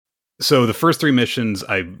So the first 3 missions,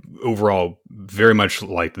 I overall very much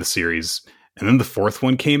liked the series. And then the 4th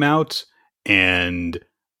one came out, and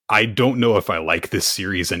I don't know if I like this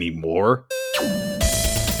series anymore.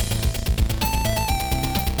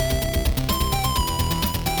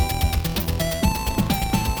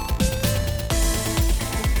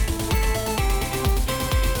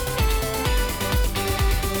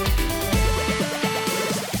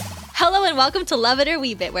 Hello and welcome to Love It or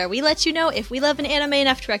Weeb It, where we let you know if we love an anime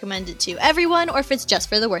enough to recommend it to everyone or if it's just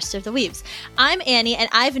for the worst of the weebs. I'm Annie, and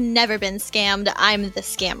I've never been scammed. I'm the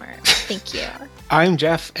scammer. Thank you. I'm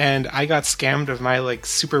Jeff, and I got scammed of my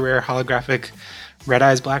super rare holographic Red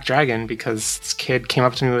Eyes Black Dragon because this kid came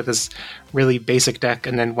up to me with this really basic deck,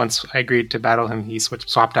 and then once I agreed to battle him, he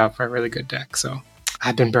swapped out for a really good deck. So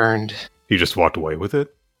I've been burned. You just walked away with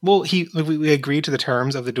it? Well, we agreed to the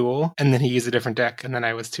terms of the duel, and then he used a different deck, and then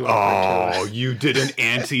I was too awkward. Oh, you did an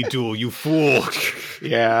anti-duel, you fool.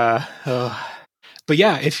 Yeah. But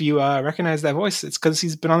yeah, if you recognize that voice, it's because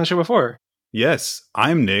he's been on the show before. Yes,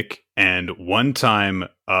 I'm Nick, and one time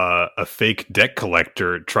a fake debt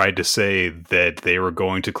collector tried to say that they were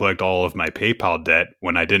going to collect all of my PayPal debt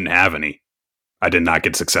when I didn't have any. I did not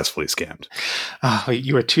get successfully scammed. Oh,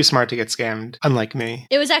 you were too smart to get scammed, unlike me.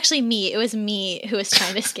 It was actually me. It was me who was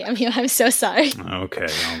trying to scam you. I'm so sorry. Okay,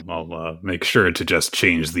 I'll make sure to just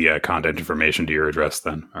change the contact information to your address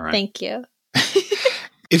then. All right. Thank you.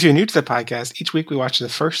 If you're new to the podcast, each week we watch the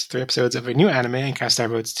first 3 episodes of a new anime and cast our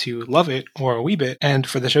votes to love it or a wee bit. And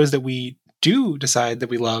for the shows that we do decide that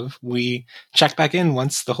we love, we check back in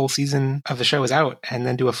once the whole season of the show is out and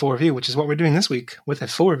then do a full review, which is what we're doing this week with a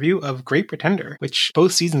full review of Great Pretender, which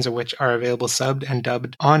both seasons of which are available subbed and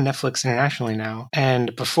dubbed on Netflix internationally now.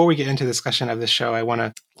 And before we get into the discussion of this show, I want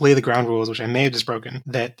to lay the ground rules, which I may have just broken,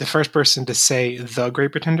 that the first person to say The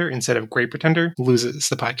Great Pretender instead of Great Pretender loses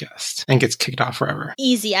the podcast and gets kicked off forever.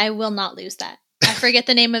 Easy. I will not lose that. I forget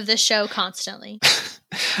the name of this show constantly.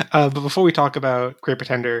 But before we talk about Great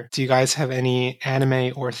Pretender, do you guys have any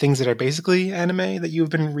anime or things that are basically anime that you've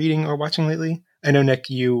been reading or watching lately? I know, Nick,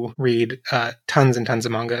 you read tons and tons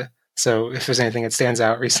of manga. So if there's anything that stands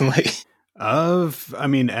out recently.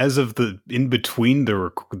 As of in between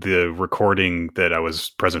the recording that I was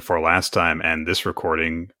present for last time and this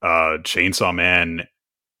recording, Chainsaw Man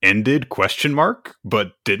ended ?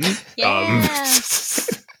 But didn't. Yeah.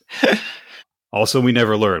 Also, We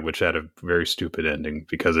Never Learn, which had a very stupid ending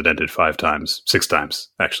because it ended 6 times,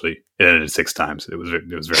 actually. It ended 6 times. It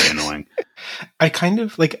was very annoying. I kind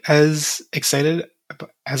of, as excited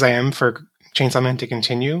as I am for Chainsaw Man to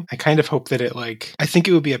continue, I kind of hope that I think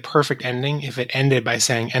it would be a perfect ending if it ended by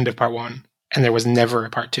saying end of part 1 and there was never a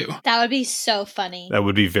part 2. That would be so funny. That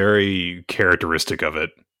would be very characteristic of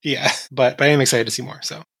it. Yeah, but I am excited to see more,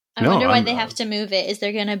 so. I wonder why they have to move it. Is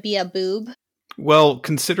there going to be a boob? Well,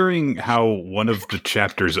 considering how one of the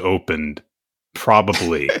chapters opened,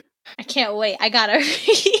 probably. I can't wait. I gotta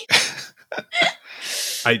read.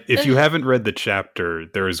 If you haven't read the chapter,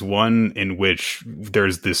 there's one in which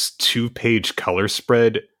there's this 2-page color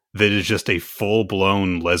spread that is just a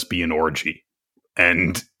full-blown lesbian orgy.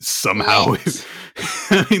 And somehow,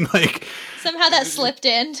 somehow that slipped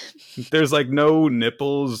in. There's no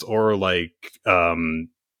nipples or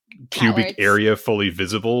pubic Cowards. area fully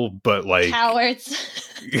visible, but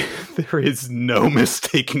Cowards. there is no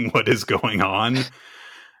mistaking what is going on.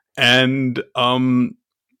 And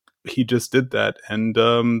he just did that, and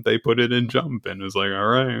they put it in Jump, and it was all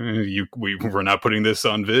right, we're not putting this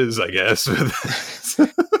on Viz, I guess.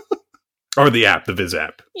 Or the Viz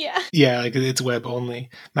app. Yeah. Yeah, it's web only.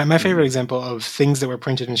 My favorite example of things that were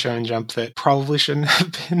printed and shown in Jump that probably shouldn't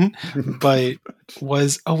have been, but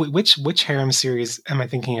was, which harem series am I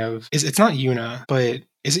thinking of? It's not Yuna, but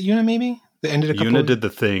is it Yuna maybe? That ended Yuna did the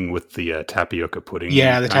thing with the tapioca pudding.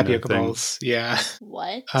 Yeah, the tapioca balls. Yeah.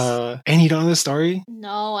 What? And you don't know the story?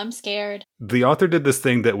 No, I'm scared. The author did this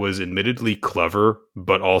thing that was admittedly clever,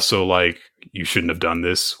 but also you shouldn't have done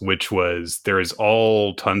this, which was there is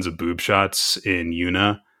all tons of boob shots in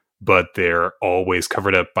Yuna, but they're always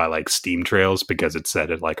covered up by steam trails because it's set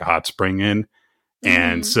at a hot spring inn. Mm-hmm.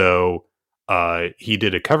 And so he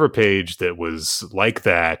did a cover page that was like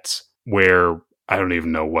that, where I don't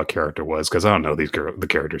even know what character was because I don't know the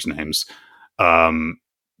characters' names.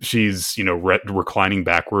 She's, reclining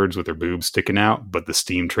backwards with her boobs sticking out, but the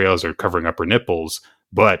steam trails are covering up her nipples.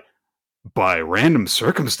 But by random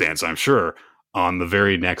circumstance, I'm sure, on the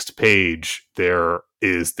very next page, there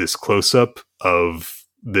is this close-up of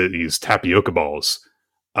these tapioca balls.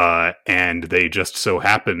 And they just so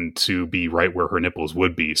happen to be right where her nipples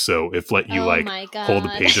would be. So if hold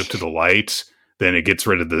the page up to the light, then it gets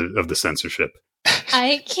rid of the censorship.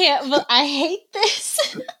 I can't, I hate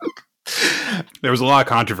this. There was a lot of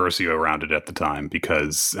controversy around it at the time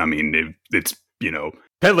because, I mean, it's,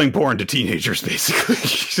 peddling porn to teenagers,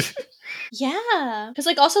 basically. Yeah. Because,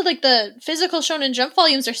 also, the physical Shonen Jump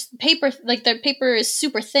volumes are paper, their paper is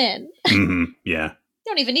super thin. Mm-hmm. Yeah. You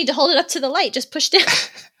don't even need to hold it up to the light. Just push down.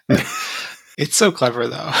 It's so clever,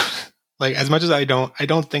 though. As much as I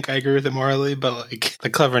don't think I agree with it morally, but the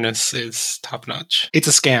cleverness is top notch. It's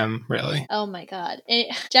a scam, really. Oh my god.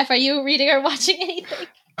 Jeff, are you reading or watching anything?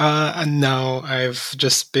 No, I've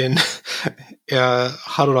just been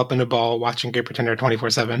huddled up in a ball watching Great Pretender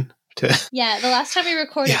 24/7. Yeah, the last time we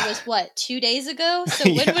recorded was 2 days ago? So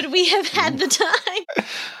when would we have had the time?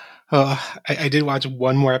 I did watch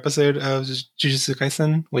one more episode of Jujutsu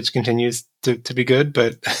Kaisen, which continues to be good,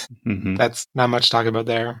 but that's not much to talk about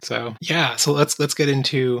there. So yeah, so let's get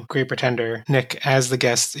into Great Pretender. Nick, as the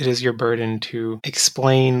guest, it is your burden to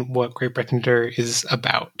explain what Great Pretender is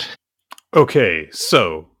about. Okay,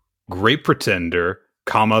 so Great Pretender,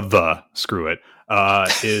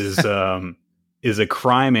 is a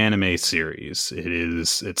crime anime series.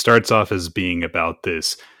 It starts off as being about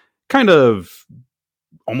this kind of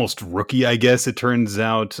almost rookie, I guess it turns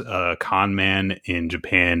out, con man in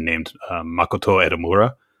Japan named Makoto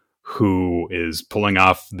Edamura, who is pulling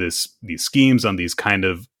off these schemes on these kind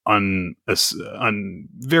of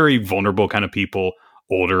very vulnerable kind of people,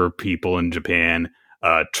 older people in Japan,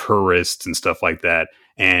 tourists and stuff like that.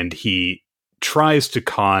 And he tries to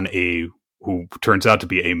con who turns out to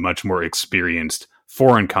be a much more experienced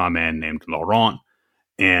foreign con man named Laurent,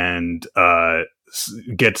 and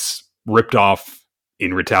gets ripped off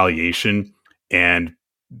in retaliation, and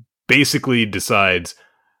basically decides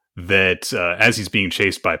that as he's being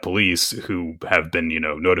chased by police who have been,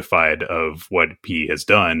 notified of what he has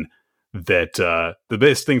done, that the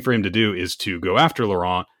best thing for him to do is to go after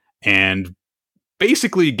Laurent and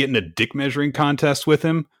basically get in a dick measuring contest with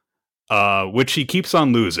him, which he keeps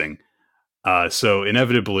on losing. So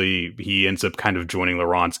inevitably, he ends up kind of joining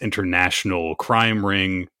Laurent's international crime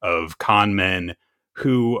ring of con men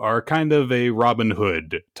who are kind of a Robin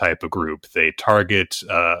Hood type of group. They target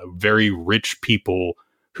very rich people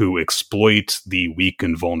who exploit the weak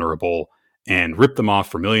and vulnerable and rip them off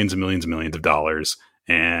for millions and millions and millions of dollars.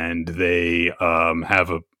 And they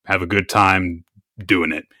have a good time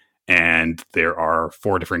doing it. And there are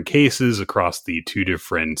 4 different cases across the 2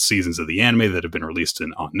 different seasons of the anime that have been released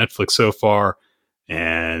on Netflix so far.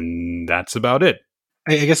 And that's about it.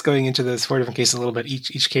 I guess going into those 4 different cases a little bit,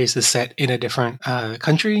 each case is set in a different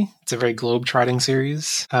country. It's a very globe-trotting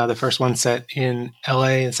series. The first one set in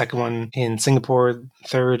LA, the second one in Singapore,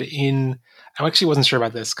 third in... I actually wasn't sure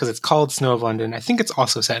about this because it's called Snow of London. I think it's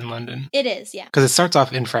also set in London. It is, yeah. Because it starts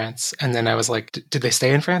off in France, and then I was like, did they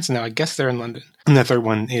stay in France? No, I guess they're in London. And the third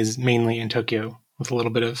one is mainly in Tokyo, with a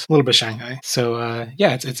little bit of Shanghai. So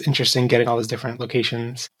it's interesting getting all these different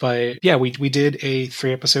locations. But yeah, we did a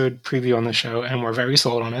 3-episode preview on the show, and we're very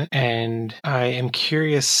sold on it. And I am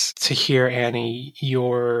curious to hear, Annie,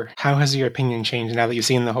 how has your opinion changed now that you've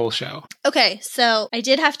seen the whole show? Okay, so I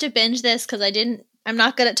did have to binge this because I'm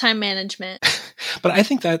not good at time management. But I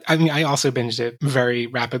think I also binged it very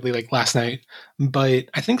rapidly, last night. But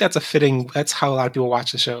I think that's how a lot of people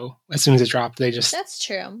watch the show. As soon as it dropped, they just... That's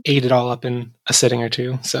true. Ate it all up in a sitting or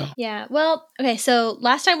two, so... Yeah, well, okay, so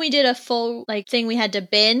last time we did a full, thing we had to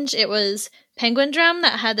binge, it was Penguin Drum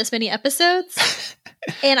that had this many episodes.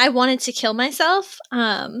 And I wanted to kill myself.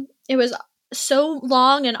 It was so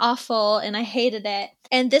long and awful, and I hated it.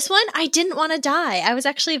 And this one, I didn't want to die. I was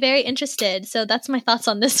actually very interested. So that's my thoughts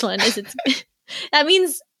on this one. That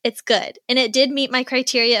means it's good. And it did meet my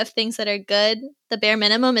criteria of things that are good. The bare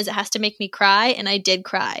minimum is it has to make me cry, and I did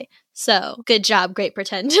cry. So good job, Great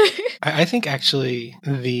Pretender. I think actually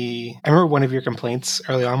I remember one of your complaints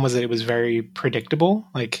early on was that it was very predictable.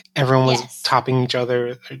 Everyone was topping each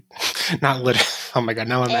other. Not literally. Oh my God,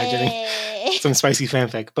 now I'm imagining some spicy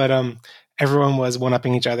fanfic. But everyone was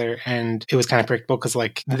one-upping each other, and it was kind of predictable because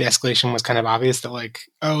the escalation was kind of obvious that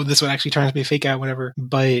this would actually turn out to be a fake out, whatever.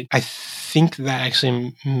 But I think that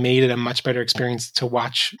actually made it a much better experience to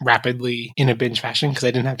watch rapidly in a binge fashion because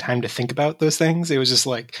I didn't have time to think about those things. It was just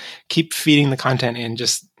keep feeding the content and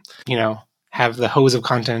just, have the hose of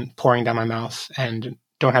content pouring down my mouth and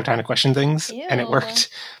don't have time to question things. Ew. And it worked.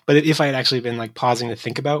 But if I had actually been pausing to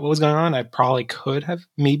think about what was going on, I probably could have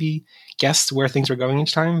maybe guessed where things were going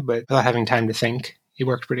each time, but without having time to think, it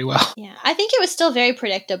worked pretty well. Yeah, I think it was still very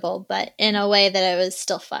predictable, but in a way that it was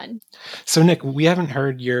still fun. So Nick, we haven't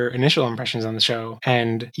heard your initial impressions on the show,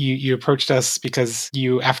 and you approached us because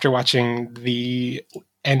you, after watching the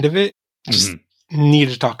end of it, just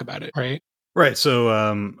needed to talk about it, right? Right. So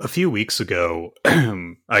a few weeks ago,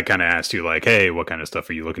 I kind of asked you, like, hey, what kind of stuff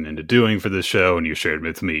are you looking into doing for this show? And you shared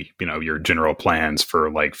with me, your general plans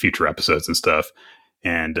for like future episodes and stuff.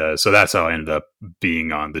 And so that's how I ended up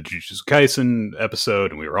being on the Jujutsu Kaisen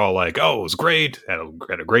episode. And we were all like, oh, it was great. Had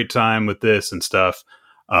a great time with this and stuff.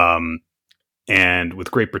 And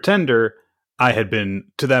with Great Pretender, I had been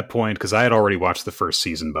to that point because I had already watched the first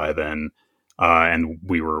season by then. And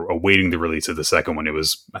we were awaiting the release of the second one. It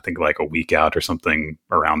was, I think, like a week out or something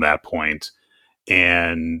around that point.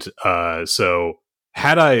 And so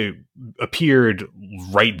had I appeared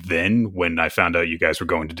right then when I found out you guys were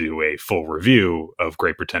going to do a full review of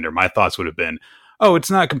Great Pretender, my thoughts would have been, oh,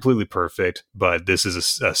 it's not completely perfect, but this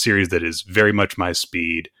is a series that is very much my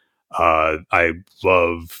speed. I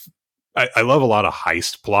love a lot of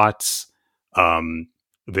heist plots.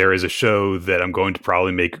 There is a show that I'm going to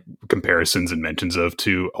probably make comparisons and mentions of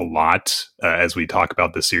to a lot as we talk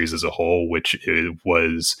about the series as a whole, which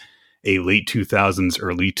was a late 2000s,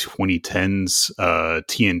 early 2010s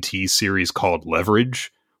TNT series called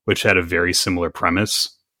Leverage, which had a very similar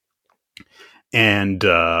premise. And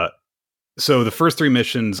so the first three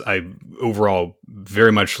missions, I overall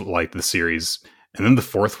very much liked the series. And then the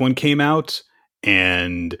fourth one came out,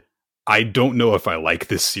 and I don't know if I like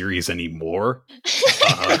this series anymore.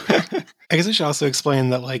 I guess I should also explain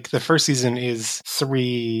that like the first season is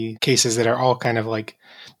 3 cases that are all kind of like,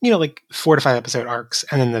 like 4 to 5 episode arcs.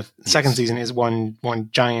 And then the second season is one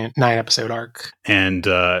giant 9 episode arc. And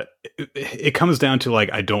it comes down to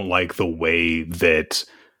like, I don't like the way that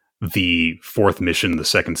the fourth mission, the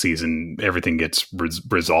second season, everything gets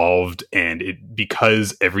resolved. And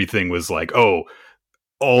because everything was like, oh,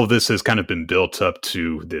 all of this has kind of been built up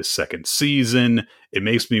to this second season. It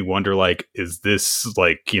makes me wonder, like, is this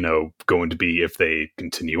like, going to be, if they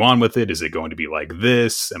continue on with it, is it going to be like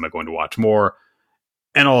this? Am I going to watch more?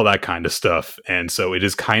 And all that kind of stuff. And so it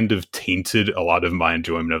has kind of tainted a lot of my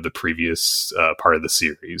enjoyment of the previous part of the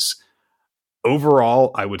series.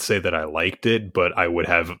 Overall, I would say that I liked it, but I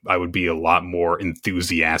would be a lot more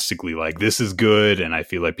enthusiastically like, this is good, and I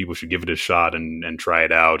feel like people should give it a shot and try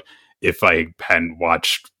it out if I hadn't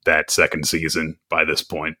watched that second season by this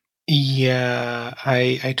point. Yeah,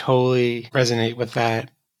 I totally resonate with that.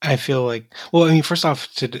 I feel like, well, I mean, first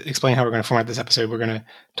off, to explain how we're going to format this episode, we're going to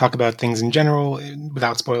talk about things in general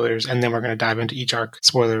without spoilers, and then we're going to dive into each arc,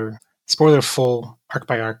 spoiler full, arc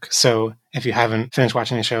by arc. So if you haven't finished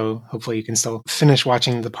watching the show, hopefully you can still finish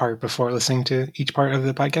watching the part before listening to each part of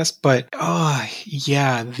the podcast. But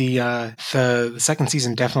yeah, the second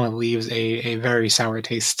season definitely leaves a very sour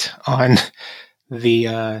taste on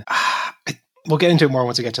the. We'll get into it more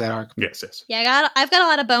once we get to that arc. Yes. Yeah, I've got a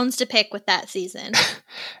lot of bones to pick with that season.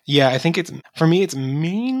 Yeah, I think for me it's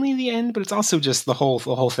mainly the end, but it's also just the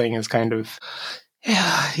whole thing is kind of.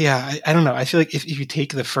 Yeah. I don't know. I feel like if you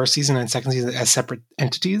take the first season and second season as separate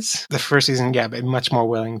entities, the first season, yeah, I'm much more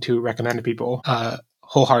willing to recommend to people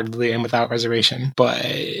wholeheartedly and without reservation. But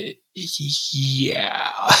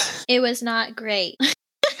yeah, it was not great.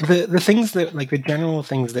 The things that, like, the general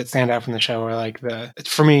things that stand out from the show are like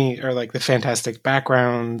for me are like the fantastic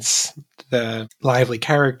backgrounds, the lively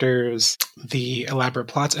characters, the elaborate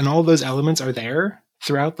plots, and all those elements are there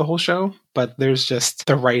throughout the whole show, but there's just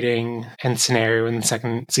the writing and scenario in the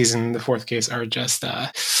second season, the fourth case, are just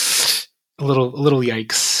a little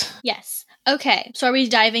yikes. Yes. Okay, so are we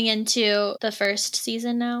diving into the first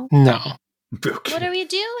season now? No. Okay. What are we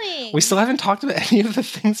doing? We still haven't talked about any of the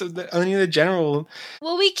things any of the general.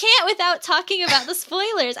 Well, we can't without talking about the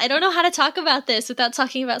spoilers. I don't know how to talk about this without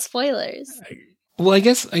talking about spoilers. Well, I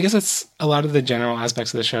guess it's a lot of the general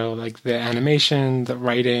aspects of the show, like the animation, the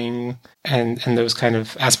writing, and those kind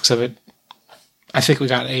of aspects of it. I think we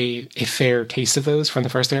got a fair taste of those from the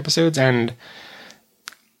first 3 episodes, and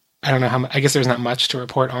I don't know I guess there's not much to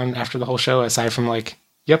report on after the whole show, aside from like,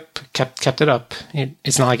 yep, kept it up.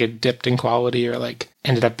 It's not like it dipped in quality or like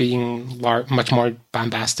ended up being much more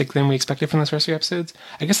bombastic than we expected from those first 3 episodes.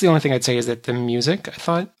 I guess the only thing I'd say is that the music,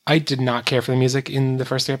 I did not care for the music in the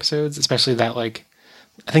first 3 episodes, especially that, like,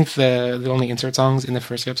 I think the only insert songs in the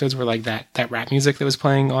first 3 episodes were like that rap music that was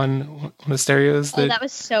playing on one of the stereos. That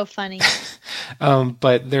was so funny.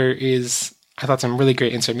 But there is, I thought, some really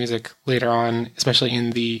great insert music later on, especially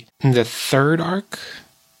in the third arc,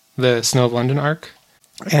 the Snow of London arc.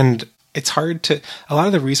 And it's hard to, a lot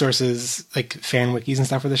of the resources, like fan wikis and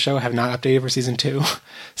stuff for the show, have not updated for season 2.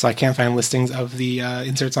 So I can't find listings of the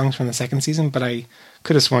insert songs from the second season, but I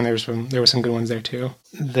could have sworn there were some good ones there too.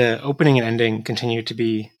 The opening and ending continue to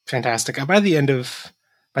be fantastic. By the end of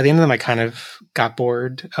them, I kind of got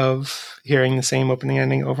bored of hearing the same opening and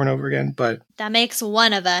ending over and over again, but that makes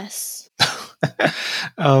one of us.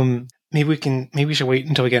 maybe we should wait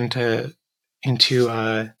until we get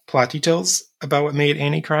into plot details about what made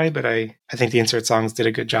Annie cry, but I think the insert songs did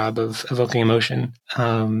a good job of evoking emotion.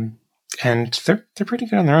 And they're pretty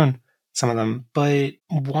good on their own, some of them. But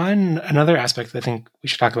another aspect that I think we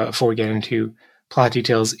should talk about before we get into plot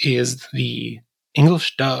details is the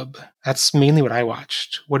English dub. That's mainly what I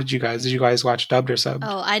watched. Did you guys watch dubbed or subbed?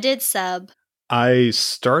 Oh, I did sub. I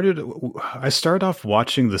started off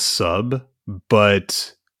watching the sub,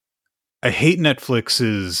 but I hate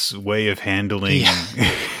Netflix's way of handling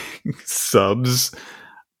subs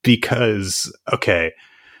because, okay,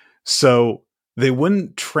 so they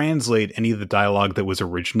wouldn't translate any of the dialogue that was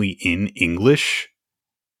originally in English,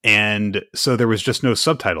 and so there was just no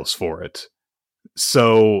subtitles for it.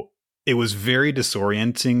 So it was very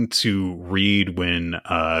disorienting to read when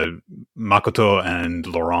Makoto and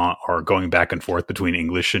Laurent are going back and forth between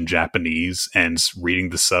English and Japanese and reading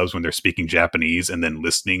the subs when they're speaking Japanese and then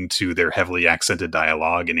listening to their heavily accented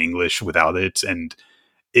dialogue in English without it. And,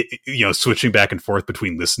 switching back and forth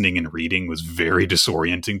between listening and reading was very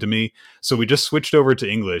disorienting to me. So we just switched over to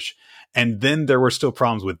English. And then there were still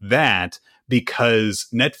problems with that because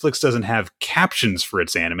Netflix doesn't have captions for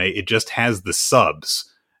its anime. It just has the subs.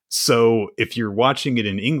 So if you're watching it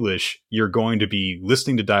in English, you're going to be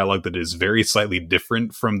listening to dialogue that is very slightly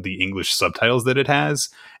different from the English subtitles that it has.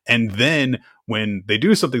 And then when they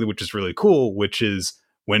do something which is really cool, which is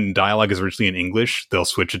when dialogue is originally in English, they'll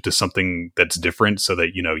switch it to something that's different so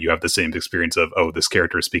that, you have the same experience of, oh, this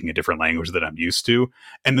character is speaking a different language that I'm used to.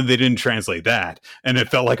 And then they didn't translate that. And it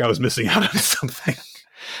felt like I was missing out on something.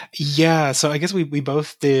 Yeah, so I guess we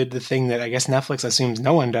both did the thing that I guess Netflix assumes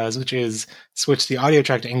no one does, which is switch the audio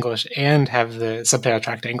track to English and have the subtitle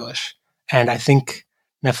track to English. And I think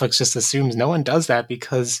Netflix just assumes no one does that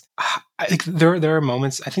because I think there are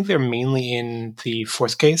moments, I think they're mainly in the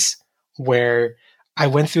fourth case, where I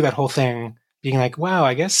went through that whole thing being like, wow,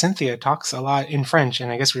 I guess Cynthia talks a lot in French,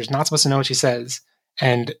 and I guess we're just not supposed to know what she says.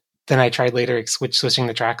 And then I tried later switching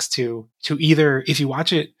the tracks to either, if you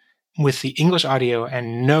watch it with the English audio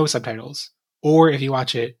and no subtitles, or if you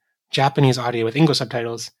watch it Japanese audio with English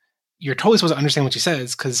subtitles, you're totally supposed to understand what she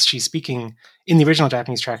says because she's speaking in the original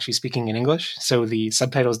Japanese track. She's speaking in English, so the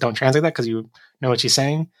subtitles don't translate that because you know what she's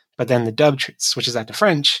saying. But then the dub switches that to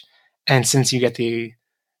French, and since you get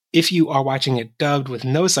if you are watching it dubbed with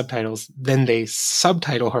no subtitles, then they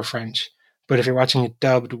subtitle her French. But if you're watching it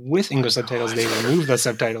dubbed with English subtitles, they remove the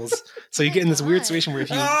subtitles. So you get in this weird situation where if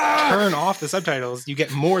you turn off the subtitles, you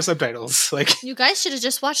get more subtitles. Like, you guys should have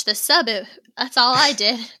just watched the sub. That's all I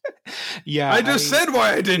did. Yeah, I just said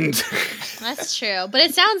why I didn't. That's true, but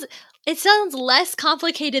it sounds less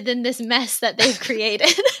complicated than this mess that they've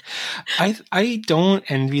created. I don't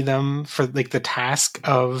envy them for like the task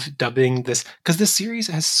of dubbing this, because this series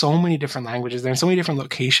has so many different languages. They're in so many different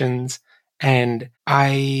locations, and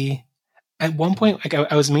at one point, like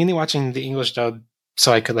I was mainly watching the English dub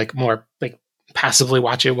so I could like more like passively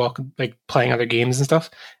watch it while like playing other games and stuff.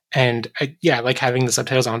 And I like having the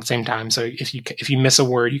subtitles on at the same time. So if you miss a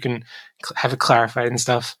word, you can have it clarified and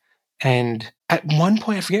stuff. And at one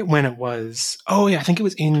point, I forget when it was. Oh yeah, I think it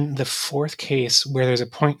was in the fourth case where there's a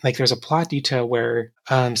point, like there's a plot detail where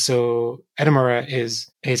so Edamura is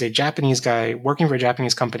a Japanese guy working for a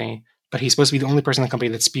Japanese company, but he's supposed to be the only person in the company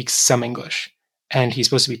that speaks some English. And he's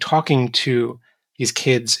supposed to be talking to these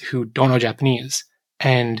kids who don't know Japanese.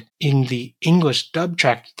 And in the English dub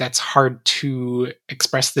track, that's hard to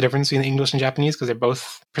express the difference between the English and Japanese because they're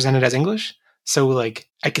both presented as English. So like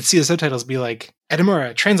I could see the subtitles be like,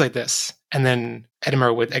 Edamura, translate this. And then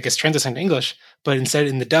Edamura would, I guess, translate into English. But instead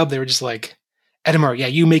in the dub, they were just like, Edamura, yeah,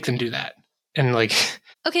 you make them do that. And like...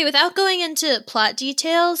 Okay, without going into plot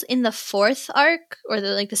details, in the fourth arc, or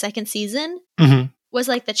the second season... Mm-hmm. Was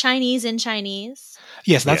like the Chinese in Chinese?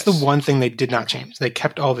 Yes, that's the one thing they did not change. They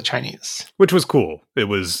kept all the Chinese. Which was cool. It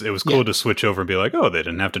was cool to switch over and be like, oh, they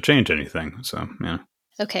didn't have to change anything. So, yeah.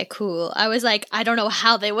 Okay, cool. I was like, I don't know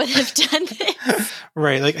how they would have done this.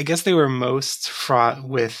 Right. Like, I guess they were most fraught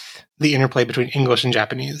with the interplay between English and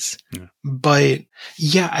Japanese. Yeah. But,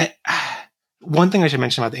 yeah, one thing I should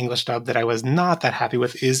mention about the English dub that I was not that happy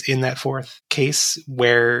with is in that fourth case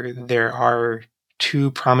where there are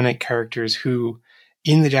two prominent characters who...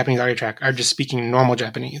 in the Japanese audio track are just speaking normal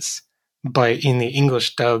Japanese, but in the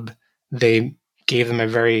English dub, they gave them a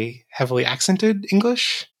very heavily accented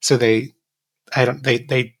English. So they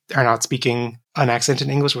are not speaking unaccented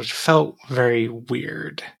English, which felt very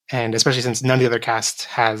weird. And especially since none of the other cast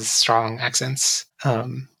has strong accents,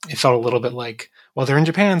 it felt a little bit like, well, they're in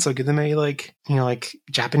Japan, so give them a like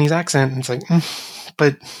Japanese accent. And it's like,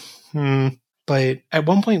 but at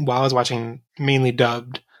one point while I was watching mainly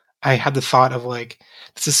dubbed, I had the thought of like,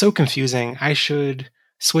 this is so confusing. I should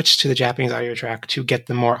switch to the Japanese audio track to get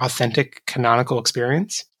the more authentic canonical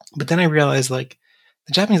experience. But then I realized like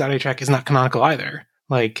the Japanese audio track is not canonical either.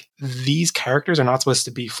 Like these characters are not supposed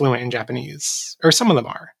to be fluent in Japanese, or some of them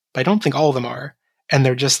are, but I don't think all of them are. And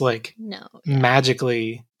they're just like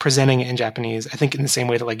magically presenting it in Japanese. I think in the same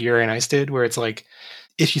way that like Yuri and Ice did, where it's like,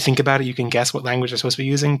 if you think about it, you can guess what language they're supposed to be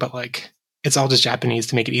using, but like it's all just Japanese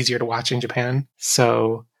to make it easier to watch in Japan.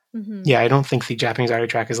 So yeah, I don't think the Japanese audio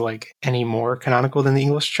track is like any more canonical than the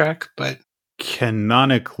English track, but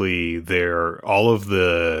canonically, all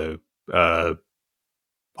the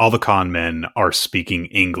con men are speaking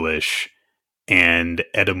English, and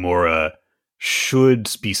Edamura should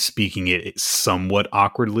be speaking it somewhat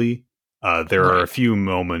awkwardly. There are a few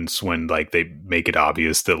moments when like they make it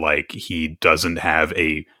obvious that like he doesn't have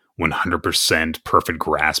a 100% perfect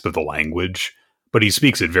grasp of the language, but he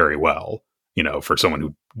speaks it very well. You know, for someone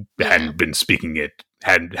who hadn't been speaking it,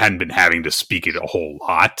 hadn't been having to speak it a whole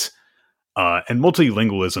lot. And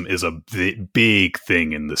multilingualism is a big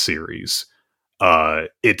thing in the series.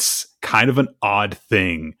 It's kind of an odd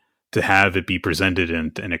thing to have it be presented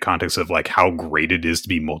in a context of like how great it is to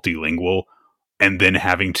be multilingual, and then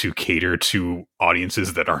having to cater to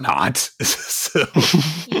audiences that are not. So.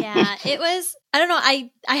 Yeah, it was, I don't know,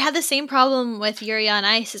 I had the same problem with Yuri on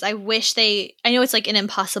Ice. Is I wish I know it's like an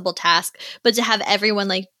impossible task, but to have everyone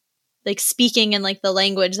like speaking in like the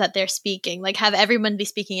language that they're speaking, like have everyone be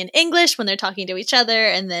speaking in English when they're talking to each other,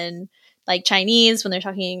 and then like Chinese when they're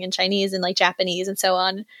talking in Chinese, and like Japanese and so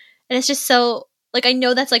on. And it's just so like, I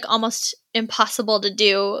know that's like almost impossible to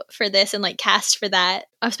do for this and like cast for that,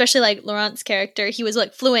 especially like Laurent's character. He was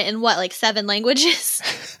like fluent in what, like 7 languages?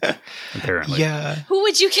 Apparently. Yeah. Who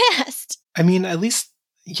would you cast? I mean, at least,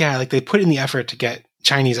 yeah, like they put in the effort to get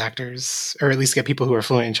Chinese actors, or at least get people who are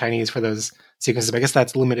fluent in Chinese for those sequences. But I guess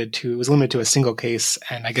that's limited to a single case.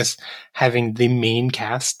 And I guess having the main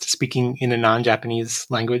cast speaking in a non-Japanese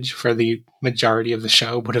language for the majority of the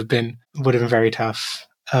show would have been very tough.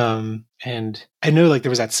 And I know like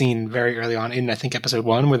there was that scene very early on in, I think, episode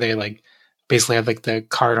 1 where they like basically had like the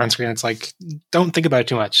card on screen. It's like, don't think about it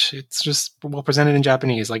too much. It's just well presented in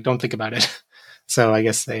Japanese. Like, don't think about it. So I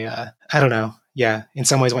guess they, I don't know. Yeah. In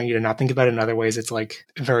some ways want you to not think about it. In other ways, it's like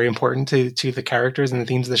very important to the characters and the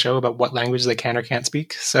themes of the show about what language they can or can't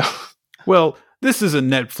speak. So, well, this is a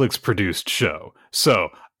Netflix produced show. So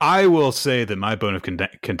I will say that my bone of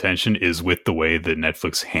contention is with the way that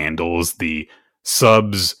Netflix handles the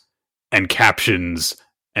subs and captions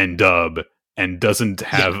and dub, and doesn't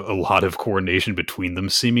have a lot of coordination between them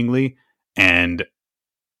seemingly. And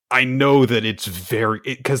I know that it's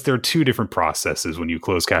because there are 2 different processes when you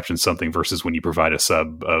close caption something versus when you provide a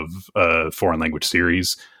sub of a foreign language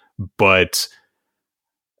series. But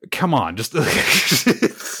come on, just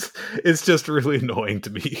it's just really annoying to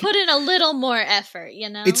me. Put in a little more effort, you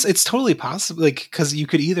know? It's totally possible, like, because you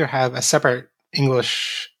could either have a separate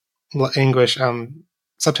English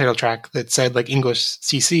subtitle track that said like English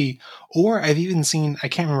CC, or I've even seen, I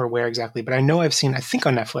can't remember where exactly, but I know I've seen, I think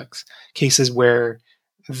on Netflix, cases where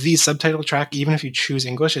the subtitle track, even if you choose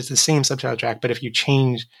English, it's the same subtitle track, but if you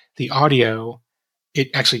change the audio, it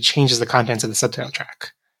actually changes the contents of the subtitle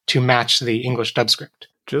track to match the English dub script.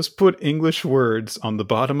 Just put English words on the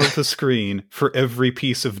bottom of the screen for every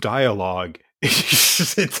piece of dialogue.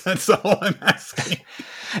 That's all I'm asking.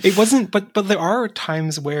 It wasn't, but there are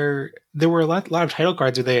times where there were a lot of title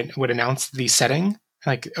cards where they would announce the setting,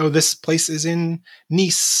 like, oh, this place is in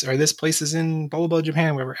Nice, or this place is in blah, blah, blah,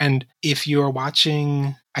 Japan, whatever. And if you're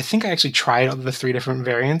watching, I think I actually tried all the 3 different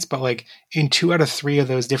variants, but like in 2 out of 3 of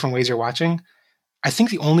those different ways you're watching, I think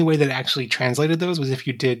the only way that it actually translated those was if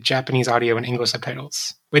you did Japanese audio and English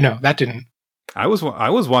subtitles. Wait, no, that didn't. I was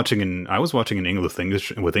watching in English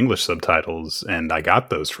with English subtitles, and I got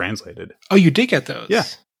those translated. Oh, you did get those? Yeah.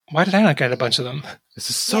 Why did I not get a bunch of them? This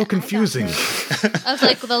is so confusing. Of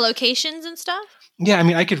like the locations and stuff? Yeah, I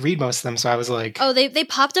mean, I could read most of them, so I was like... Oh, they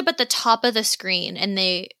popped up at the top of the screen, and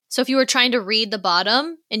so if you were trying to read the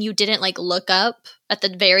bottom and you didn't like look up at the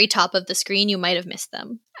very top of the screen, you might have missed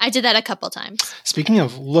them. I did that a couple times. Speaking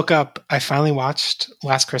of look up, I finally watched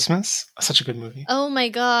Last Christmas. Such a good movie. Oh my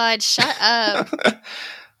God, shut up.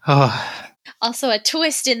 Oh. Also a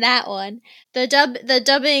twist in that one. The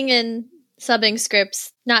dubbing and subbing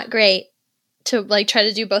scripts, not great to like try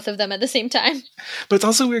to do both of them at the same time. But it's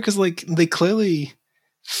also weird because like they clearly,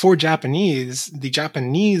 for Japanese, the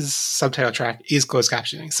Japanese subtitle track is closed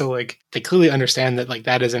captioning. So like they clearly understand that like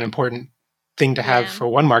that is an important thing to have for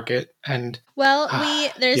one market. And well,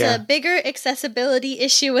 there's a bigger accessibility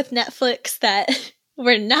issue with Netflix that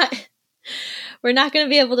we're we're not going to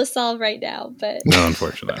be able to solve right now. But No,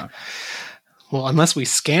 unfortunately not. Well, unless we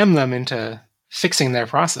scam them into fixing their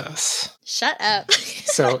process. Shut up.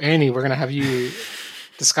 So, Annie, we're going to have you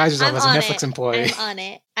disguise yourself as a Netflix employee. I'm on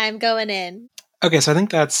it. I'm going in. Okay, so I think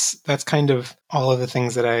that's kind of all of the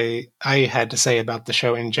things that I had to say about the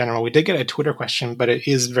show in general. We did get a Twitter question, but it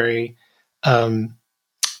is very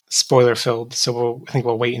spoiler filled, so I think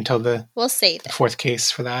we'll wait until we'll save it. Fourth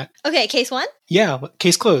case for that. Okay, case 1? Yeah,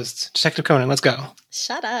 case closed. Detective Conan, let's go.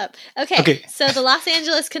 Shut up. Okay. So the Los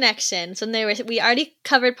Angeles connection. So we already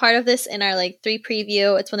covered part of this in our 3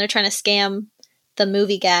 preview. It's when they're trying to scam the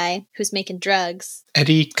movie guy who's making drugs.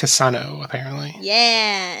 Eddie Casano, apparently.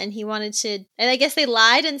 Yeah, and he wanted to... And I guess they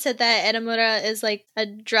lied and said that Edamura is a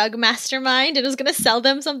drug mastermind and was going to sell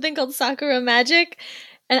them something called Sakura Magic.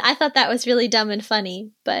 And I thought that was really dumb and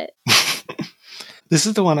funny, but... This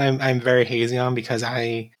is the one I'm very hazy on because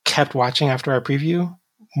I kept watching after our preview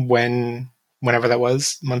whenever that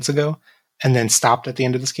was, months ago, and then stopped at the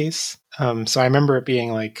end of this case. So I remember it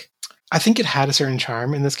being I think it had a certain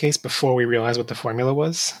charm in this case before we realized what the formula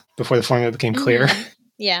was, before the formula became clear.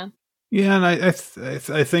 Yeah. Yeah, and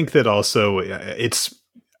I think that also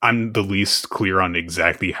I'm the least clear on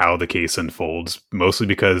exactly how the case unfolds, mostly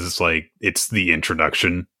because it's the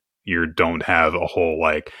introduction. You don't have a whole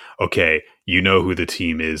okay, you know who the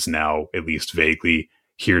team is now, at least vaguely.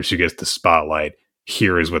 Here's who gets the spotlight.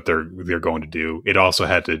 Here is what they're going to do. It also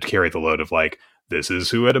had to carry the load of this is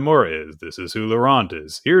who Edamura is. This is who Laurent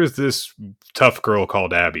is. Here's this tough girl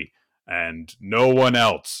called Abby. And no one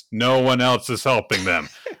else is helping them.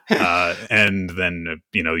 And then,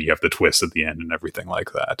 you have the twist at the end and everything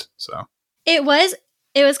like that. So it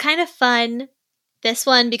was kind of fun, this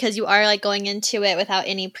one, because you are going into it without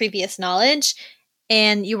any previous knowledge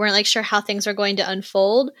and you weren't sure how things are going to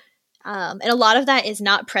unfold. And a lot of that is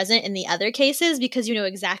not present in the other cases because you know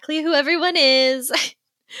exactly who everyone is.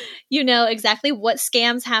 You know exactly what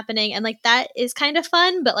scam's happening, and that is kind of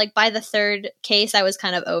fun, but by the 3rd case I was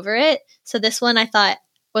kind of over it. So this one I thought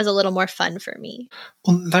was a little more fun for me.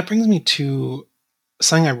 Well, that brings me to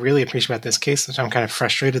something I really appreciate about this case, which I'm kind of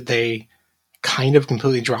frustrated they kind of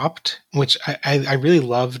completely dropped, which I really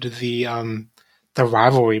loved the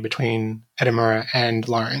rivalry between Edamura and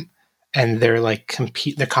Laurent. And they're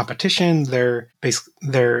their competition. They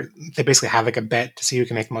basically have a bet to see who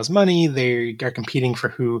can make the most money. They are competing for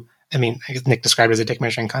who. I mean, I guess Nick described it as a dick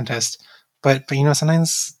measuring contest, but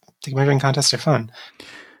sometimes dick measuring contests are fun.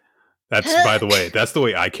 That's, by the way, that's the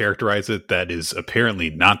way I characterize it. That is apparently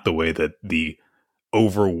not the way that the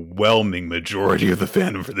overwhelming majority of the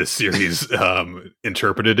fandom for this series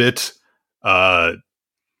interpreted it.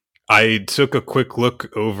 I took a quick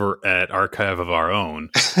look over at Archive of Our Own.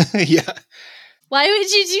 Yeah. Why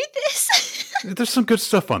would you do this? There's some good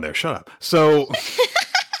stuff on there. Shut up. So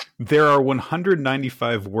there are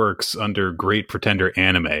 195 works under Great Pretender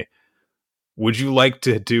Anime. Would you like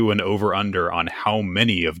to do an over-under on how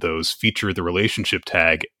many of those feature the relationship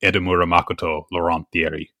tag Edamura Makoto Laurent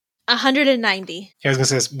Thierry? 190. I was going to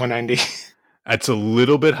say it's 190. That's a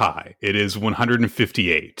little bit high. It is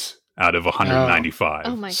 158. Out of 195.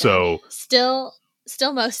 Oh my god. So still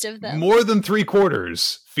most of them. More than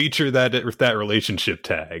 3/4 feature that relationship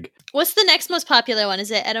tag. What's the next most popular one? Is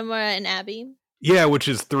it Edamura and Abby? Yeah, which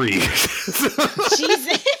is 3.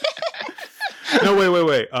 Jesus. No,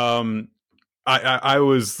 wait. I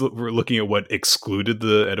was looking at what excluded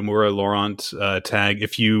the Edamura Laurent tag.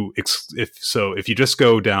 If you just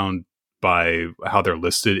go down by how they're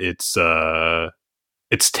listed, it's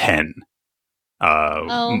 10.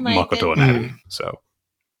 Makoto and Abby.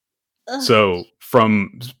 So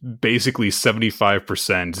from basically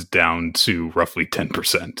 75% down to roughly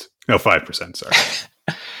 10%. No, 5%,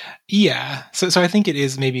 sorry. Yeah. So I think it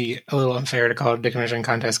is maybe a little unfair to call it a dick measuring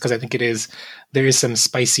contest because I think there is some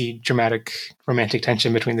spicy, dramatic, romantic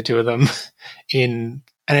tension between the two of them. And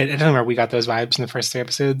I don't remember we got those vibes in the first 3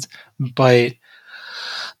 episodes, but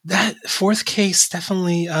that 4th case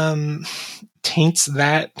definitely taints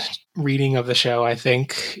that reading of the show, I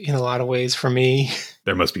think, in a lot of ways for me.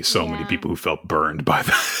 There must be so many people who felt burned by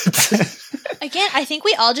that. Again, I think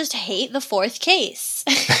we all just hate the 4th case.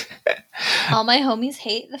 All my homies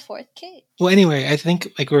hate the 4th case. Well, anyway, I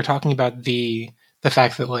think we were talking about the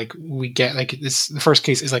fact that we get this. The first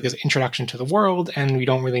case is this introduction to the world, and we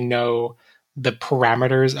don't really know the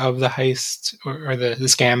parameters of the heist or the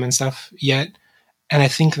scam and stuff yet. And I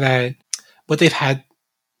think that what they've had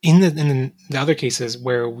in the other cases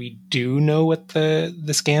where we do know what the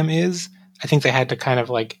scam is, I think they had to kind of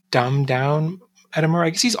dumb down Edamura. I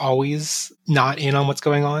guess he's always not in on what's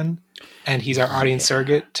going on, and he's our audience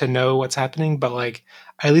surrogate to know what's happening. But I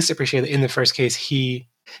at least appreciate that in the first case, he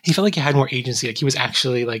he felt like he had more agency. Like he was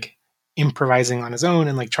actually like improvising on his own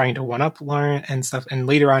and like trying to one up Laurent and stuff. And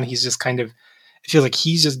later on, he's just kind of, it feels like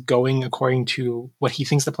he's just going according to what he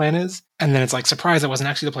thinks the plan is. And then it's like, surprise, that wasn't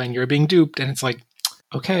actually the plan. You're being duped. And it's like,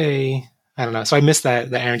 okay, I don't know. So I missed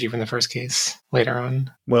the energy from the first case later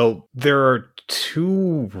on. Well, there are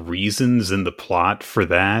two reasons in the plot for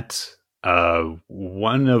that.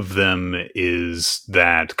 One of them is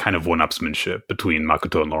that kind of one-upsmanship between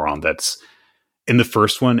Makoto and Laurent that's in the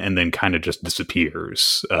first one and then kind of just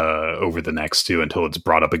disappears over the next two until it's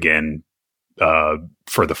brought up again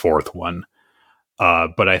for the fourth one.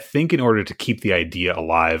 But I think in order to keep the idea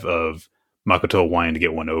alive of Makoto wanting to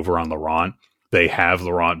get one over on Laurent, they have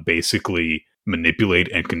Laurent basically manipulate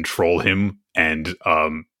and control him and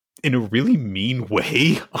in a really mean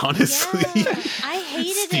way, honestly. Yeah, I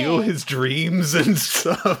hated steal his dreams and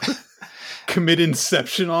stuff. Commit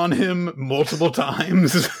inception on him multiple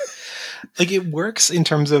times. Like it works in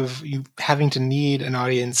terms of you having to need an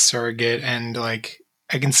audience surrogate, and like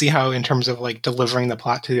I can see how in terms of like delivering the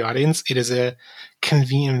plot to the audience, it is a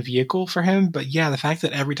convenient vehicle for him. But yeah, the fact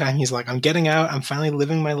that every time he's like, I'm getting out, I'm finally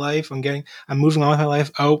living my life, I'm moving on with my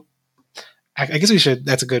life. Oh, I guess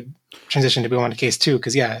that's a good transition to go on to case 2.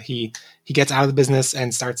 Cause yeah, he gets out of the business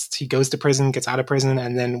and he goes to prison, gets out of prison,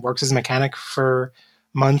 and then works as a mechanic for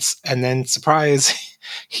months. And then surprise,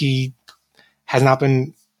 he has not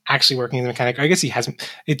been actually working as a mechanic. I guess he hasn't.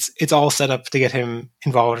 It's all set up to get him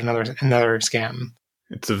involved in another scam.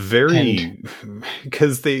 It's a very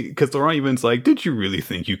because Laurent Even's like, did you really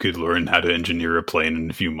think you could learn how to engineer a plane in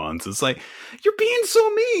a few months? It's like, you're being so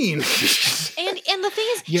mean. and the thing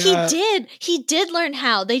is, he did learn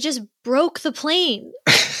how. They just broke the plane.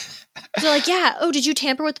 They're like, yeah. Oh, did you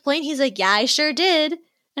tamper with the plane? He's like, yeah, I sure did.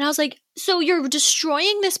 And I was like, so you're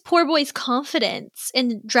destroying this poor boy's confidence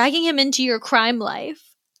and dragging him into your crime life.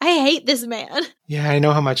 I hate this man. Yeah, I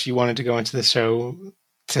know how much you wanted to go into the show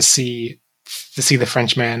to see the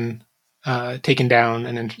Frenchman taken down,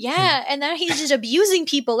 and then and now he's just abusing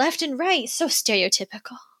people left and right. So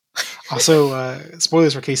stereotypical. Also,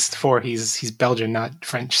 spoilers for case 4. He's Belgian, not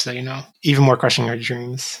French, so even more crushing our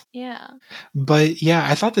dreams. Yeah, but yeah,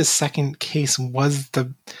 I thought this second case was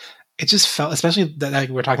it just felt, especially that like,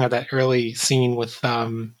 we're talking about that early scene with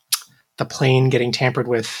the plane getting tampered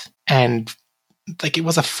with, and like it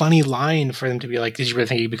was a funny line for them to be like, did you really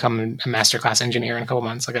think you'd become a masterclass engineer in a couple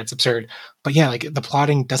months? Like, that's absurd. But yeah, like the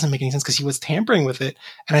plotting doesn't make any sense because he was tampering with it.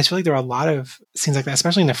 And I feel like there are a lot of scenes like that,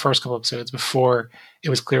 especially in the first couple episodes before it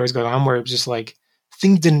was clear what was going on, where it was just like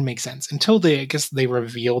things didn't make sense until I guess they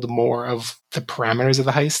revealed more of the parameters of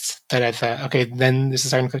the heist, that I thought, okay, then this is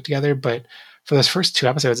starting to click together. But for those first 2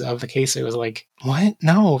 episodes of the case, it was like, what?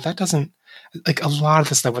 No, that doesn't, like a lot of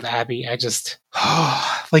the stuff with Abby, I just,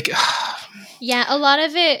 yeah, a lot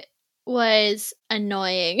of it was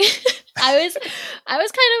annoying. I was kind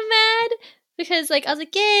of mad because like I was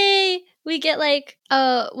like, yay, we get like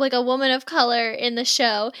a woman of color in the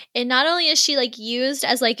show, and not only is she like used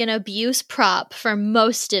as like an abuse prop for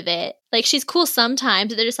most of it, like she's cool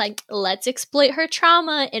sometimes, they're just like, let's exploit her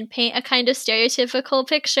trauma and paint a kind of stereotypical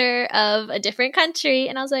picture of a different country,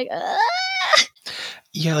 and I was like, ugh.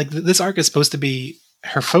 Yeah, like this arc is supposed to be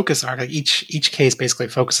her focus arc. Like each case basically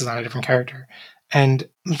focuses on a different character, and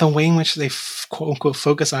the way in which they quote unquote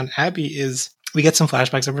focus on Abby is we get some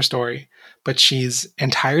flashbacks of her story, but she's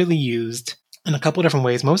entirely used in a couple of different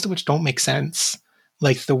ways, most of which don't make sense.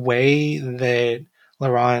 Like the way that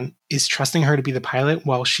Laurent is trusting her to be the pilot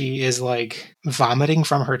while she is like vomiting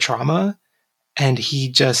from her trauma, and he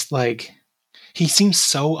just like he seems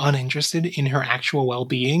so uninterested in her actual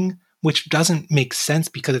well-being, which doesn't make sense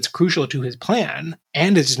because it's crucial to his plan,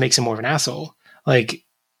 and it just makes him more of an asshole. Like,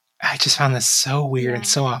 I just found this so weird and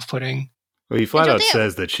so off-putting. Well, he flat out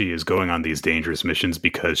says that she is going on these dangerous missions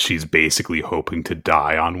because she's basically hoping to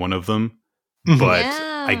die on one of them. Mm-hmm. But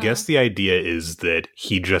I guess the idea is that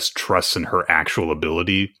he just trusts in her actual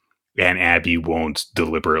ability, and Abby won't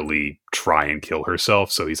deliberately try and kill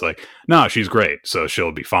herself. So he's like, no, she's great, so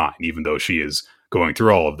she'll be fine, even though she is going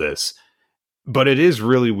through all of this. But it is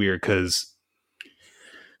really weird because,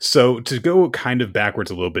 so to go kind of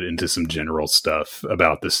backwards a little bit into some general stuff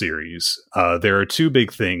about the series, there are 2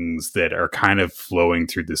 big things that are kind of flowing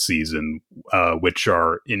through the season, which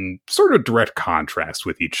are in sort of direct contrast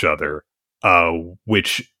with each other,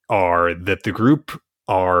 which are that the group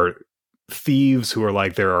are thieves who are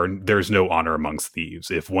like, there's no honor amongst thieves.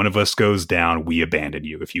 If one of us goes down, we abandon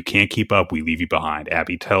you. If you can't keep up, we leave you behind.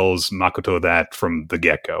 Abby tells Makoto that from the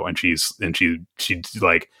get-go, and she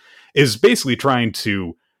like is basically trying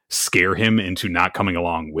to scare him into not coming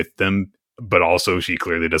along with them, but also she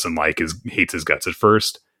clearly doesn't hates his guts at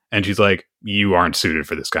first. And she's like, you aren't suited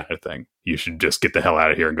for this kind of thing. You should just get the hell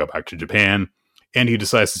out of here and go back to Japan. And he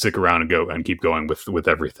decides to stick around and go and keep going with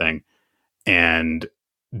everything. And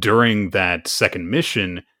during that second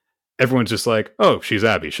mission, everyone's just like, oh, she's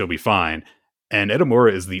Abby, she'll be fine. And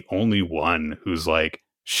Edamura is the only one who's like,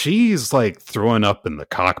 she's like throwing up in the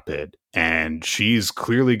cockpit and she's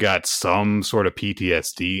clearly got some sort of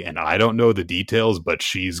PTSD, and I don't know the details, but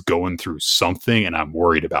she's going through something and I'm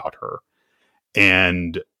worried about her.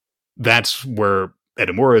 And that's where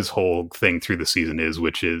Edamura's whole thing through the season is,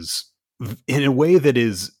 which is in a way that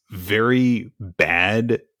is very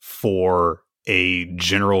bad for a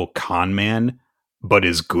general con man, but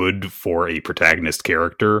is good for a protagonist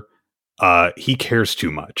character. He cares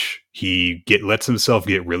too much. He lets himself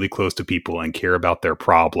get really close to people and care about their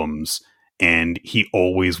problems, and he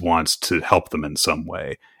always wants to help them in some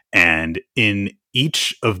way. And in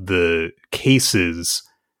each of the cases,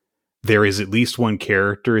 there is at least one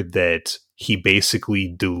character that he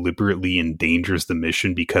basically deliberately endangers the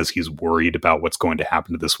mission because he's worried about what's going to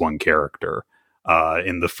happen to this one character.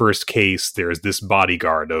 In the first case, there's this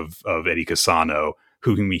bodyguard of Eddie Cassano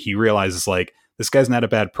who he realizes, like, this guy's not a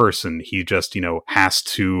bad person. He just, he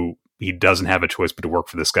doesn't have a choice but to work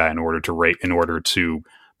for this guy in order to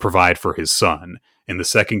provide for his son. In the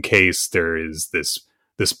second case, there is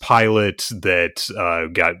this pilot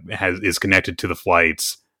that is connected to the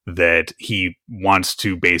flights that he wants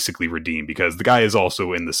to basically redeem, because the guy is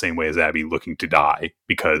also in the same way as Abby looking to die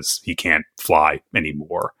because he can't fly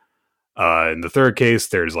anymore. In the third case,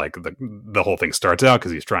 there's like the whole thing starts out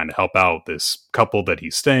because he's trying to help out this couple that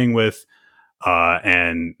he's staying with,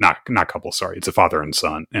 and not couple, sorry, it's a father and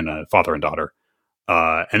son and a father and daughter.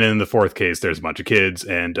 And then in the fourth case, there's a bunch of kids,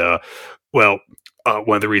 and one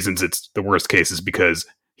of the reasons it's the worst case is because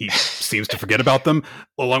he seems to forget about them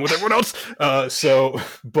along with everyone else.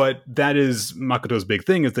 But that is Makoto's big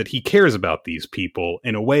thing, is that he cares about these people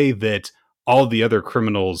in a way that all the other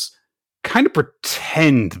criminals kind of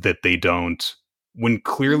pretend that they don't, when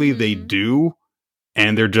clearly they do,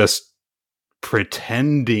 and they're just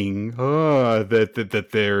pretending that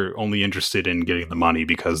they're only interested in getting the money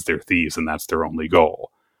because they're thieves and that's their only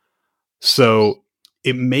goal. So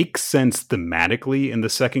it makes sense thematically in the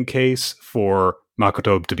second case for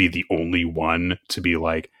Makoto to be the only one to be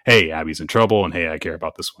like, hey, Abby's in trouble, and hey, I care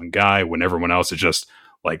about this one guy, when everyone else is just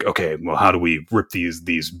like, okay, well, how do we rip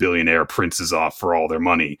these billionaire princes off for all their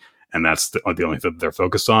money? And that's the only thing that they're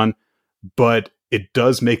focused on. But it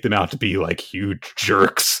does make them out to be like huge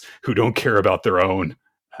jerks who don't care about their own,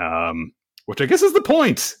 which I guess is the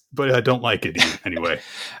point, but I don't like it anyway.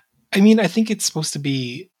 I mean, I think it's supposed to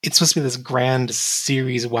be this grand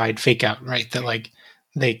series-wide fake out, right? That like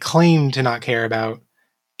they claim to not care about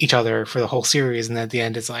each other for the whole series, and at the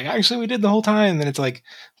end it's like, actually we did the whole time. And then it's like,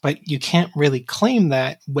 but you can't really claim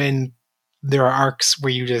that when there are arcs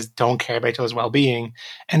where you just don't care about each other's well-being.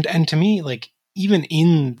 And to me, like, even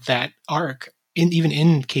in that arc, even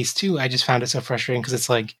in case 2, I just found it so frustrating because it's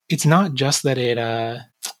like, it's not just that it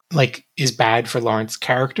is bad for Lawrence's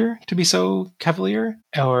character to be so cavalier,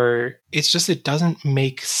 or it's just it doesn't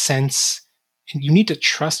make sense. You need to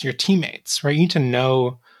trust your teammates, right? You need to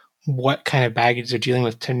know what kind of baggage they're dealing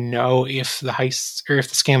with to know if the heist or if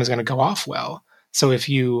the scam is going to go off well. So if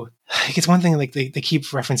you, like, it's one thing, like they keep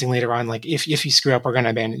referencing later on, like if you screw up, we're going to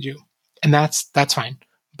abandon you, and that's fine.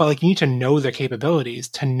 But like you need to know their capabilities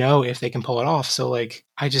to know if they can pull it off. So like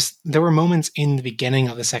there were moments in the beginning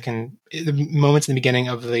of the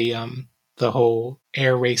whole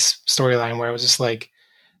air race storyline where I was just like,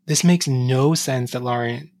 this makes no sense that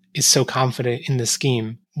Lawrence is so confident in the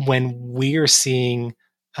scheme when we're seeing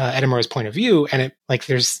Edamura's point of view, and it like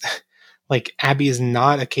there's like Abby is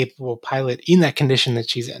not a capable pilot in that condition that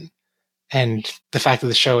she's in. And the fact that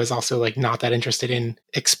the show is also like not that interested in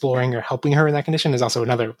exploring or helping her in that condition is also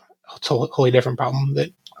another totally different problem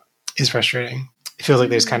that is frustrating. It feels like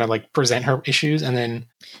they just kind of like present her issues and then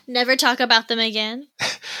never talk about them again.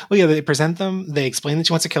 Well, yeah, they present them. They explain that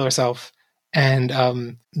she wants to kill herself,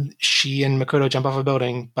 and she and Makoto jump off a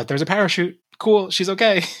building, but there's a parachute. Cool, she's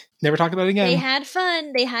okay. Never talk about it again. They had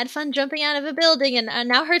fun jumping out of a building, and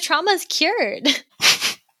now her trauma's cured.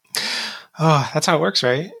 Oh, that's how it works,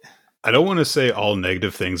 right? I don't want to say all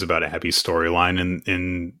negative things about Abby's storyline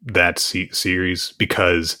in that series,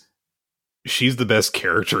 because she's the best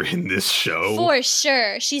character in this show. For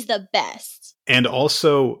sure. She's the best. And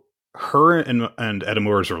also, her and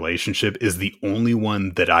Edamura's relationship is the only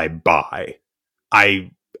one that I buy.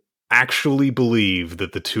 I actually believe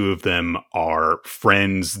that the two of them are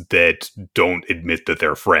friends that don't admit that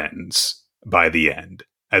they're friends by the end.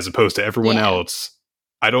 As opposed to everyone else,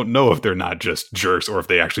 I don't know if they're not just jerks or if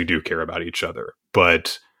they actually do care about each other.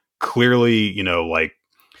 But clearly, you know, like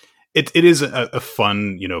it is a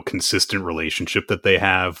fun, you know, consistent relationship that they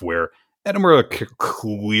have where Edamura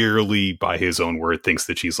clearly, by his own word, thinks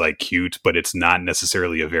that she's like cute, but it's not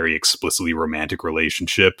necessarily a very explicitly romantic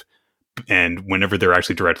relationship. And whenever they're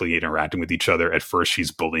actually directly interacting with each other, at first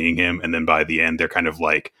she's bullying him, and then by the end they're kind of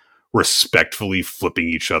like respectfully flipping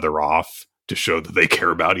each other off to show that they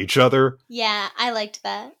care about each other. Yeah, I liked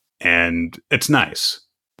that. And it's nice.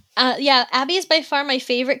 Yeah, Abby is by far my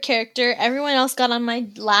favorite character. Everyone else got on my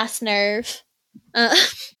last nerve. But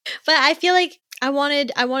I feel like I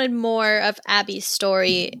wanted more of Abby's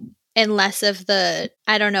story and less of the,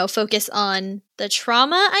 I don't know, focus on the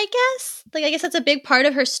trauma, I guess. Like, I guess that's a big part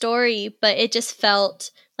of her story, but it just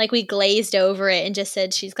felt like we glazed over it and just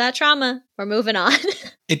said, she's got trauma. We're moving on.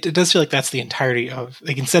 It does feel like that's the entirety of,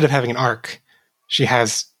 like, instead of having an arc, she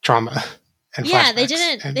has trauma. And yeah, they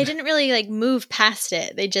flashbacks. didn't really like move past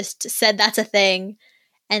it. They just said that's a thing,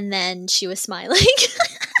 and then she was smiling.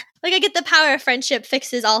 Like, I get the power of friendship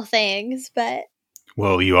fixes all things, but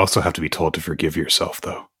Well, you also have to be told to forgive yourself,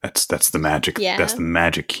 though. That's the magic. Yeah. That's the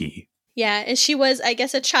magic key. yeah, and she was, I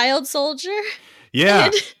guess, a child soldier. Yeah.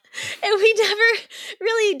 And we never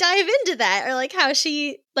really dive into that, or like how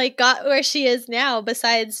she like got where she is now,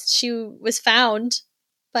 besides she was found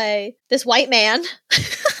by this white man.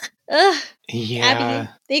 Ugh, Yeah. Abby,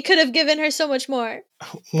 they could have given her so much more.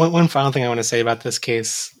 One final thing I want to say about this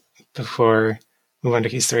case before we move on to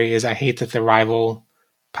case 3 is I hate that the rival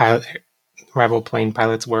plane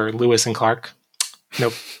pilots were Lewis and Clark.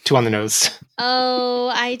 Nope, 2 on the nose.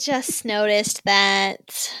 Oh, I just noticed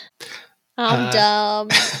that. I'm dumb.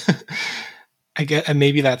 I get, and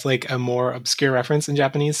maybe that's like a more obscure reference in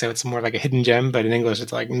Japanese, so it's more like a hidden gem. But in English,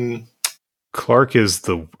 it's like, Clark is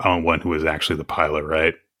the one who was actually the pilot,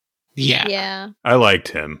 right? yeah, Yeah. I liked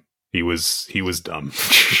him. He was dumb.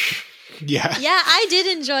 yeah. Yeah, I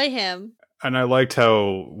did enjoy him. And I liked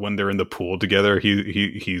how when they're in the pool together,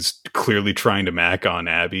 he's clearly trying to mac on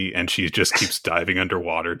Abby, and she just keeps diving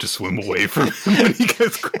underwater to swim away from him when he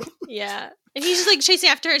gets close. Yeah. And he's just like chasing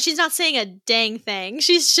after her, and she's not saying a dang thing.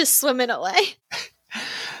 She's just swimming away.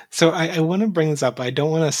 So I want to bring this up. I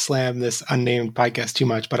don't want to slam this unnamed podcast too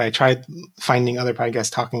much, but I tried finding other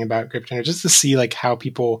podcasts talking about Grip just to see like how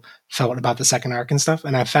people felt about the second arc and stuff.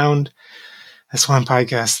 And I found this one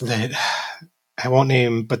podcast that I won't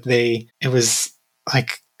name, but it was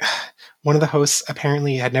like one of the hosts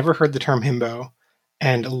apparently had never heard the term himbo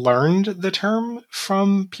and learned the term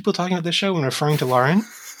from people talking about this show and referring to Lauren.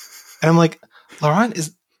 And I'm like, Lauren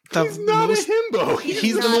is He's not a himbo.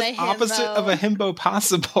 He's not the most a himbo. opposite of a himbo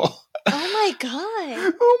possible. Oh my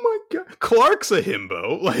god. Oh my god, Clark's a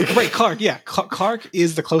himbo. Like Right, Clark. Yeah, Clark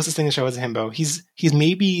is the closest thing to show as a himbo. He's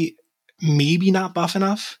maybe not buff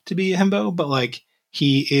enough to be a himbo, but like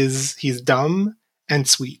he's dumb and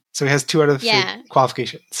sweet. So he has 2 out of 3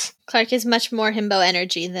 qualifications. Clark is much more himbo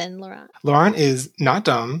energy than Laurent. Laurent is not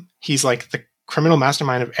dumb. He's like the criminal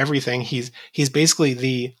mastermind of everything. He's basically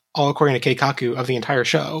the all according to Keikaku of the entire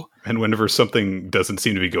show. And whenever something doesn't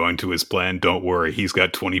seem to be going to his plan, don't worry. He's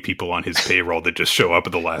got 20 people on his payroll that just show up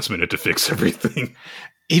at the last minute to fix everything.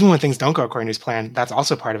 Even when things don't go according to his plan, that's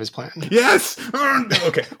also part of his plan. Yes!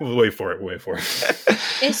 Okay, we'll wait for it.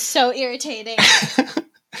 It's so irritating.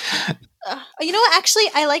 You know what? Actually,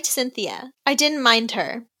 I liked Cynthia. I didn't mind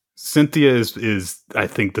her. Cynthia is I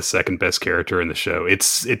think the second best character in the show.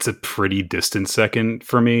 It's a pretty distant second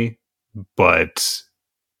for me, but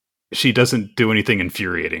she doesn't do anything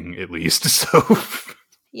infuriating, at least. So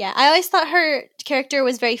Yeah, I always thought her character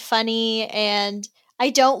was very funny, and I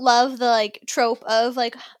don't love the like trope of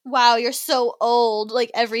like, wow, you're so old, like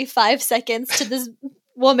every 5 seconds to this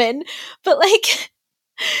woman. But like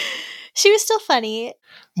she was still funny.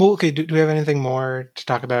 Well, okay, do we have anything more to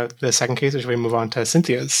talk about the second case, or should we move on to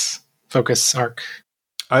Cynthia's focus arc?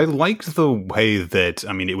 I liked the way that,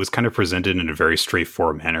 I mean, it was kind of presented in a very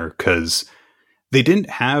straightforward manner, because they didn't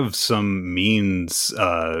have some means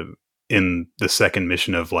in the second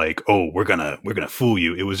mission of like, oh, we're gonna fool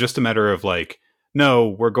you. It was just a matter of like, no,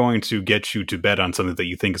 we're going to get you to bet on something that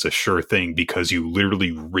you think is a sure thing because you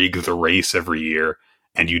literally rig the race every year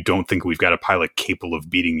and you don't think we've got a pilot capable of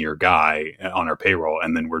beating your guy on our payroll.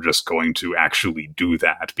 And then we're just going to actually do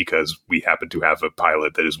that because we happen to have a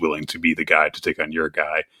pilot that is willing to be the guy to take on your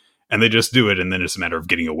guy. And they just do it. And then it's a matter of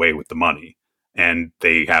getting away with the money. And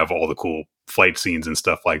they have all the cool flight scenes and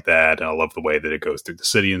stuff like that. And I love the way that it goes through the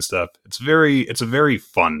city and stuff. It's a very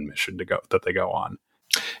fun mission that they go on.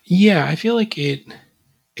 Yeah, I feel like it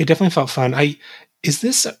definitely felt fun.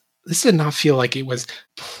 This did not feel like it was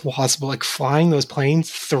plausible, like flying those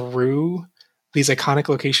planes through these iconic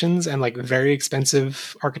locations and like very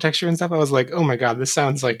expensive architecture and stuff, I was like, oh my god, this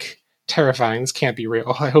sounds like terrifying. This can't be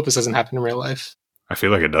real. I hope this doesn't happen in real life. I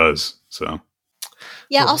feel like it does. So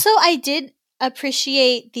Yeah, Cool. also I did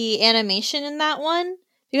appreciate the animation in that one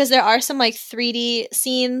because there are some like 3D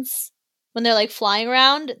scenes when they're like flying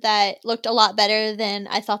around that looked a lot better than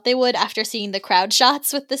I thought they would after seeing the crowd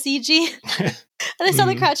shots with the CG. And I saw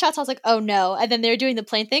the Mhm. crowd shots, I was like, oh no. And then they were doing the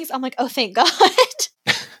plane things. I'm like, oh, thank God.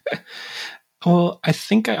 Well, I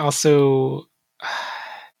think I also,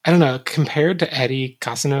 I don't know, compared to Eddie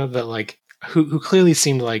Casino, the like, who clearly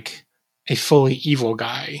seemed like a fully evil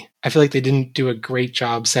guy, I feel like they didn't do a great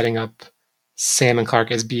job setting up Sam and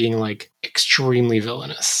Clark as being like extremely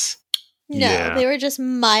villainous. No, Yeah. they were just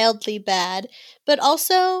mildly bad. But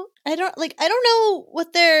also, I don't know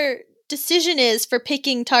what their decision is for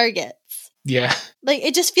picking targets. Yeah. Like,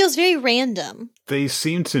 it just feels very random. they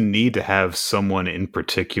seem to need to have someone in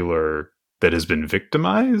particular that has been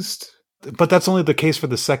victimized. But that's only the case for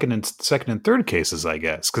the second and third cases, I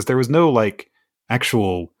guess, because there was no like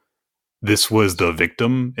actual this was the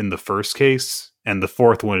victim in the first case, and the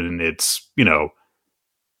fourth one it's,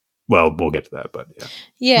 well, we'll get to that, but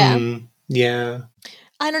yeah. Yeah. Yeah.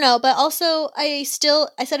 I don't know, but also I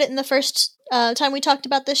said it in the first time we talked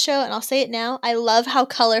about this show, and I'll say it now. I love how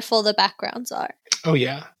colorful the backgrounds are. Oh,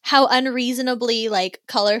 yeah. How unreasonably like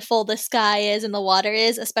colorful the sky is and the water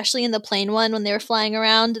is, especially in the plane one when they were flying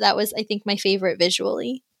around. That was, I think, my favorite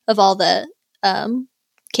visually of all the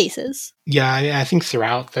cases. Yeah, I think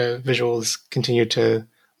throughout the visuals continued to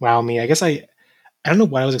wow me. I guess I don't know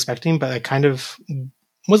what I was expecting, but I kind of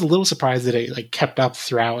was a little surprised that it like kept up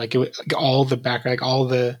throughout. Like, like all the background, like all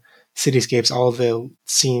the cityscapes, all the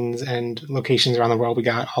scenes and locations around the world we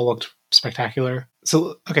got all looked spectacular.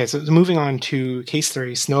 So moving on to case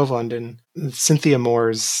 3, Snow of London, Cynthia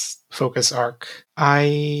Moore's focus arc.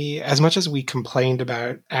 As much as we complained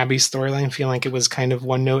about Abby's storyline feeling like it was kind of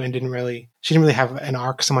one note and she didn't really have an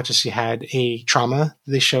arc so much as she had a trauma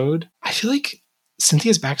they showed, I feel like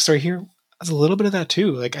Cynthia's backstory here has a little bit of that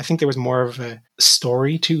too. Like, I think there was more of a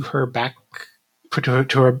story to her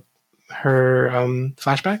to her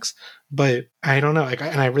flashbacks, but I don't know. Like,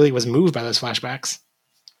 and I really was moved by those flashbacks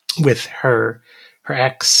with her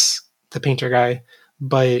ex, the painter guy,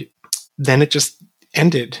 but then it just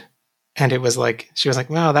ended. And it was like, she was like,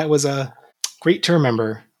 wow, that was great to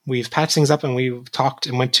remember. We've patched things up and we've talked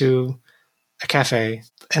and went to a cafe.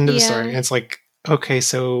 End of the story. And it's like, okay,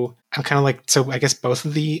 so I'm kind of like, so I guess both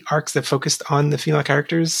of the arcs that focused on the female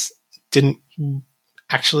characters didn't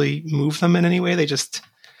actually move them in any way. They just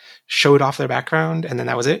showed off their background and then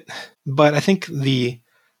that was it. But I think the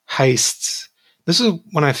heists, this is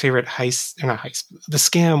one of my favorite heists, or not heists, the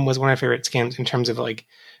scam was one of my favorite scams in terms of like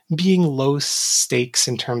being low stakes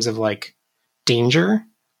in terms of like danger,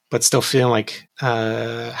 but still feeling like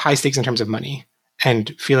high stakes in terms of money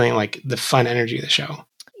and feeling like the fun energy of the show.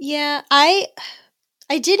 Yeah, I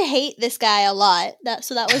did hate this guy a lot.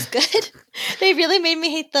 So that was good. They really made me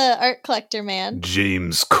hate the art collector man.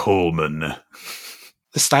 James Coleman.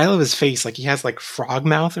 The style of his face, like he has like frog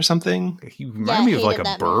mouth or something. He reminded me of like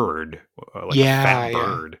a bird. Like a fat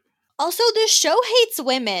bird. Also, this show hates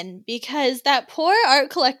women because that poor art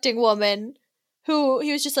collecting woman who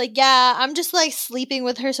he was just like, yeah, I'm just like sleeping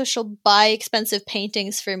with her so she'll buy expensive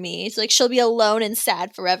paintings for me. It's like she'll be alone and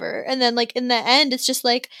sad forever. And then like in the end, it's just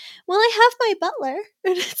like, well, I have my butler.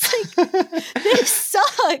 And it's like, this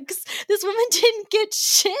sucks. This woman didn't get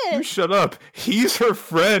shit. You shut up. He's her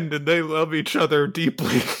friend and they love each other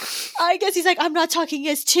deeply. I guess he's like, I'm not talking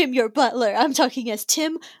as Tim, your butler. I'm talking as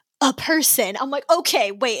Tim, a person. I'm like,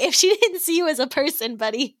 okay, wait, if she didn't see you as a person,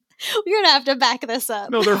 buddy, we're gonna have to back this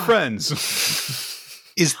up. No, they're friends.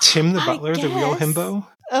 Is Tim the butler the real himbo?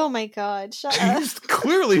 Oh my god, shut up. He's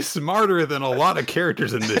clearly smarter than a lot of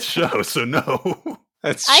characters in this show, so no.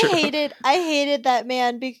 That's true. I hated that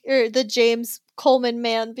man, or the James Coleman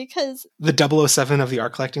man, because the 007 of the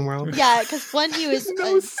art collecting world. Yeah, because one, he was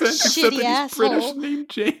no a sense shitty except asshole. British named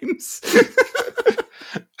James.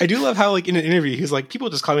 I do love how, like, in an interview, he's like, people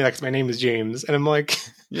just call me that because my name is James. And I'm like,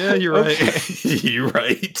 yeah, you're right. You're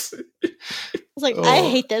right. I was like, I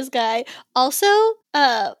hate this guy. Also,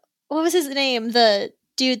 what was his name? The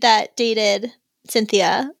dude that dated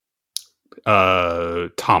Cynthia?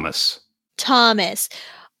 Thomas.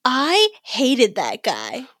 I hated that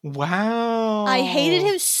guy. Wow. I hated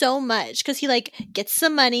him so much because he like gets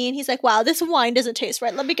some money and he's like, wow, this wine doesn't taste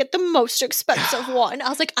right. Let me get the most expensive one. I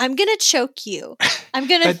was like, I'm going to choke you. I'm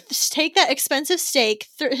going to take that expensive steak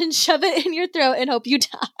and shove it in your throat and hope you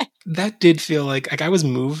die. That did feel like I was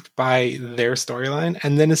moved by their storyline.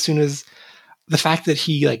 And then as soon as the fact that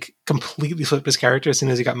he like completely flipped his character as soon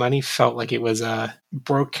as he got money felt like it was a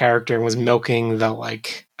broke character and was milking the,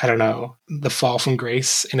 like, I don't know, the fall from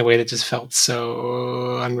grace in a way that just felt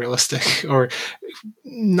so unrealistic or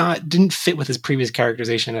didn't fit with his previous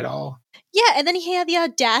characterization at all. Yeah, and then he had the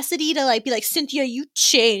audacity to like be like, Cynthia, you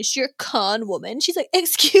changed. You're a con woman. She's like,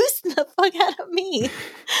 excuse the fuck out of me.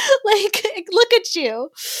 Like, look at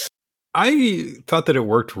you. I thought that it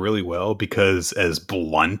worked really well because, as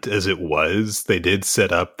blunt as it was, they did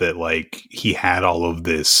set up that like he had all of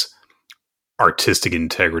this artistic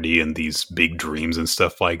integrity and these big dreams and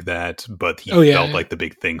stuff like that, but he felt like the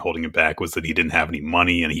big thing holding him back was that he didn't have any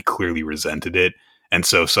money, and he clearly resented it. And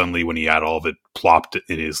so suddenly when he had all of it plopped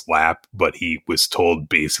in his lap, but he was told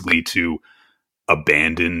basically to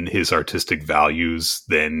abandon his artistic values,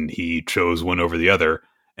 then he chose one over the other,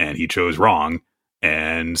 and he chose wrong.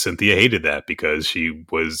 And Cynthia hated that because she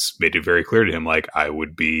made it very clear to him, like, I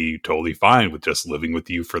would be totally fine with just living with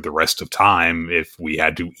you for the rest of time if we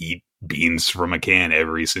had to eat beans from a can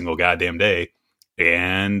every single goddamn day.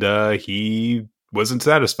 And he wasn't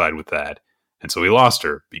satisfied with that. And so he lost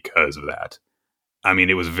her because of that. I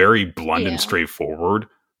mean, it was very blunt and straightforward,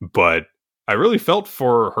 but I really felt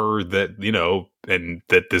for her that, you know, and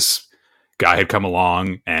that this guy had come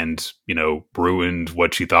along and, you know, ruined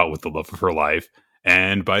what she thought was the love of her life.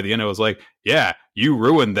 And by the end, I was like, yeah, you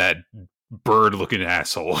ruined that bird-looking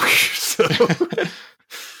asshole. So.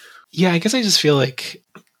 Yeah, I guess I just feel like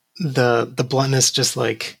the bluntness just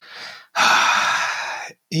like...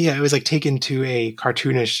 yeah, it was like taken to a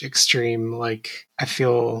cartoonish extreme. Like, I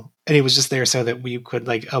feel... And it was just there so that we could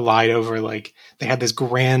like elide over, like, they had this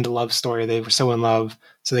grand love story. They were so in love,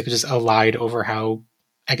 so they could just elide over how,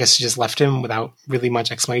 I guess, she just left him without really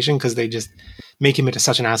much explanation, because they just make him into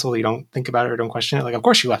such an asshole that you don't think about it or don't question it. Like, of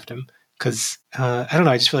course she left him. Because, I don't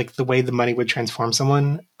know, I just feel like the way the money would transform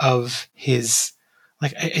someone of his...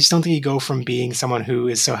 Like, I just don't think you go from being someone who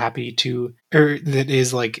is so happy to... Or that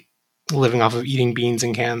is, like, living off of eating beans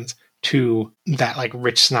in cans to that, like,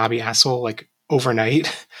 rich, snobby asshole, like,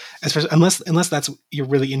 overnight. Especially unless that's... You're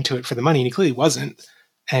really into it for the money, and he clearly wasn't.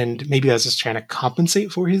 And maybe I was just trying to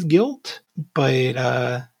compensate for his guilt.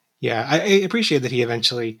 But, yeah, I appreciate that he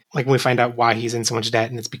eventually, like, when we find out why he's in so much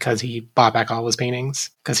debt, and it's because he bought back all his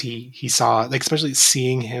paintings, because he saw, like, especially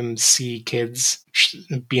seeing him see kids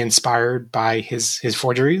be inspired by his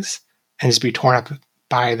forgeries and just be torn up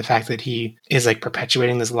by the fact that he is, like,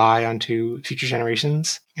 perpetuating this lie onto future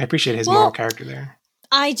generations. I appreciate his moral character there.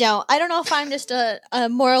 I don't know if I'm just a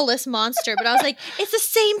moralist monster, but I was like, it's the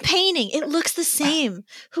same painting. It looks the same.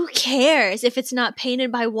 Who cares if it's not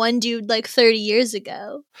painted by one dude like 30 years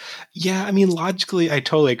ago? Yeah, I mean, logically, I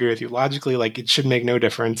totally agree with you. Logically, like, it should make no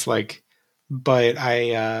difference. Like, but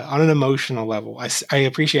I, on an emotional level, I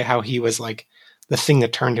appreciate how he was like, the thing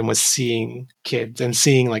that turned him was seeing kids and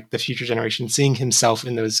seeing like the future generation, seeing himself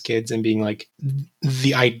in those kids and being like,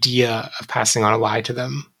 the idea of passing on a lie to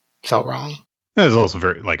them felt wrong. There's also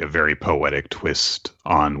a very poetic twist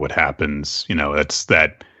on what happens. You know, that's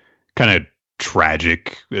that kind of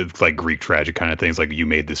tragic, like Greek tragic kind of things. Like, you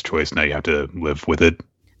made this choice, now you have to live with it.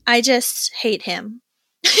 I just hate him.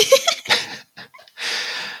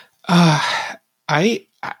 I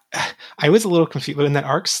was a little confused when that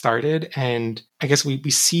arc started, and I guess we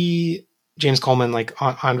see James Coleman like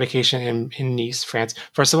on vacation in Nice, France.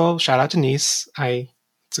 First of all, shout out to Nice.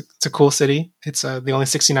 It's a cool city. It's the only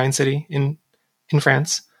 69 city in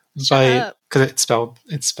France, but because it's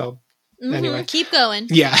spelled anyway. Keep going.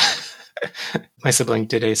 Yeah. My sibling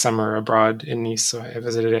did a summer abroad in Nice, so I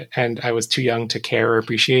visited it, and I was too young to care or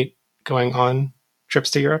appreciate going on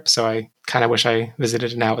trips to Europe, so I kind of wish I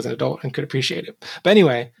visited it now as an adult and could appreciate it. But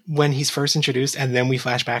anyway, when he's first introduced, and then we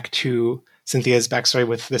flash back to Cynthia's backstory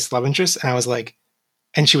with this love interest, and I was like,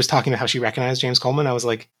 and she was talking about how she recognized James Coleman, I was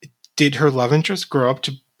like, did her love interest grow up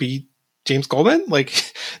to be James Coleman? Like,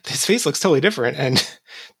 his face looks totally different, and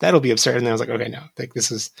that'll be absurd. And then I was like, okay, no, like, this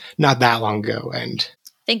is not that long ago, and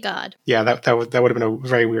thank God. Yeah, that would have been a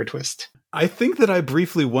very weird twist. I think that I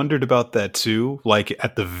briefly wondered about that too, like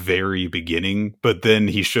at the very beginning, but then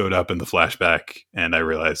he showed up in the flashback, and I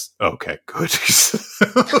realized, okay, good.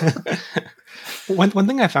 One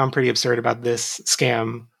thing I found pretty absurd about this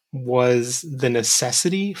scam was the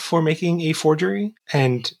necessity for making a forgery,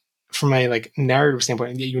 and from a like narrative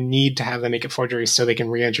standpoint, you need to have them make a forgery so they can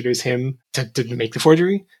reintroduce him to make the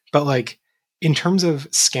forgery. But like, in terms of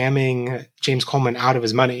scamming James Coleman out of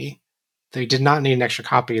his money, they did not need an extra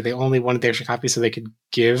copy. They only wanted the extra copy so they could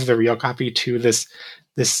give the real copy to this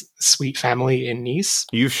sweet family in Nice.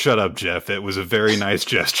 You shut up, Jeff. It was a very nice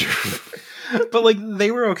gesture. But like,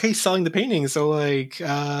 they were okay selling the painting, so like,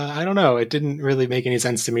 I don't know. It didn't really make any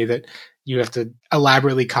sense to me that you have to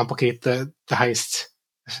elaborately complicate the heist.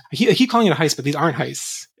 I keep calling it a heist, but these aren't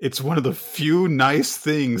heists. It's one of the few nice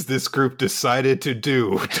things this group decided to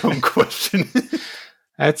do. Don't question it.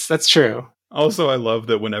 That's true. Also, I love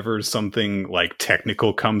that whenever something like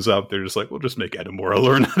technical comes up, they're just like, we'll just make Edamura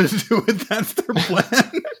learn how to do it. That's their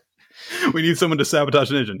plan. We need someone to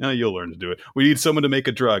sabotage an engine. You'll learn to do it. We need someone to make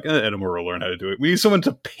a drug. Edamura will learn how to do it. We need someone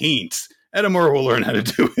to paint. Edamura will learn how to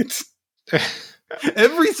do it.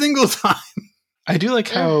 Every single time. I do like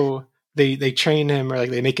how they train him, or like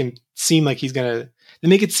they make him seem like they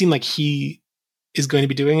make it seem like he is going to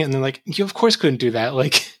be doing it, and they're like, you of course couldn't do that.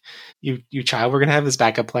 Like, you child, we're gonna have this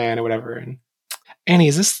backup plan or whatever. And Annie,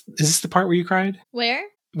 is this the part where you cried? Where?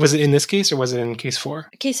 Was it in this case or was it in case 4?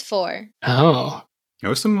 Case 4. Oh. There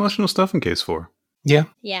was some emotional stuff in case 4. Yeah.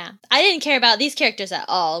 Yeah. I didn't care about these characters at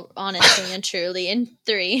all, honestly and truly, in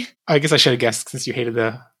 3. I guess I should have guessed since you hated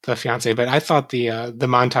the fiance, but I thought the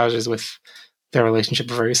montages with their relationship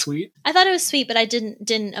were very sweet. I thought it was sweet, but I didn't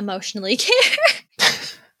emotionally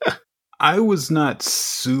care. I was not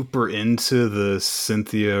super into the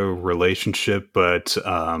Cynthia relationship, but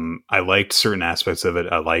I liked certain aspects of it.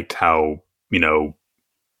 I liked how,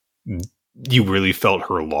 you really felt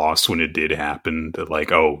her loss when it did happen. That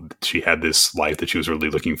like, oh, she had this life that she was really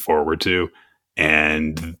looking forward to,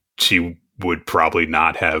 and she would probably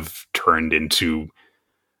not have turned into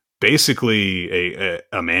basically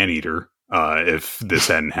a man-eater if this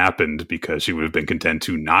hadn't happened, because she would have been content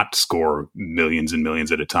to not score millions and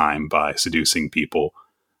millions at a time by seducing people.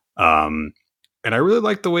 And I really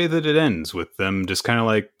like the way that it ends with them just kind of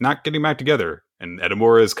like not getting back together. And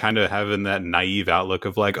Edamura is kind of having that naive outlook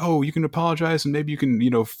of like, oh, you can apologize and maybe you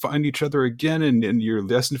can, find each other again and you're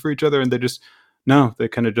destined for each other. And they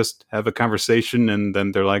kind of just have a conversation and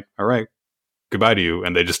then they're like, all right, goodbye to you.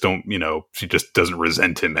 And they just don't, she just doesn't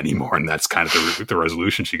resent him anymore. And that's kind of the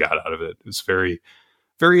resolution she got out of it. It was very,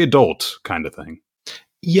 very adult kind of thing.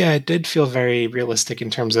 Yeah, it did feel very realistic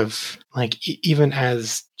in terms of like, even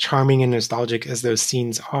as charming and nostalgic as those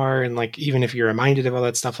scenes are. And like, even if you're reminded of all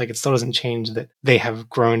that stuff, like it still doesn't change that they have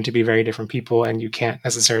grown to be very different people. And you can't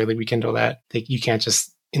necessarily rekindle that. You can't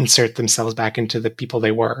just insert themselves back into the people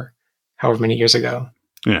they were however many years ago.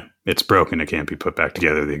 Yeah, it's broken. It can't be put back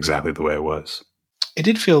together exactly the way it was. It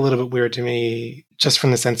did feel a little bit weird to me, just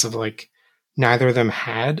from the sense of like, neither of them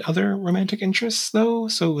had other romantic interests, though.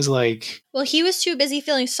 So it was like... Well, he was too busy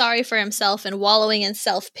feeling sorry for himself and wallowing in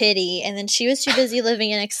self-pity, and then she was too busy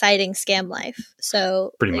living an exciting scam life.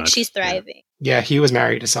 So pretty much, she's thriving. Yeah, he was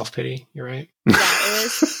married to self-pity. You're right. Yeah, it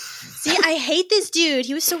was... See, I hate this dude.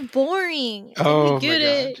 He was so boring. Oh, you get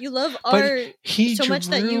it. You love but art so much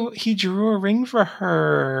that he drew a ring for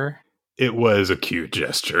her. It was a cute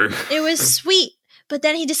gesture. It was sweet, but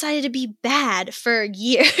then he decided to be bad for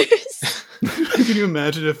years. Can you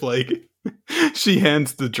imagine if, like, she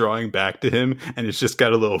hands the drawing back to him and it's just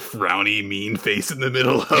got a little frowny, mean face in the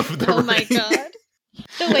middle of the ring? My God.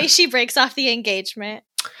 The way she breaks off the engagement.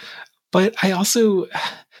 But I also...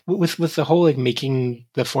 With the whole like making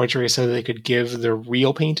the forgery so that they could give the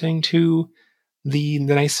real painting to the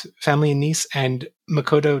nice family and niece, and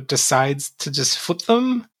Makoto decides to just flip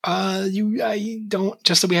them. I don't,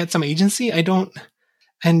 just so we had some agency. I don't,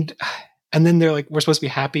 and then they're like, we're supposed to be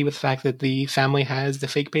happy with the fact that the family has the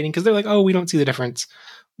fake painting because they're like, oh, we don't see the difference.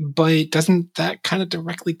 But doesn't that kind of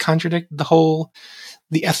directly contradict the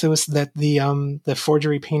ethos that the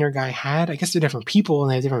forgery painter guy had? I guess they're different people and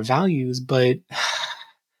they have different values, but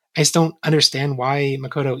I just don't understand why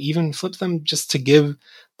Makoto even flipped them just to give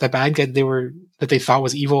the bad guy that they thought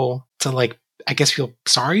was evil to, like, I guess feel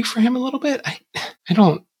sorry for him a little bit. I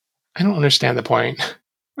don't understand the point.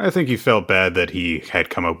 I think he felt bad that he had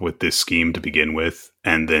come up with this scheme to begin with,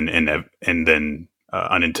 and then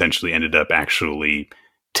unintentionally ended up actually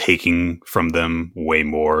taking from them way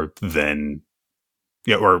more than,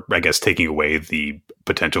 or I guess taking away the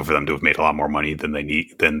potential for them to have made a lot more money than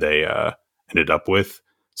they ended up with.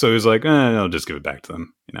 So he was like, I'll just give it back to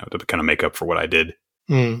them, to kind of make up for what I did.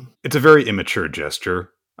 Mm. It's a very immature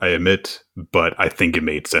gesture, I admit, but I think it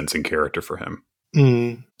made sense in character for him.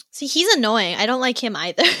 Mm. See, he's annoying. I don't like him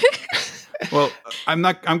either. Well, I'm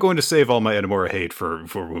going to save all my Edamura hate for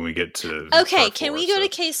when we get to Okay, part can 4, we go to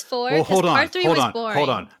case 4? Well, hold on. Part 3 was boring. Hold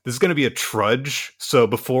on. This is going to be a trudge. So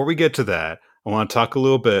before we get to that, I want to talk a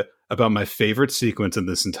little bit about my favorite sequence in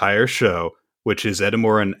this entire show, which is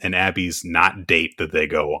Edamura and Abby's not date that they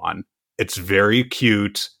go on. It's very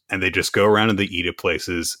cute, and they just go around and they eat at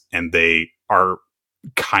places, and they are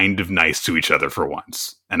kind of nice to each other for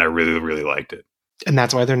once. And I really, really liked it. And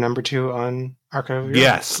that's why they're number 2 on Archive of Your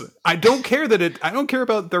Yes. I don't care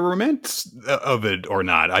about the romance of it or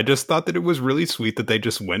not. I just thought that it was really sweet that they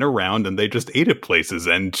just went around and they just ate at places,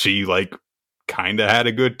 and she like kind of had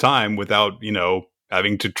a good time without,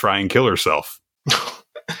 having to try and kill herself.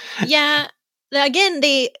 Yeah. Again,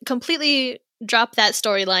 they completely dropped that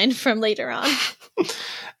storyline from later on.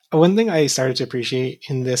 One thing I started to appreciate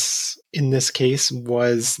in this case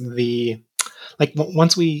was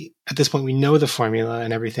once at this point we know the formula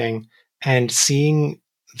and everything, and seeing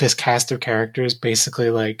this cast of characters basically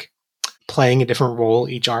like playing a different role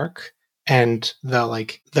each arc, and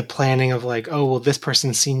the planning of like, oh well, this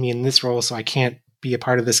person's seen me in this role, so I can't be a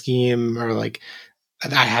part of the scheme, or like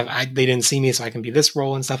they didn't see me, so I can be this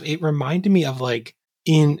role and stuff. It reminded me of like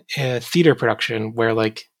in a theater production where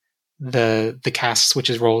like the cast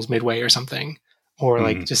switches roles midway or something, or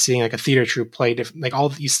like just seeing like a theater troupe play different, like all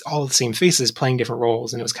the same faces playing different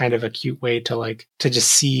roles, and it was kind of a cute way to just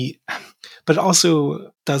see. But it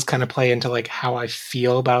also does kind of play into like how I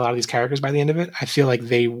feel about a lot of these characters by the end of it. I feel like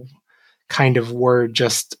they kind of were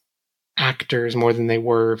just actors more than they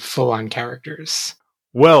were full-on characters.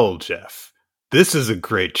 Well, Jeff, this is a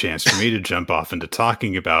great chance for me to jump off into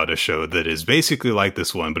talking about a show that is basically like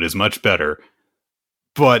this one, but is much better,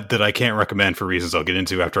 but that I can't recommend for reasons I'll get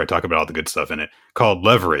into after I talk about all the good stuff in it, called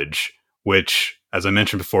Leverage, which, as I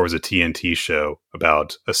mentioned before, was a TNT show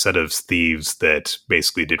about a set of thieves that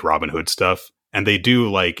basically did Robin Hood stuff. And they do,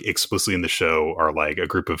 like, explicitly in the show are, like, a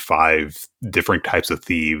group of 5 different types of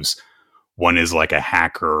thieves. One is, like, a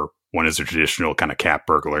hacker. One is a traditional kind of cat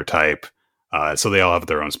burglar type. So they all have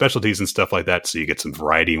their own specialties and stuff like that. So you get some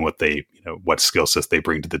variety in what skill sets they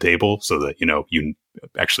bring to the table, so that, you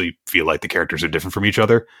actually feel like the characters are different from each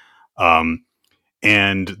other.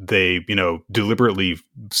 And they, deliberately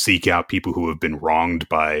seek out people who have been wronged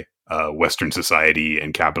by Western society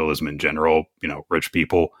and capitalism in general, rich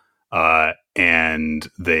people. And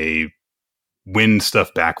they win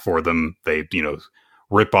stuff back for them. They,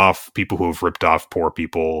 rip off people who have ripped off poor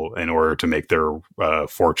people in order to make their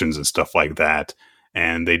fortunes and stuff like that.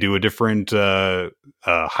 And they do a different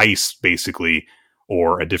heist, basically,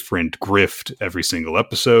 or a different grift every single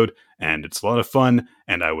episode. And it's a lot of fun,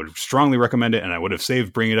 and I would strongly recommend it. And I would have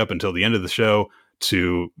saved bringing it up until the end of the show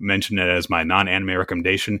to mention it as my non-anime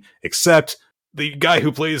recommendation, except the guy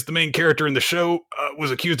who plays the main character in the show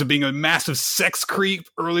was accused of being a massive sex creep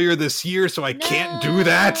earlier this year, so I can't do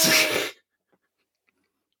that.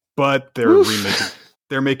 But they're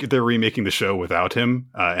remaking the show without him,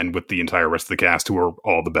 and with the entire rest of the cast, who are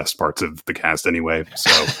all the best parts of the cast anyway.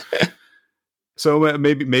 So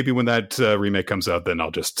maybe when that remake comes out, then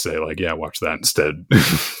I'll just say like, yeah, watch that instead.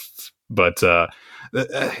 But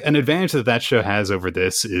an advantage that show has over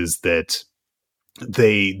this is that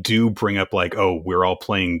they do bring up like, oh, we're all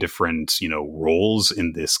playing different, roles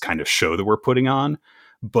in this kind of show that we're putting on,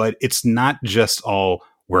 but it's not just all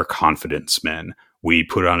we're confidence men. We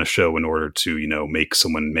put on a show in order to, make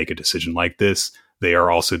someone make a decision like this. They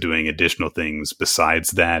are also doing additional things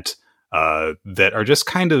besides that, that are just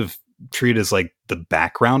kind of treated as like the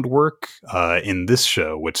background work in this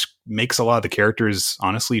show, which makes a lot of the characters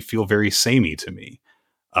honestly feel very samey to me.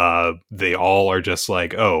 They all are just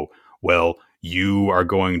like, oh, well, you are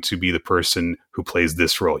going to be the person who plays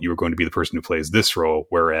this role. You are going to be the person who plays this role.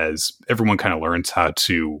 Whereas everyone kind of learns how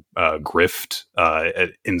to grift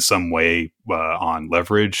in some way on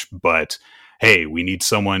Leverage. But hey, we need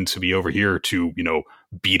someone to be over here to,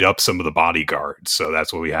 beat up some of the bodyguards. So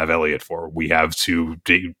that's what we have Elliot for. We have to,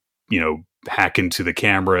 hack into the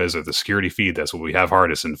cameras or the security feed. That's what we have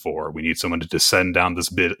Hardison for. We need someone to descend down this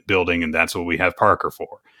building, and that's what we have Parker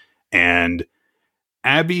for. And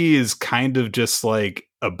Abby is kind of just like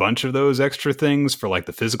a bunch of those extra things for like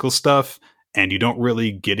the physical stuff. And you don't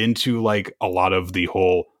really get into like a lot of the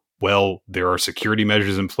whole, well, there are security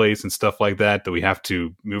measures in place and stuff like that we have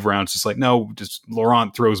to move around. It's just like, no, just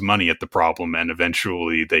Laurent throws money at the problem and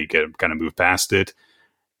eventually they get kind of move past it.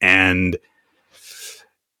 And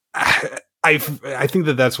I think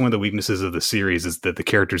that's one of the weaknesses of the series, is that the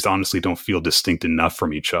characters honestly don't feel distinct enough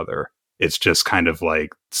from each other. It's just kind of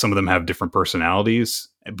like some of them have different personalities,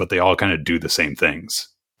 but they all kind of do the same things.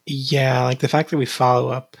 Yeah, like the fact that we follow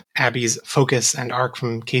up Abby's focus and arc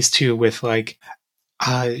from Case 2 with like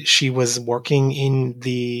she was working in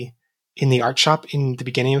the art shop in the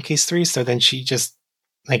beginning of Case 3, so then she just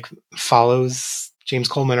like follows James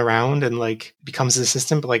Coleman around and like becomes his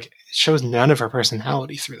assistant, but like it shows none of her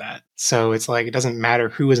personality through that. So it's like it doesn't matter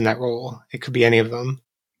who is in that role. It could be any of them.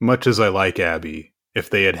 Much as I like Abby, if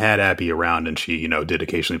they had Abby around and she, did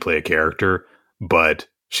occasionally play a character, but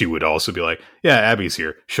she would also be like, yeah, Abby's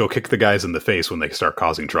here. She'll kick the guys in the face when they start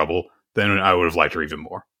causing trouble. then I would have liked her even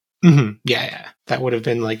more. Mm-hmm. Yeah. That would have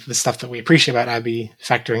been like the stuff that we appreciate about Abby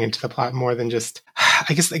factoring into the plot more than just,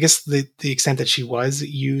 I guess the extent that she was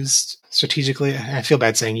used strategically. I feel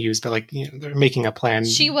bad saying used, but like, they're making a plan.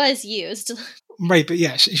 She was used. Right. But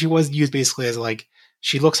yeah, she was used basically as like,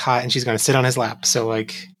 she looks hot and she's going to sit on his lap. So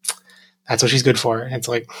like, that's what she's good for. And it's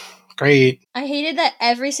like, great. I hated that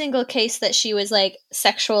every single case that she was like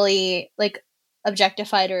sexually like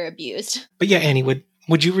objectified or abused. But yeah, Annie,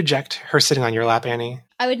 would you reject her sitting on your lap, Annie?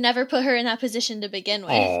 I would never put her in that position to begin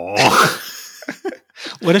with.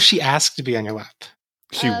 What if she asked to be on your lap?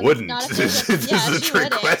 She wouldn't. This is a trick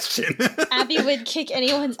wouldn't. question. Abby would kick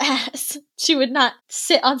anyone's ass. She would not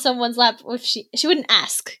sit on someone's lap if she wouldn't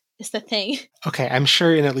ask, is the thing. Okay, I'm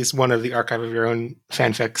sure in at least one of the Archive of Your Own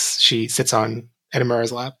fanfics, she sits on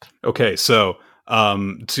Edamura's lap. Okay, so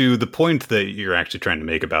to the point that you're actually trying to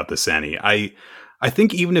make about this, Annie, I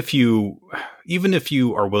think even if you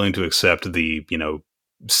are willing to accept the,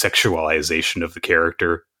 sexualization of the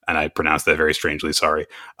character, and I pronounced that very strangely, sorry,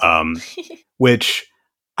 which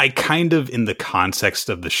I kind of, in the context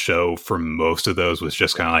of the show for most of those, was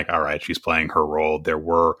just kind of like, all right, she's playing her role. There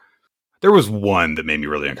was one that made me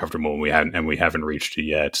really uncomfortable, and we haven't reached it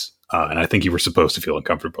yet. And I think you were supposed to feel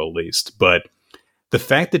uncomfortable at least. But the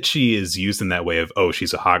fact that she is used in that way of, oh,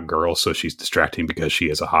 she's a hot girl, so she's distracting because she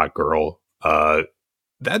is a hot girl,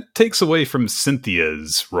 that takes away from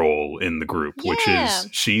Cynthia's role in the group, which is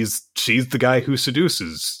she's the guy who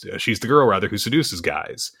seduces. She's the girl, rather, who seduces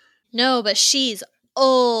guys. No, but she's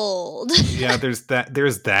old. Yeah, there's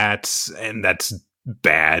that, and that's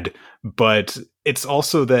bad. But it's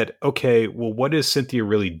also that, okay, well, what is Cynthia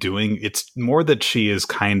really doing? It's more that she is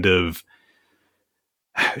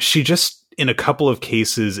she just, in a couple of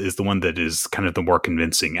cases, is the one that is kind of the more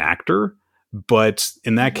convincing actor. But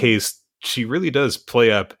in that case, she really does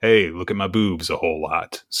play up, hey, look at my boobs a whole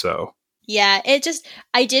lot. So yeah,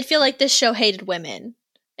 I did feel like this show hated women.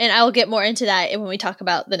 And I will get more into that when we talk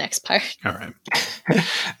about the next part. All right.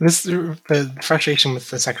 The frustration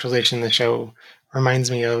with the sexualization in the show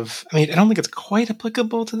reminds me of, I don't think it's quite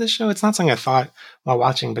applicable to this show. It's not something I thought while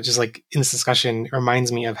watching, but just like in this discussion, it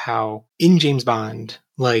reminds me of how in James Bond,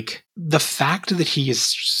 like the fact that he is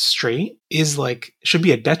straight is like, should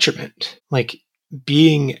be a detriment. Like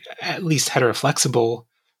being at least heteroflexible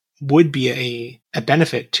would be a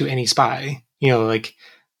benefit to any spy. Like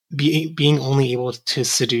being only able to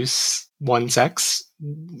seduce one sex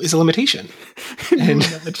is a limitation. And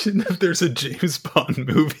imagine if there's a James Bond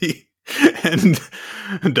movie and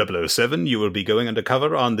 007, you will be going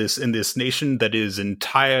undercover in this nation that is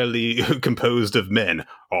entirely composed of men.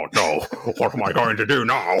 Oh no, what am I going to do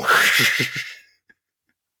now?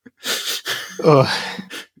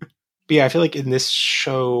 But yeah, I feel like in this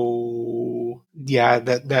show, yeah,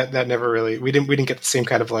 that never really, we didn't get the same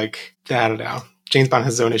kind of like, I don't know. James Bond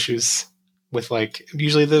has his own issues with like,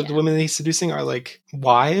 usually the women that he's seducing are like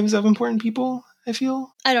wives of important people, I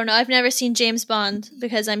feel. I don't know. I've never seen James Bond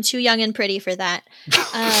because I'm too young and pretty for that.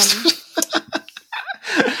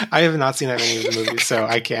 I have not seen that many of the movies, so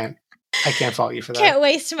I can't fault you for that. Can't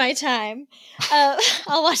waste my time.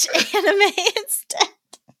 I'll watch anime instead.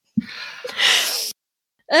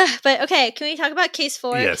 But okay, can we talk about Case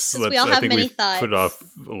 4? Yes, we all have many thoughts. Put it off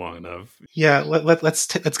long enough. Yeah, let's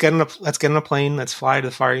get on a plane. Let's fly to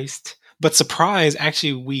the Far East. But surprise,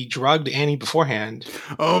 actually, we drugged Annie beforehand.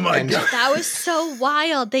 Oh my god, that was so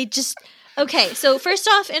wild. They just okay. So first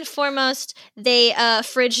off and foremost, they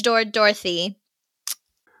fridge doored Dorothy.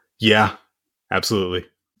 Yeah, absolutely.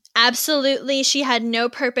 Absolutely, she had no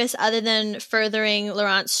purpose other than furthering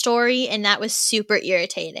Laurent's story, and that was super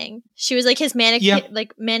irritating. She was like his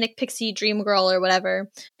manic pixie dream girl or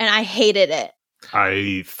whatever, and I hated it.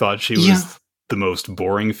 I thought she was the most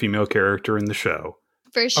boring female character in the show.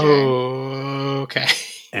 For sure. Oh, okay.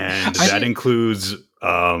 And that includes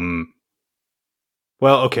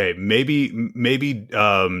maybe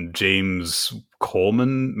James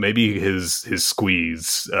Coleman, maybe his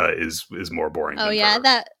squeeze is more boring than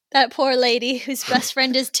her. That poor lady whose best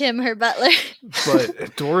friend is Tim, her butler.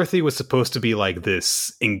 But Dorothy was supposed to be like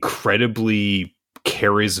this incredibly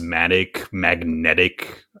charismatic,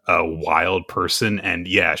 magnetic, wild person. And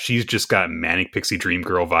yeah, she's just got manic pixie dream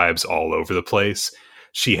girl vibes all over the place.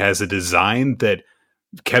 She has a design that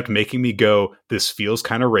kept making me go, this feels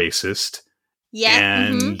kind of racist. Yeah.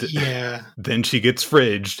 And then she gets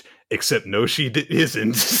fridged, except no, she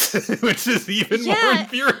isn't, which is even more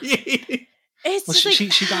infuriating. It's well, she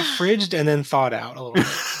got fridged and then thawed out a little bit.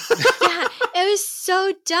 Yeah, it was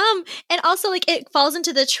so dumb. And also, like, it falls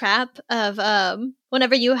into the trap of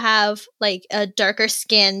whenever you have, like, a darker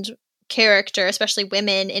skinned character, especially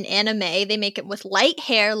women in anime, they make it with light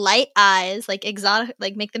hair, light eyes, like exotic,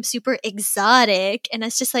 like make them super exotic. And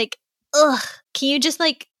it's just like, ugh, can you just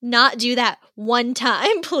like not do that one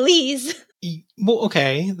time, please? Well,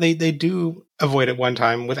 okay, they do avoid it one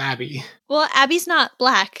time with Abby. Well, Abby's not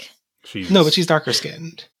black. No, but she's darker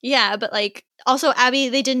skinned. Yeah, but like also Abby,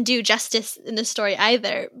 they didn't do justice in the story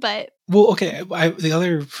either. But well, okay, the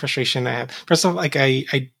other frustration I have, first off, like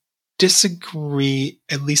I disagree,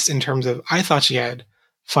 at least in terms of I thought she had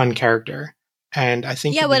fun character, and I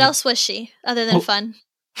think what else was she other than fun?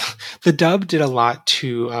 The dub did a lot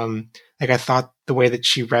to like I thought the way that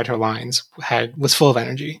she read her lines was full of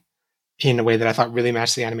energy in a way that I thought really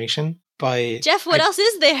matched the animation. But Jeff, what else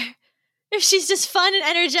is there? If she's just fun and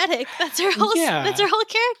energetic, that's her whole that's her whole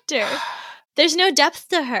character. There's no depth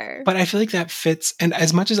to her. But I feel like that fits, and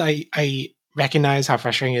as much as I recognize how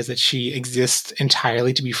frustrating it is that she exists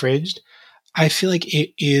entirely to be fridged, I feel like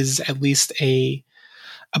it is at least a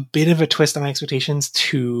bit of a twist on my expectations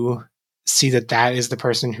to see that is the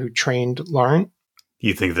person who trained Laurent.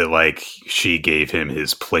 You think that like she gave him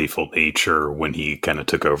his playful nature when he kind of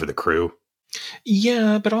took over the crew?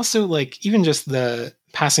 Yeah, but also like even just the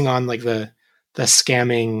passing on like the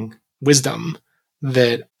scamming wisdom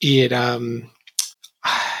that it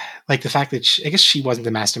like the fact that I guess she wasn't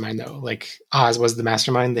the mastermind though. Like Oz was the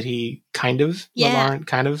mastermind that he Laurent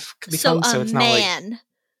kind of becomes. So it's man. Not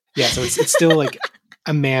like so it's still like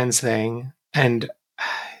a man's thing, and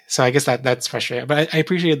so I guess that's frustrating. But I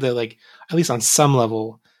appreciate that like at least on some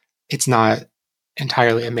level, it's not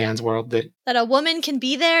entirely a man's world that a woman can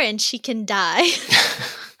be there and she can die.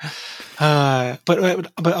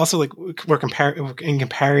 But also like we're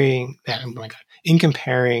comparing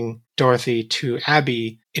Dorothy to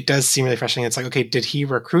Abby, it does seem really frustrating. It's like, okay, did he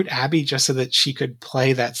recruit Abby just so that she could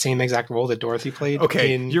play that same exact role that Dorothy played?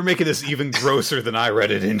 Okay, you're making this even grosser than I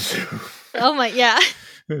read it into. Oh my, yeah.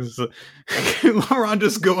 Laurent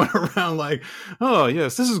just going around like, oh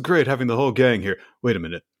yes, this is great having the whole gang here. Wait a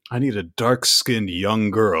minute, I need a dark-skinned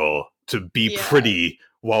young girl to be pretty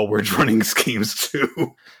while we're running schemes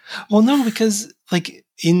too. Well, no, because like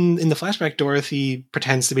in the flashback, Dorothy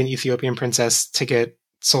pretends to be an Ethiopian princess to get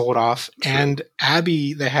sold off, and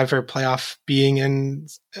Abby, they have her play off being an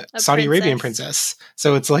Saudi Arabian princess.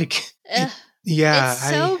 So it's like, it's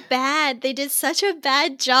so bad. They did such a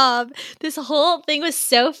bad job. This whole thing was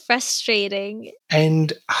so frustrating,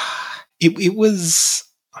 and it was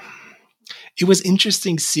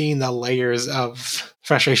interesting seeing the layers of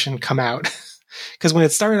frustration come out. Because when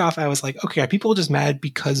it started off, I was like, okay, are people just mad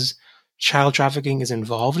because child trafficking is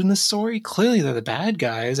involved in this story? Clearly they're the bad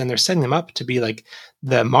guys, and they're setting them up to be like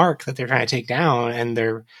the mark that they're trying to take down, and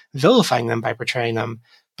they're vilifying them by portraying them.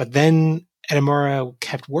 But then Edamura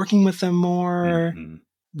kept working with them more. Mm-hmm.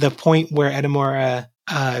 The point where Edamura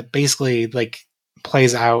basically like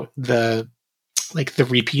plays out the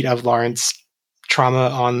repeat of Laurent's trauma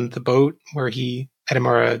on the boat, where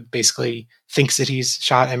Edamura basically thinks that he's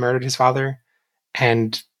shot and murdered his father,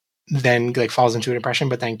 and then like falls into a depression,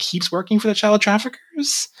 but then keeps working for the child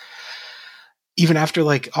traffickers even after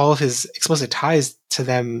like all of his explicit ties to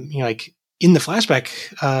them. You know, like in the flashback,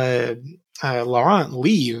 Laurent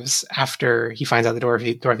leaves after he finds out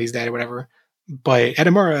that Dorothy's dead or whatever, but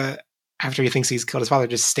Edamura, after he thinks he's killed his father,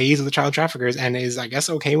 just stays with the child traffickers and is, I guess,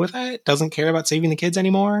 okay with that. Doesn't care about saving the kids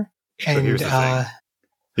anymore. And so here's the thing.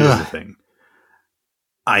 Here's the thing.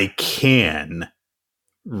 I can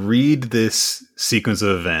read this sequence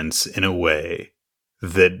of events in a way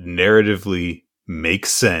that narratively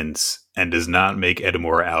makes sense and does not make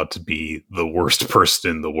Edamura out to be the worst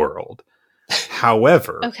person in the world.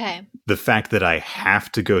 However, the fact that I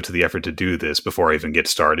have to go to the effort to do this before I even get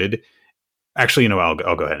started, actually, I'll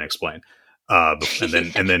go ahead and explain,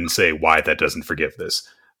 and then say why that doesn't forgive this.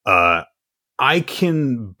 I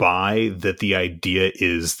can buy that the idea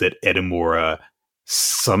is that Edamura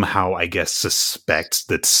somehow, I guess, suspects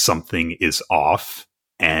that something is off,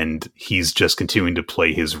 and he's just continuing to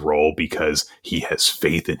play his role because he has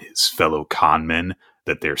faith in his fellow con men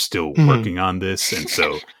that they're still working on this, and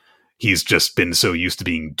so he's just been so used to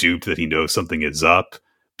being duped that he knows something is up,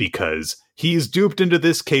 because he's duped into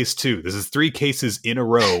this case too. This is 3 cases in a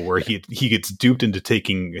row where he gets duped into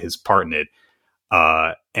taking his part in it.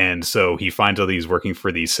 And so he finds out that he's working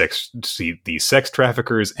for these sex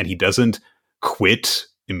traffickers, and he doesn't quit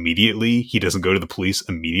immediately. He doesn't go to the police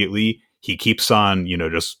immediately. He keeps on,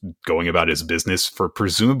 just going about his business for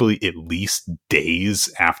presumably at least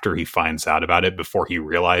days after he finds out about it, before he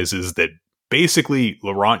realizes that basically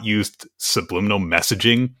Laurent used subliminal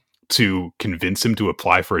messaging to convince him to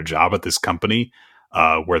apply for a job at this company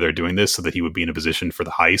where they're doing this so that he would be in a position for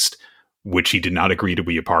the heist, which he did not agree to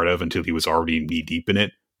be a part of until he was already knee deep in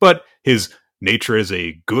it. But his nature as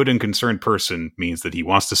a good and concerned person means that he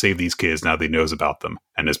wants to save these kids now that he knows about them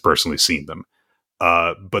and has personally seen them.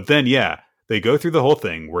 But then, they go through the whole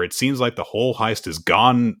thing where it seems like the whole heist has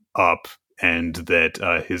gone up, and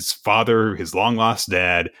that his father, his long-lost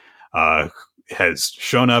dad, has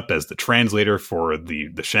shown up as the translator for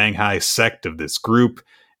the Shanghai sect of this group.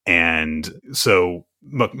 And so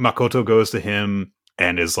Makoto goes to him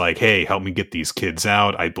and is like, hey, help me get these kids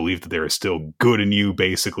out. I believe that there is still good in you,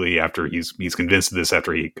 basically, after he's convinced of this,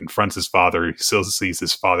 after he confronts his father. He still sees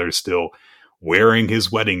his father still wearing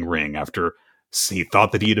his wedding ring after he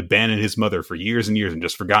thought that he had abandoned his mother for years and years and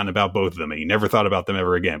just forgotten about both of them. And he never thought about them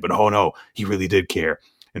ever again. But oh no, he really did care.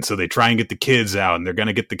 And so they try and get the kids out, and they're going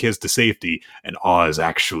to get the kids to safety. And Oz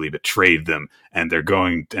actually betrayed them. And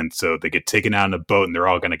so they get taken out in a boat, and they're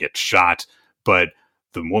all going to get shot. But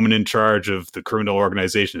the woman in charge of the criminal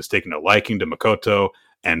organization is taking a liking to Makoto.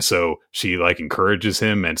 And so she encourages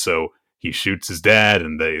him. And so he shoots his dad,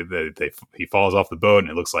 and he falls off the boat, and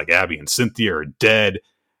it looks like Abby and Cynthia are dead.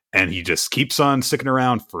 And he just keeps on sticking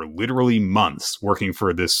around for literally months, working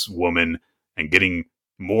for this woman and getting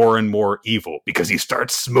more and more evil because he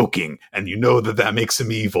starts smoking, and you know that makes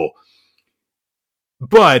him evil.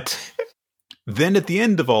 But then at the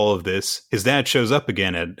end of all of this, his dad shows up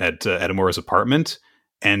again at Edamura's apartment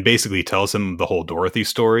and basically tells him the whole Dorothy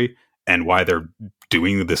story and why they're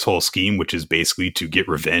doing this whole scheme, which is basically to get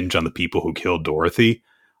revenge on the people who killed Dorothy.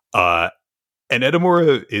 And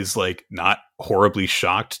Edamura is not horribly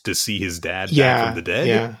shocked to see his dad back from the dead.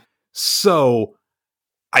 Yeah. So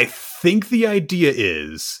I think the idea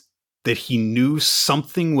is that he knew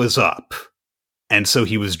something was up. And so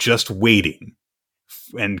he was just waiting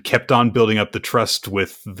and kept on building up the trust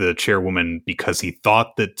with the chairwoman because he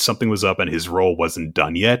thought that something was up and his role wasn't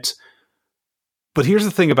done yet. But here's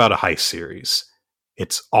the thing about a heist series.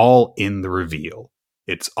 It's all in the reveal.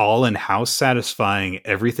 It's all in how satisfying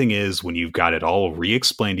everything is when you've got it all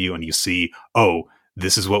re-explained to you and you see, oh,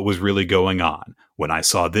 this is what was really going on. When I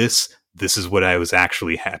saw this, this is what I was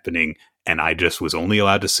actually happening, and I just was only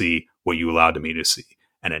allowed to see what you allowed me to see.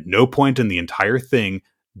 And at no point in the entire thing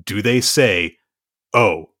do they say,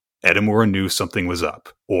 oh, Edamura knew something was up.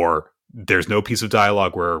 Or there's no piece of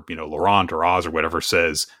dialogue where, Laurent or Oz or whatever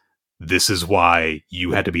says, this is why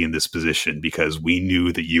you had to be in this position, because we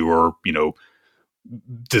knew that you were,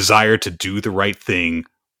 desire to do the right thing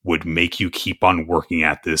would make you keep on working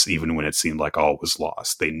at this even when it seemed like all was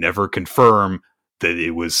lost. They never confirm that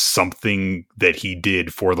it was something that he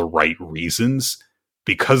did for the right reasons,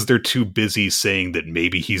 because they're too busy saying that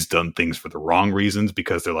maybe he's done things for the wrong reasons,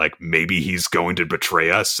 because they're like, maybe he's going to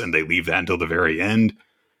betray us, and they leave that until the very end.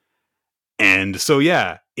 And so,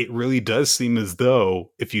 it really does seem as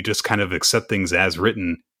though, if you just kind of accept things as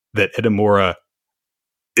written, that Edamura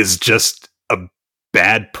is just a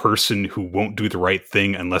bad person who won't do the right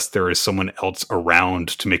thing unless there is someone else around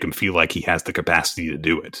to make him feel like he has the capacity to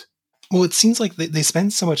do it. Well, it seems like they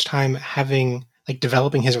spend so much time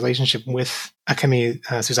developing his relationship with Akemi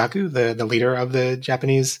Suzaku, the leader of the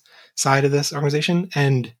Japanese side of this organization.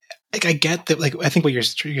 And I get that, I think what you're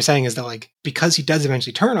saying is that, because he does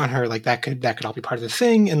eventually turn on her, that could all be part of the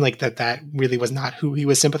thing. And that really was not who he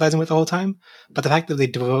was sympathizing with the whole time. But the fact that they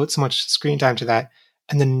devote so much screen time to that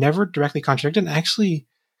and then never directly contradict it, and actually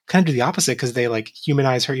kind of do the opposite, because they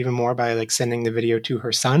humanize her even more by sending the video to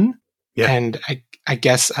her son. Yeah. And I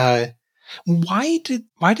guess, why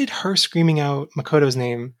did her screaming out Makoto's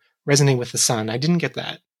name resonate with the son? I didn't get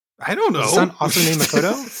that. I don't know. Is the son also named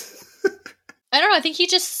Makoto? I don't know. I think he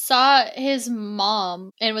just saw his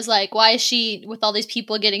mom and was like, why is she with all these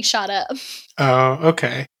people getting shot up? Oh,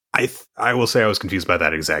 okay. I will say I was confused by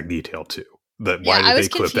that exact detail too. Why did they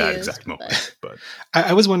clip that exact moment? But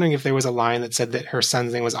I was wondering if there was a line that said that her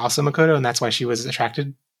son's name was also Makoto, and that's why she was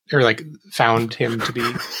attracted or found him to be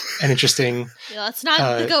an interesting. Let's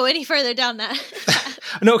not go any further down that.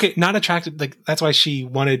 No, okay, not attracted. That's why she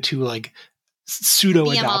wanted to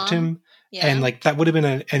pseudo adopt him. Yeah. And that would have been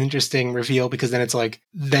an interesting reveal, because then it's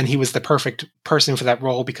then he was the perfect person for that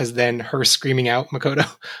role, because then her screaming out Makoto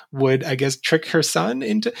would, I guess, trick her son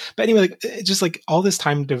into. But anyway, just all this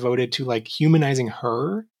time devoted to humanizing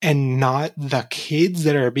her and not the kids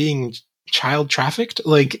that are being child trafficked.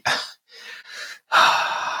 And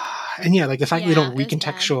the fact we don't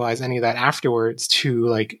recontextualize any of that afterwards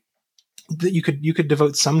to that you could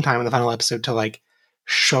devote some time in the final episode to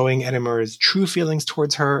showing Edamura's true feelings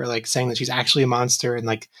towards her, or saying that she's actually a monster,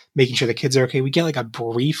 and making sure the kids are okay. We get a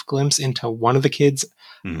brief glimpse into one of the kids,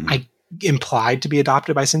 I implied to be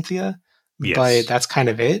adopted by Cynthia, but that's kind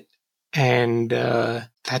of it. And that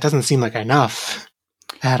doesn't seem like enough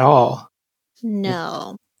at all.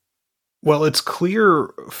 No. Well, it's clear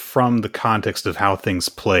from the context of how things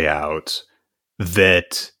play out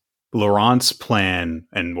that Laurent's plan,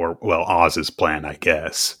 Oz's plan, I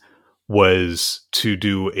guess, was to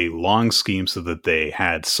do a long scheme so that they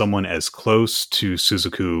had someone as close to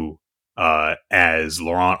Suzaku as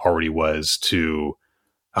Laurent already was to,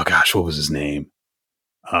 oh gosh, what was his name?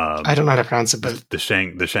 I don't know how to pronounce it, but the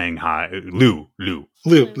Shanghai Lu,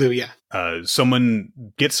 yeah.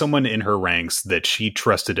 Get someone in her ranks that she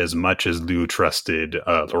trusted as much as Lu trusted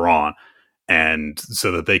Laurent, and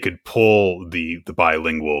so that they could pull the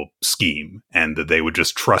bilingual scheme, and that they would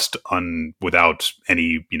just trust without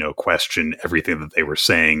any question everything that they were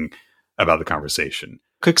saying about the conversation.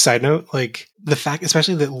 Quick side note, like the fact,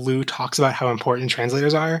 especially that Lu talks about how important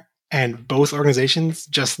translators are, and both organizations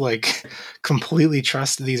just like completely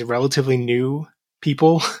trust these relatively new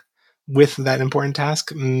people with that important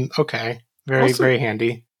task. Okay. Very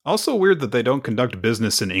handy. Also weird that they don't conduct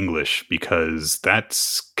business in English, because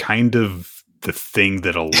that's kind of the thing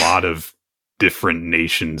that a lot of different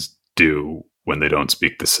nations do when they don't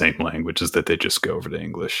speak the same language, is that they just go over to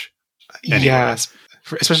English. Anyway. Yes.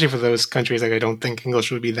 Especially for those countries, like I don't think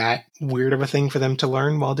English would be that weird of a thing for them to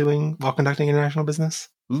learn while conducting international business.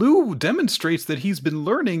 Lu demonstrates that he's been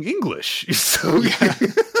learning English. So, yeah.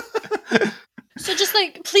 So just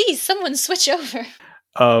like, please, someone switch over.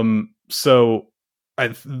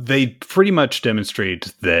 They pretty much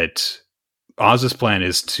demonstrate that Oz's plan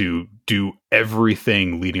is to do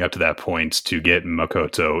everything leading up to that point to get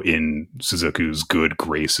Makoto in Suzaku's good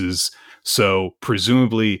graces. So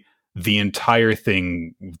presumably the entire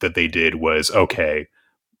thing that they did was, okay,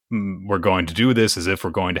 we're going to do this as if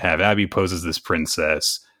we're going to have Abby pose as this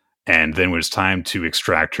princess, and then when it's time to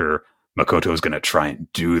extract her, Makoto is going to try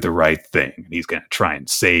and do the right thing. He's going to try and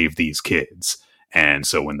save these kids. And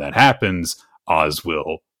so when that happens, Oz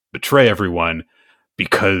will betray everyone,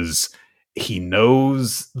 because he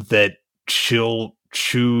knows that she'll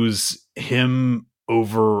choose him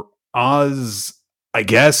over Oz, I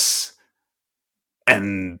guess.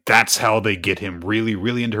 And that's how they get him really,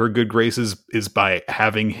 really into her good graces, is by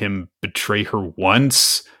having him betray her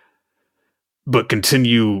once, but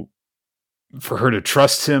continue for her to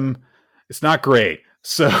trust him. It's not great.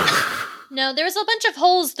 So no, there's a bunch of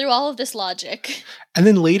holes through all of this logic. And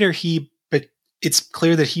then later it's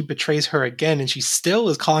clear that he betrays her again, and she still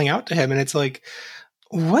is calling out to him, and it's like,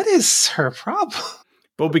 what is her problem?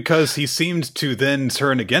 Well, because he seemed to then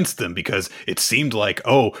turn against them, because it seemed like,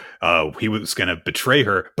 he was going to betray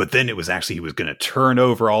her, but then it was actually he was going to turn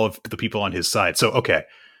over all of the people on his side. So, okay.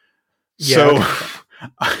 Yeah, so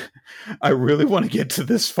I really want to get to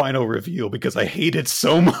this final reveal because I hate it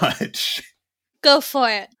so much. Go for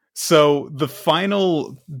it. So the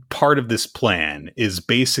final part of this plan is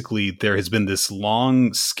basically there has been this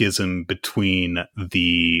long schism between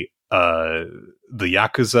the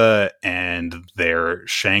Yakuza and their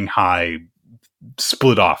Shanghai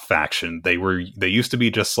split off faction. They used to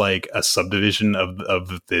be just like a subdivision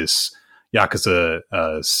of this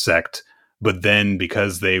Yakuza sect, but then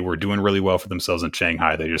because they were doing really well for themselves in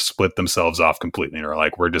Shanghai, they just split themselves off completely and are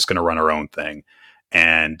like, we're just going to run our own thing.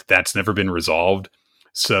 And that's never been resolved.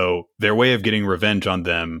 So their way of getting revenge on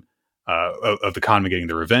them, of the Kanma getting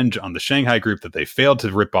the revenge on the Shanghai group that they failed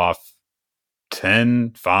to rip off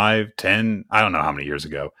 10, I don't know how many years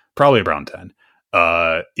ago, probably around 10,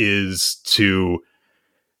 is to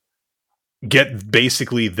get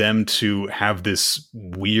basically them to have this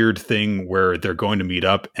weird thing where they're going to meet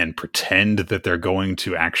up and pretend that they're going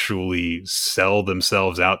to actually sell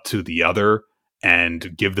themselves out to the other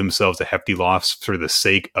and give themselves a hefty loss for the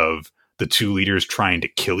sake of the two leaders trying to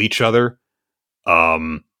kill each other.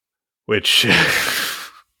 Which,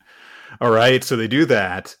 all right, so they do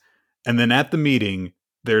that. And then at the meeting,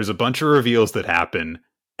 there's a bunch of reveals that happen,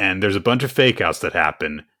 and there's a bunch of fake outs that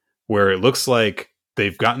happen where it looks like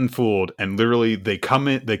they've gotten fooled, and literally they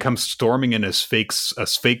come storming in as fake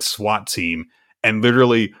SWAT team, and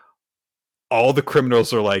literally all the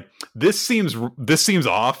criminals are like, this seems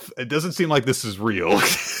off. It doesn't seem like this is real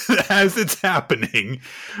as it's happening.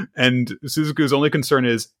 And Suzaku's only concern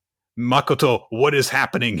is, Makoto, what is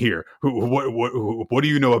happening here? What do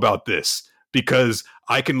you know about this? Because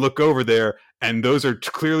I can look over there, and those are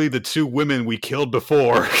clearly the two women we killed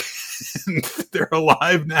before. And they're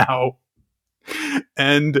alive now.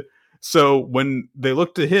 And so when they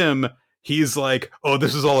look to him, he's like, oh,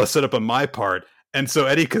 this is all a setup on my part. And so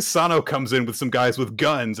Eddie Cassano comes in with some guys with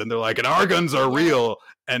guns, and they're like, and our guns are real.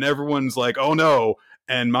 And everyone's like, oh no.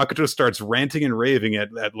 And Makoto starts ranting and raving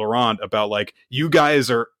at Laurent about like, you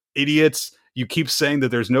guys are idiots. You keep saying that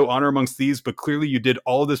there's no honor amongst thieves, but clearly you did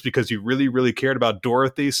all of this because you really, really cared about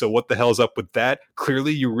Dorothy. So what the hell's up with that?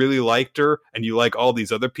 Clearly you really liked her and you like all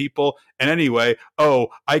these other people. And anyway,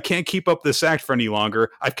 I can't keep up this act for any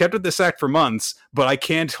longer. I've kept up this act for months, but I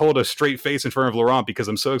can't hold a straight face in front of Laurent because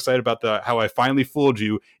I'm so excited about how I finally fooled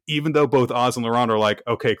you, even though both Oz and Laurent are like,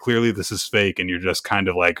 okay, clearly this is fake and you're just kind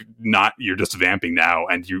of like you're just vamping now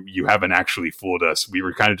and you haven't actually fooled us. We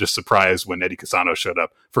were kind of just surprised when Eddie Casano showed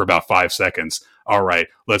up for about 5 seconds. All right,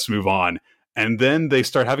 let's move on. And then they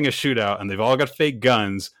start having a shootout and they've all got fake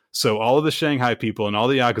guns. So all of the Shanghai people and all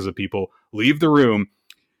the Yakuza people leave the room.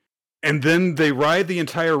 And then they ride the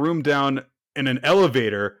entire room down in an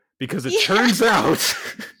elevator because it turns out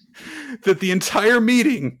that the entire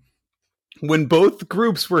meeting, when both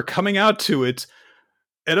groups were coming out to it,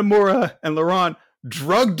 Edamura and Laurent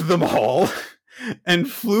drugged them all and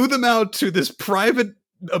flew them out to this private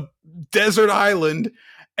desert island,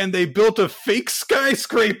 and they built a fake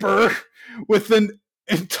skyscraper with an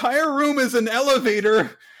entire room as an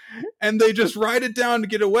elevator, and they just ride it down to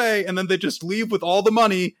get away, and then they just leave with all the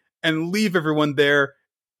money and leave everyone there.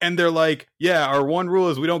 And they're like, yeah, our one rule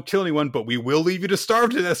is we don't kill anyone, but we will leave you to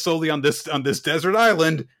starve to death solely on this desert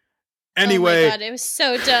island. Anyway. Oh my God, it was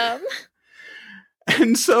so dumb.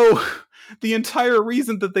 And so the entire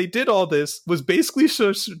reason that they did all this was basically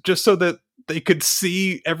just so that they could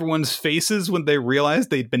see everyone's faces when they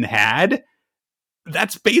realized they'd been had.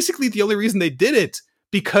 That's basically the only reason they did it,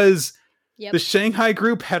 because the Shanghai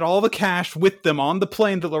group had all the cash with them on the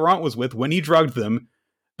plane that Laurent was with when he drugged them.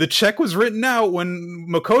 The check was written out when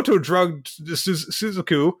Makoto drugged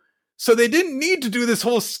Suzuku, so they didn't need to do this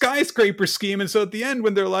whole skyscraper scheme. And so at the end,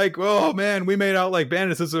 when they're like, oh man, we made out like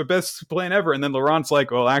bandits, this is our best plan ever. And then Laurent's like,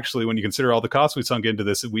 well, actually, when you consider all the costs we sunk into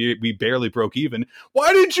this, we barely broke even.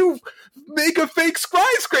 Why did you make a fake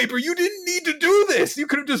skyscraper? You didn't need to do this. You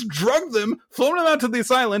could have just drugged them, flown them out to this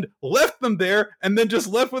island, left them there, and then just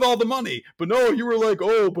left with all the money. But no, you were like,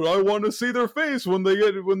 oh, but I want to see their face when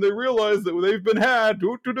they realize that they've been had.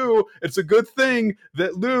 It's a good thing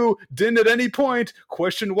that Lou didn't at any point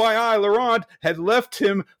question why Laurent had left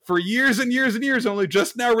him for years and years and years, only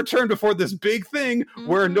just now returned before this big thing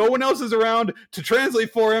where no one else is around to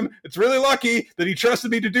translate for him. It's really lucky that he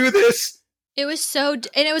trusted me to do this. It was so, and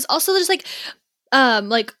it was also just like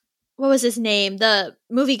what was his name? The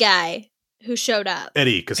movie guy who showed up.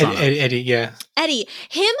 Eddie Casano. Eddie, yeah. Eddie.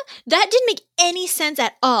 Him, that didn't make any sense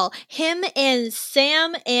at all. Him and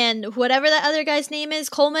Sam and whatever that other guy's name is,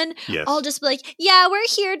 Coleman, all just like, yeah, we're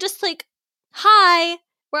here just like, hi.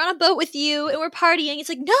 We're on a boat with you and we're partying. It's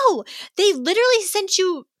like, no, they literally sent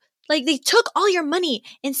you, like they took all your money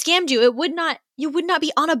and scammed you. You would not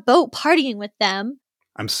be on a boat partying with them.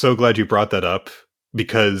 I'm so glad you brought that up,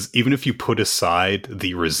 because even if you put aside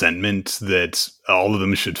the resentment that all of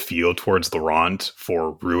them should feel towards Laurent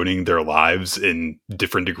for ruining their lives in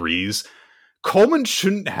different degrees, Coleman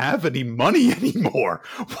shouldn't have any money anymore.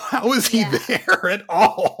 How is he there at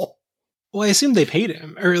all? Well, I assume they paid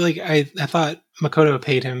him, or like I thought Makoto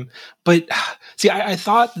paid him. But see, I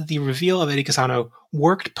thought that the reveal of Eddie Casano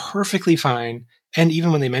worked perfectly fine, and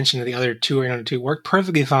even when they mentioned that the other two are in on it too, worked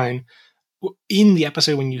perfectly fine in the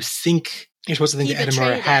episode when you think you're supposed to think that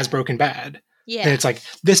Edamura has broken bad. Yeah, and it's like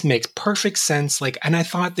this makes perfect sense. Like, and I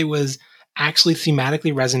thought there was actually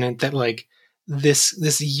thematically resonant that like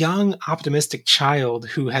this young optimistic child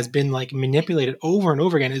who has been like manipulated over and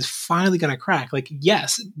over again is finally going to crack. Like,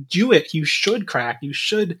 yes, do it. You should crack. You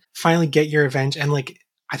should finally get your revenge. And like,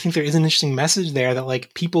 I think there is an interesting message there that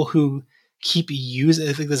like people who keep using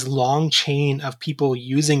like this long chain of people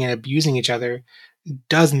using and abusing each other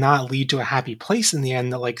does not lead to a happy place in the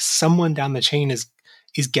end. That like someone down the chain is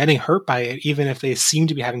getting hurt by it, even if they seem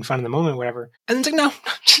to be having fun in the moment, whatever. And it's like, no,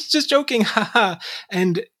 just joking. Haha.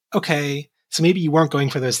 And okay. So maybe you weren't going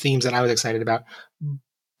for those themes that I was excited about,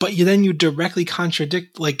 but you directly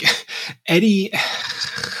contradict like Eddie.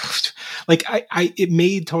 Like it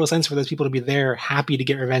made total sense for those people to be there, happy to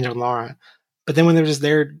get revenge on Laurent. But then when they're just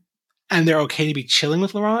there and they're okay to be chilling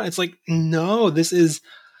with Laurent, it's like, no, this is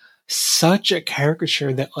such a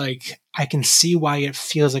caricature that like I can see why it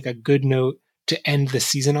feels like a good note to end the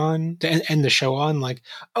season on, to end the show on. Like,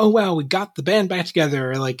 oh wow, we got the band back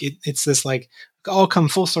together. Like it's this like all come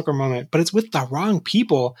full circle moment, but it's with the wrong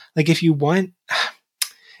people. Like if you want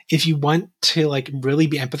to like really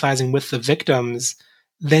be empathizing with the victims,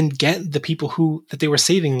 then get the people that they were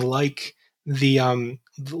saving, like the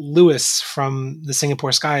Lewis from the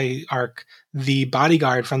Singapore Sky arc, the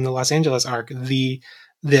bodyguard from the Los Angeles arc, the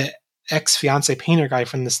ex-fiance painter guy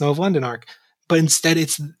from the Snow of London arc. But instead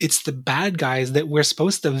it's the bad guys that we're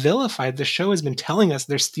supposed to vilify. The show has been telling us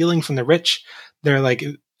they're stealing from the rich. They're like,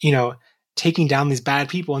 taking down these bad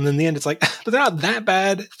people. And then in the end, it's like, but they're not that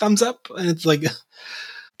bad. Thumbs up. And it's like,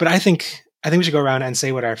 but I think we should go around and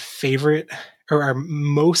say what our favorite or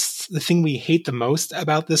the thing we hate the most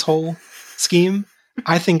about this whole scheme.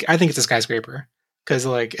 I think it's a skyscraper. Because,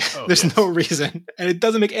 like, there's no reason. And it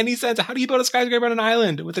doesn't make any sense. How do you build a skyscraper on an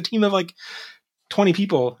island with a team of, like, 20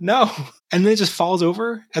 people? No. And then it just falls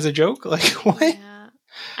over as a joke? Like, what? Yeah.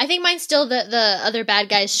 I think mine's still the other bad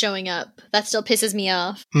guys showing up. That still pisses me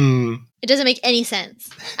off. Mm. It doesn't make any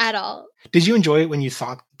sense at all. Did you enjoy it when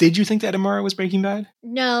did you think that Edamura was Breaking Bad?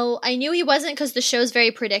 No, I knew he wasn't because the show's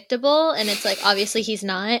very predictable. And it's like, obviously he's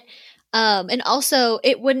not. And also,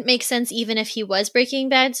 it wouldn't make sense even if he was Breaking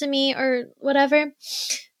Bad to me or whatever,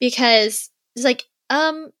 because it's like,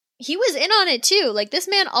 he was in on it too. Like, this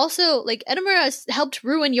man also, like, Edamura helped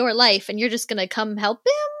ruin your life, and you're just gonna come help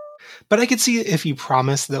him? But I could see if you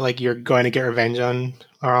promise that, like, you're going to get revenge on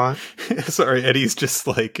Laurent. Sorry, Eddie's just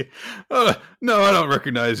like, no, I don't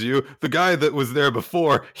recognize you. The guy that was there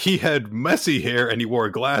before, he had messy hair and he wore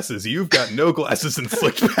glasses. You've got no glasses and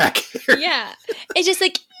slicked back hair. Yeah. It's just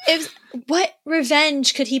like, what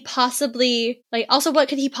revenge could he possibly, like, also what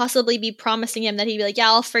could he possibly be promising him that he'd be like, yeah,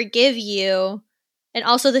 I'll forgive you. And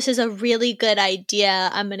also, this is a really good idea.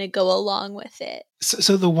 I'm going to go along with it.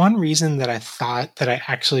 So the one reason that I thought that I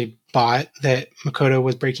actually bought that Makoto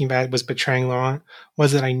was Breaking Bad, was betraying Laurent,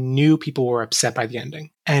 was that I knew people were upset by the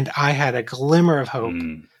ending. And I had a glimmer of hope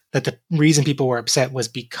that the reason people were upset was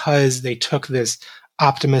because they took this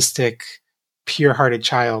optimistic, pure-hearted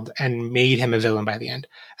child and made him a villain by the end.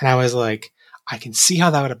 And I was like, I can see how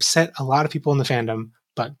that would upset a lot of people in the fandom,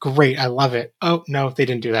 but great, I love it. Oh, no, they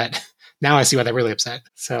didn't do that. Now I see why they're really upset.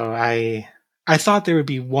 So I thought there would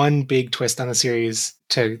be one big twist on the series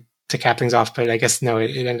to cap things off, but I guess no,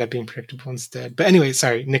 it ended up being predictable instead. But anyway,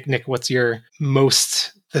 sorry, Nick, what's the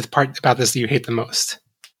part about this that you hate the most?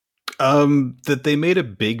 That they made a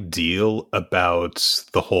big deal about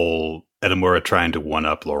the whole Edamura trying to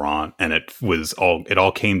one-up Laurent, and it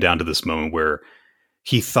all came down to this moment where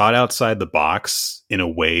he thought outside the box in a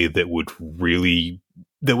way that was,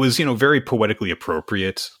 very poetically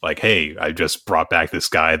appropriate. Like, hey, I just brought back this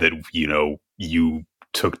guy that, you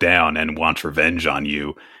took down and wants revenge on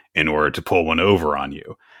you in order to pull one over on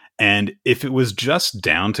you. And if it was just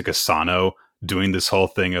down to Cassano doing this whole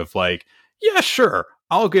thing of like, yeah, sure,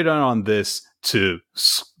 I'll get on this to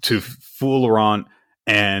fool Laurent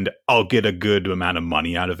and I'll get a good amount of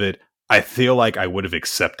money out of it, I feel like I would have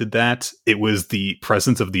accepted that. It was the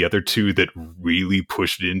presence of the other two that really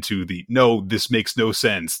pushed it into no, this makes no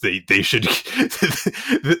sense. They should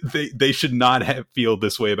they should not feel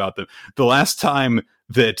this way about them. The last time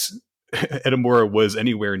that Edamura was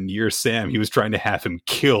anywhere near Sam, he was trying to have him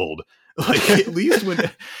killed. Like, at least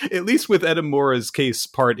with Edamura's case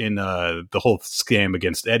part in the whole scam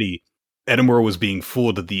against Eddie, Edamura was being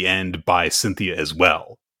fooled at the end by Cynthia as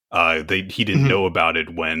well. He didn't know about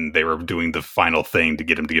it when they were doing the final thing to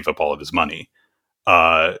get him to give up all of his money.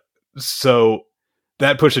 So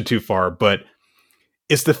that pushed it too far, but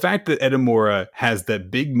it's the fact that Edamura has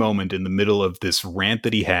that big moment in the middle of this rant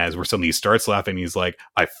that he has where somebody starts laughing and he's like,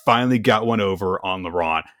 I finally got one over on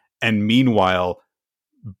Laurent. And meanwhile,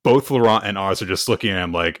 both Laurent and Oz are just looking at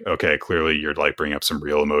him like, okay, clearly you're like bringing up some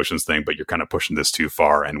real emotions thing, but you're kind of pushing this too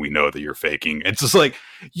far and we know that you're faking. It's just like,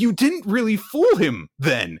 you didn't really fool him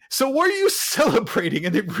then. So why are you celebrating?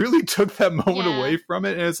 And it really took that moment away from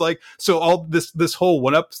it. And it's like, so all this whole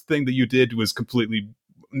one-up thing that you did was completely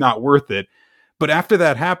not worth it. But after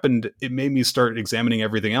that happened, it made me start examining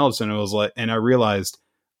everything else. And it was like, and I realized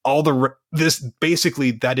basically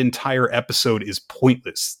that entire episode is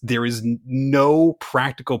pointless. There is no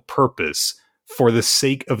practical purpose for the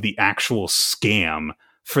sake of the actual scam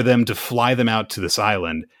for them to fly them out to this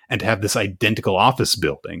island and to have this identical office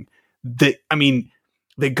building. They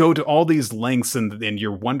go to all these lengths and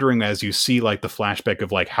you're wondering as you see like the flashback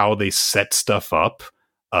of like how they set stuff up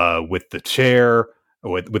with the chair,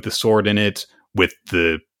 with the sword in it, with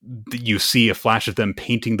you see a flash of them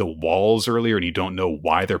painting the walls earlier and you don't know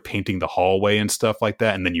why they're painting the hallway and stuff like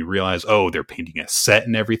that. And then you realize, oh, they're painting a set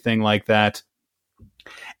and everything like that.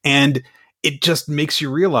 And it just makes you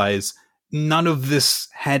realize none of this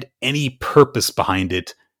had any purpose behind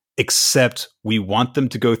it, except we want them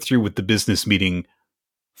to go through with the business meeting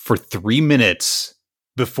for 3 minutes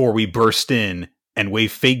before we burst in and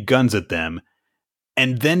wave fake guns at them.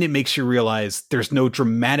 And then it makes you realize there's no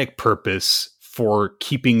dramatic purpose for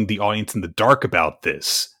keeping the audience in the dark about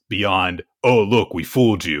this beyond, oh, look, we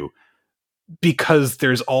fooled you. Because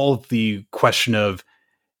there's all the question of,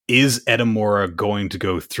 is Edamura going to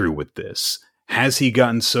go through with this? has he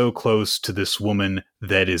gotten so close to this woman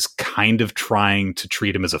that is kind of trying to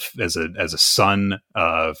treat him as a son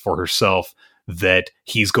for herself, that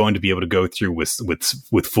he's going to be able to go through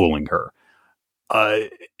with fooling her?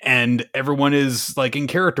 And everyone is like in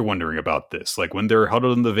character wondering about this. Like when they're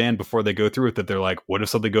huddled in the van before they go through with it, they're like, what if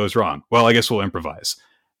something goes wrong? Well, I guess we'll improvise.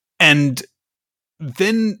 And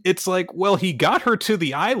then it's like, well, he got her to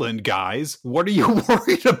the island, guys. What are you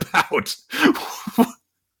worried about?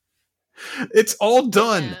 It's all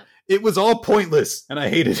done. Yeah. It was all pointless, and I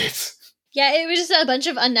hated it. Yeah, it was just a bunch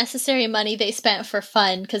of unnecessary money they spent for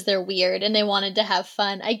fun because they're weird and they wanted to have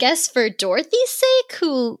fun. I guess for Dorothy's sake,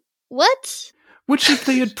 what? Which, if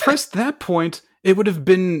they had pressed that point, it would have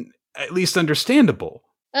been at least understandable.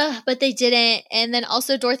 But they didn't. And then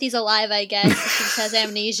also Dorothy's alive, I guess. She just has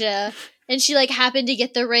amnesia. And she happened to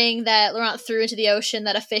get the ring that Laurent threw into the ocean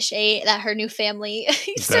that a fish ate, that her new family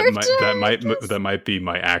served her. That might be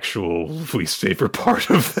my actual least favorite part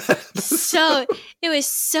of that. It was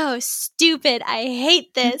so stupid. I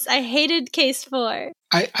hate this. I hated Case 4.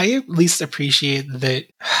 I at least appreciate that,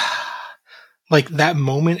 that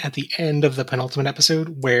moment at the end of the penultimate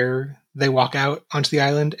episode where they walk out onto the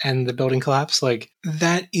island and the building collapse.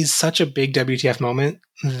 That is such a big WTF moment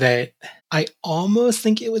that I almost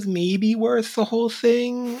think it was maybe worth the whole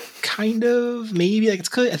thing. Kind of, maybe. It's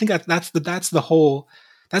good. I think that's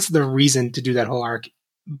the reason to do that whole arc.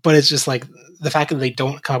 But it's just the fact that they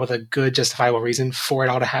don't come up with a good justifiable reason for it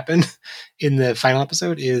all to happen in the final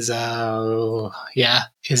episode is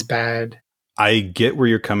bad. I get where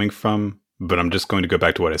you're coming from, but I'm just going to go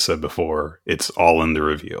back to what I said before. It's all in the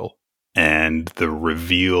reveal. And the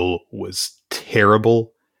reveal was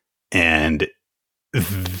terrible. And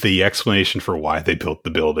the explanation for why they built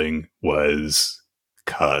the building was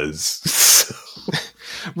cause.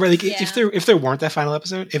 Right, if there weren't that final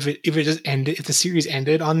episode, if it just ended, if the series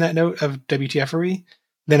ended on that note of WTF-ery,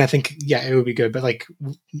 then I think it would be good. But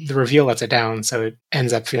the reveal lets it down, so it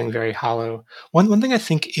ends up feeling very hollow. One thing I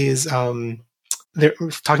think is they're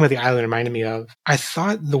talking about the island reminded me of. I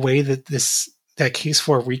thought the way that that Case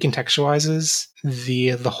 4 recontextualizes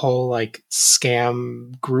the whole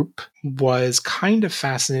scam group was kind of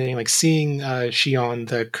fascinating. Seeing Shion,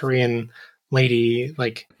 the Korean lady,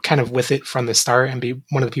 kind of with it from the start and be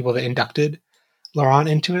one of the people that inducted Laurent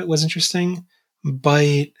into it was interesting.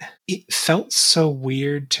 But it felt so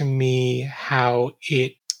weird to me how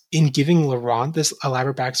in giving Laurent this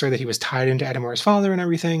elaborate backstory that he was tied into Edamura's father and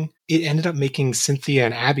everything, it ended up making Cynthia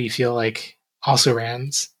and Abby feel like also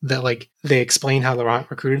rans, that they explain how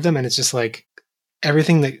Laurent recruited them, and it's just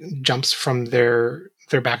everything that jumps from their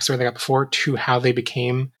backstory they got before to how they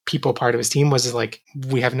became people part of his team was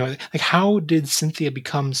we have no how did Cynthia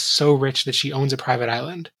become so rich that she owns a private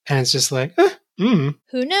island? And it's just who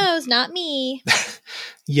knows, not me.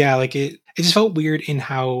 Yeah, it just felt weird in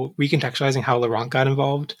how recontextualizing how Laurent got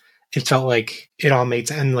involved. It felt like it all made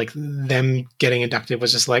sense, and them getting inducted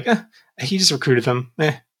was just he just recruited them.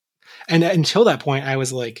 And until that point, I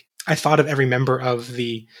was I thought of every member of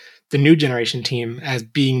the new generation team as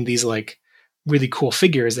being these really cool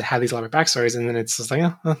figures that had these elaborate backstories, and then it's just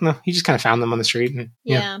no, he just kind of found them on the street. And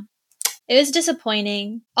yeah. It was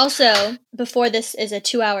disappointing. Also, before this is a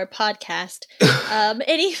 2-hour podcast,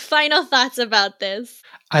 any final thoughts about this?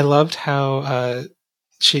 I loved how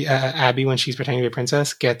she Abby, when she's pretending to be a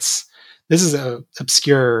princess, gets this is a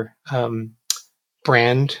obscure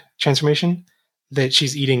brand transformation that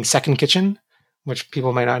she's eating Second Kitchen, which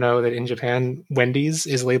people might not know that in Japan, Wendy's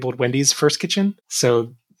is labeled Wendy's First Kitchen.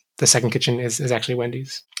 So the Second Kitchen is actually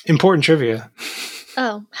Wendy's. Important trivia.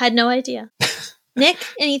 Oh, had no idea. Nick,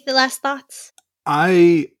 any last thoughts?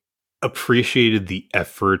 I appreciated the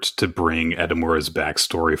effort to bring Edamura's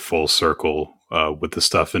backstory full circle with the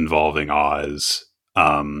stuff involving Oz.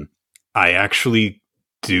 I actually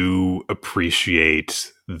do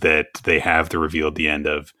appreciate that they have the reveal at the end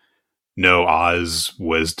of, no, Oz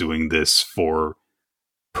was doing this for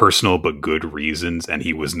personal but good reasons, and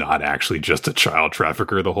he was not actually just a child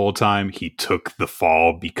trafficker the whole time. He took the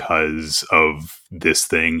fall because of this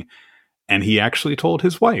thing, and he actually told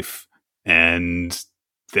his wife. And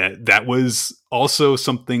that was also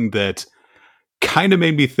something that kind of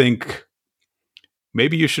made me think,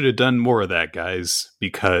 maybe you should have done more of that, guys,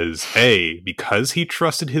 because he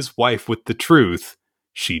trusted his wife with the truth,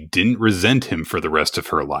 she didn't resent him for the rest of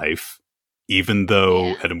her life, even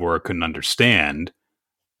though Edamura couldn't understand.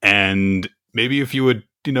 And maybe if you had,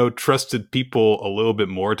 trusted people a little bit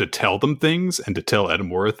more to tell them things and to tell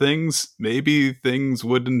Edamura things, maybe things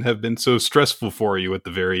wouldn't have been so stressful for you at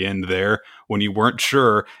the very end there, when you weren't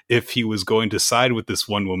sure if he was going to side with this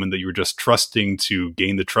one woman that you were just trusting to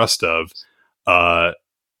gain the trust of.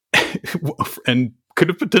 and could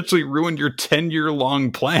have potentially ruined your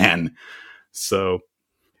 10-year-long plan. So,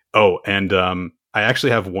 and I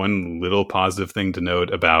actually have one little positive thing to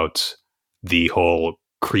note about the whole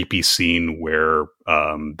creepy scene where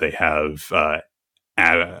they have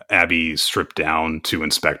Abby stripped down to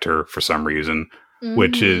inspect her for some reason,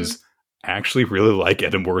 which is actually really like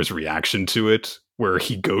Edinburgh's reaction to it, where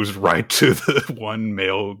he goes right to the one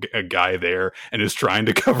male guy there and is trying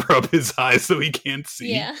to cover up his eyes so he can't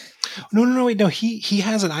see. Yeah. No, wait, no. He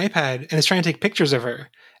has an iPad and is trying to take pictures of her,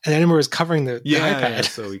 and Edinburgh is covering the iPad, yeah,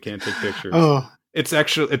 so he can't take pictures. Oh, it's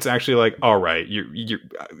actually like, all right, you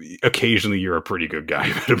occasionally you're a pretty good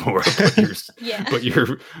guy, Edinburgh, but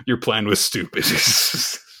your plan was stupid.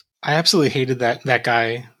 I absolutely hated that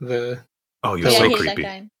guy. He was so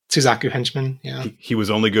creepy. Suzaku henchman. Yeah, he was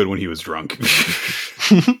only good when he was drunk.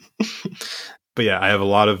 But yeah, I have a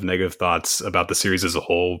lot of negative thoughts about the series as a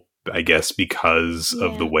whole, I guess, because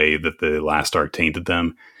of the way that the last arc tainted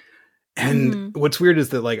them. And what's weird is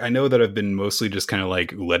that, like, I know that I've been mostly just kind of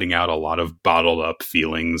like letting out a lot of bottled up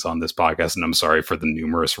feelings on this podcast, and I'm sorry for the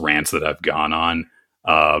numerous rants that I've gone on.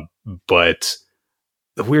 But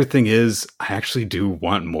the weird thing is, I actually do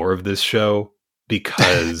want more of this show,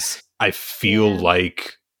 because I feel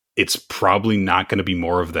like it's probably not going to be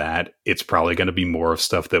more of that. It's probably going to be more of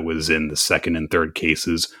stuff that was in the second and third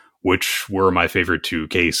cases, which were my favorite two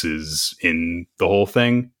cases in the whole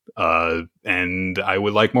thing. And I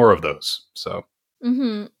would like more of those. So,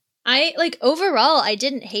 I overall, I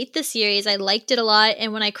didn't hate the series. I liked it a lot.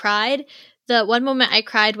 And when I cried, the one moment I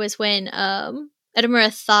cried was when Edinburgh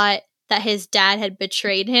thought that his dad had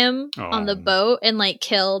betrayed him on the boat and like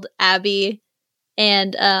killed Abby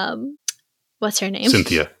and what's her name?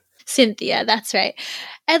 Cynthia, that's right.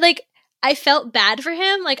 And like I felt bad for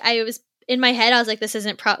him. Like I was in my head, I was like,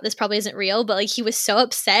 this probably isn't real, but like he was so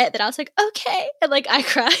upset that I was like, okay, and like I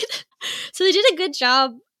cried. So they did a good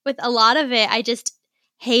job with a lot of it. I just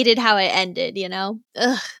hated how it ended, you know?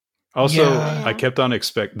 Ugh. Also, I kept on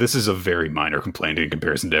this is a very minor complaint in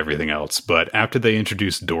comparison to everything else, but after they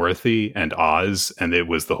introduced Dorothy and Oz, and it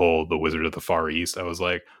was the Wizard of the Far East, I was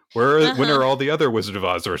like, when are all the other Wizard of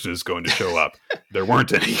Oz sources going to show up? There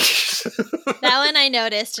weren't any. That one I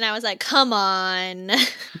noticed, and I was like, come on.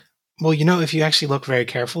 Well, you know, if you actually look very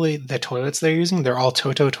carefully, the toilets they're using, they're all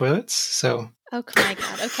Toto toilets, so... Oh my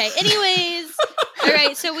god, okay. Anyways, all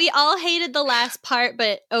right, so we all hated the last part,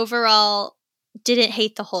 but overall didn't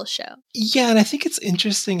hate the whole show. Yeah, and I think it's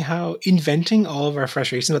interesting how inventing all of our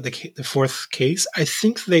frustrations about the fourth case, I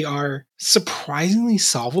think they are surprisingly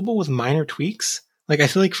solvable with minor tweaks. Like, I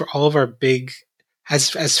feel like for all of our big...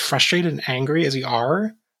 As frustrated and angry as we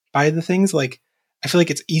are by the things, like, I feel like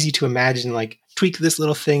it's easy to imagine, like, tweak this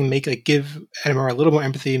little thing, give Edinburgh a little more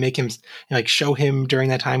empathy, make him, show him during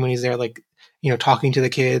that time when he's there, like, talking to the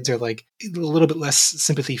kids, or like a little bit less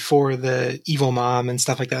sympathy for the evil mom and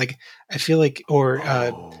stuff like that. Like, I feel like, or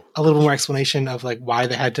a little more explanation of like why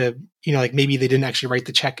they had to, maybe they didn't actually write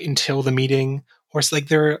the check until the meeting, or it's like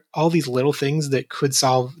there are all these little things that could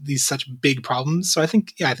solve these such big problems. So I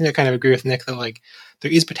think I kind of agree with Nick that like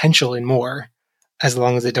there is potential in more, as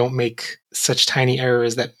long as they don't make such tiny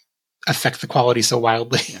errors that affect the quality so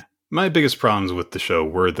wildly. Yeah. My biggest problems with the show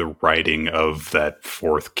were the writing of that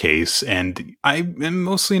fourth case, and I am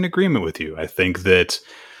mostly in agreement with you. I think that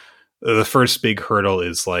the first big hurdle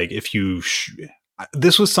is like, if you...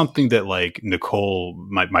 this was something that like Nicole,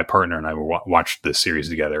 my partner, and I watched this series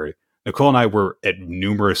together. Nicole and I were at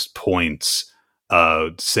numerous points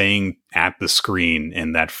saying at the screen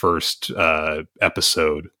in that first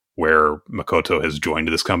episode where Makoto has joined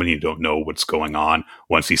this company and don't know what's going on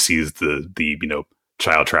once he sees the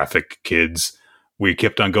child traffic kids, we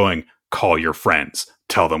kept on going, call your friends,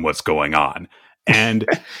 tell them what's going on. And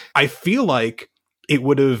I feel like it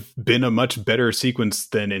would have been a much better sequence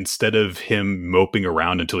than, instead of him moping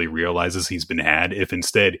around until he realizes he's been had, if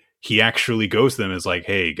instead he actually goes to them and is like,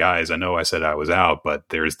 hey guys, I know I said I was out, but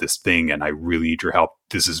there's this thing and I really need your help.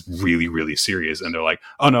 This is really, really serious. And they're like,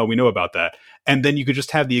 oh no, we know about that. And then you could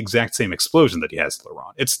just have the exact same explosion that he has later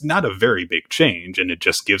on. It's not a very big change, and it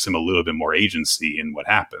just gives him a little bit more agency in what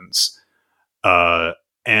happens.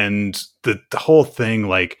 And the whole thing,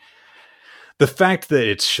 like, the fact that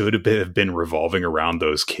it should have been revolving around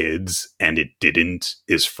those kids and it didn't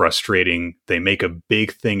is frustrating. They make a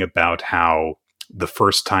big thing about how the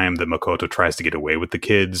first time that Makoto tries to get away with the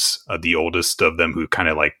kids, the oldest of them, who kind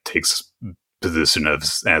of like takes position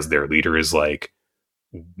as their leader, is like,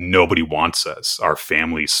 nobody wants us. Our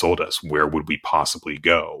family sold us. Where would we possibly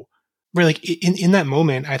go? Right, like in that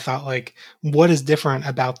moment, I thought, like, what is different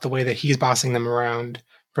about the way that he's bossing them around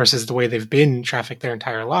versus the way they've been trafficked their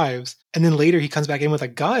entire lives. And then later he comes back in with a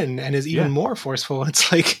gun and is even more forceful.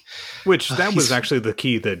 It's like... Which that was actually the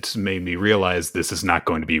key that made me realize this is not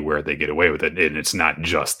going to be where they get away with it. And it's not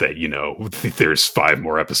just that, there's 5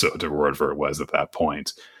 more episodes or whatever it was at that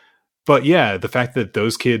point. But yeah, the fact that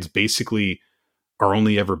those kids basically are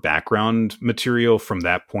only ever background material from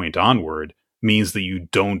that point onward means that you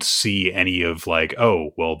don't see any of like,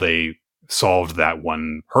 oh, well, they solved that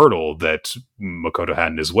one hurdle that Makoto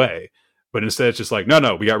had in his way. But instead it's just like,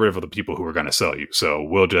 no, we got rid of the people who were going to sell you. So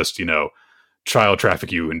we'll just, child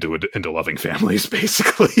traffic you into loving families,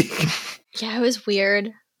 basically. Yeah, it was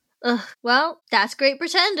weird. Ugh. Well, that's Great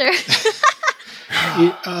Pretender.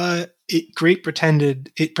 It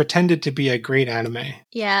pretended to be a great anime.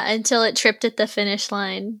 Yeah, until it tripped at the finish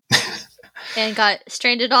line and got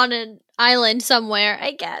stranded on an island somewhere,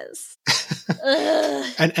 I guess.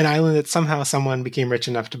 An island that somehow someone became rich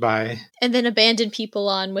enough to buy. And then abandoned people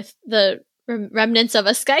on with the remnants of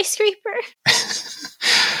a skyscraper.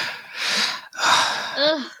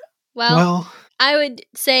 Well, I would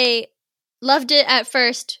say loved it at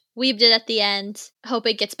first, weebed it at the end, hope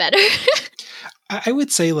it gets better. I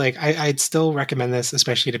would say, like, I'd still recommend this,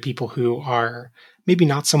 especially to people who are maybe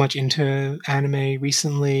not so much into anime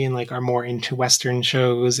recently and, like, are more into Western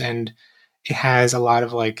shows, and it has a lot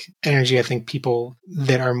of, like, energy I think people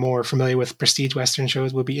that are more familiar with prestige Western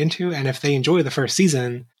shows will be into. And if they enjoy the first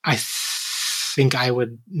season, I think I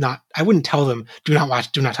wouldn't tell them, do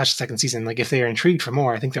not touch the second season. Like, if they are intrigued for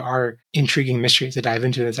more, I think there are intriguing mysteries to dive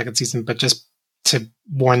into in the second season, but just to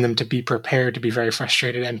warn them to be prepared to be very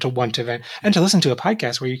frustrated and to want to vent and to listen to a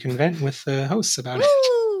podcast where you can vent with the hosts about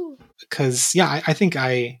it. Because, yeah, I think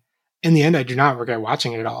in the end, I do not regret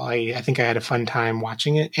watching it at all. I think I had a fun time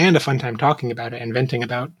watching it and a fun time talking about it and venting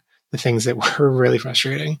about the things that were really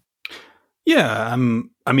frustrating. Yeah,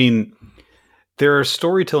 I mean, there are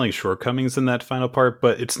storytelling shortcomings in that final part,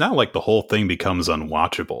 but it's not like the whole thing becomes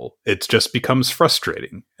unwatchable. It just becomes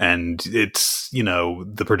frustrating. And it's,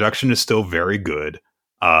 the production is still very good.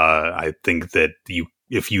 I think that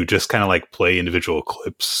if you just kind of like play individual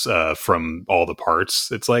clips from all the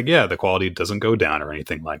parts, it's like, yeah, the quality doesn't go down or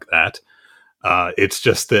anything like that. It's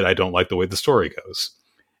just that I don't like the way the story goes.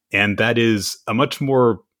 And that is a much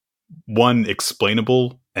more, one,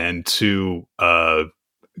 explainable, and two, I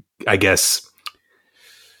guess,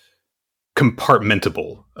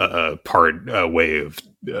 compartmentable way of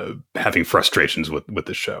having frustrations with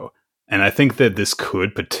the show. And I think that this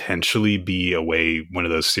could potentially be one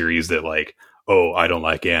of those series that, like, oh, I don't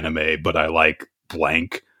like anime, but I like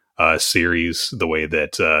blank series, the way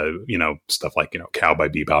that stuff like Cowboy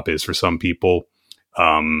Bebop is for some people.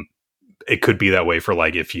 It could be that way for,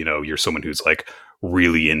 like, if you're someone who's like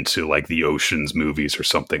really into like the Ocean's movies or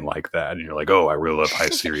something like that, and you're like, oh, I really love high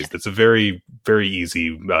series. That's a very, very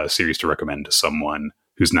easy series to recommend to someone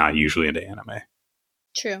who's not usually into anime.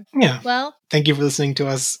 True. Yeah. Well, thank you for listening to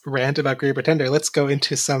us rant about Great Pretender. Let's go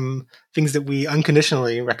into some things that we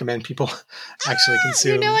unconditionally recommend people actually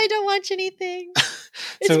consume. I don't watch anything.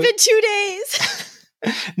 It's been 2 days.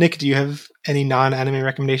 Nick, do you have any non-anime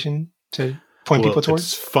recommendation to point people towards?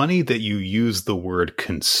 It's funny that you use the word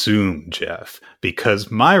consume, Jeff,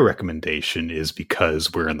 because my recommendation is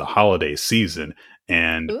because we're in the holiday season,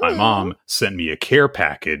 and my mom sent me a care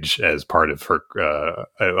package as part of her,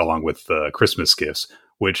 along with Christmas gifts,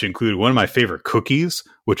 which include one of my favorite cookies,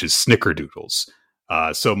 which is Snickerdoodles.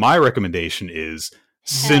 So my recommendation is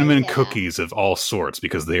cinnamon cookies of all sorts,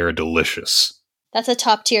 because they are delicious. That's a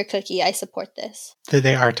top tier cookie. I support this.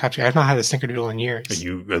 They are top tier. I've not had a Snickerdoodle in years.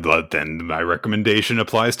 Then my recommendation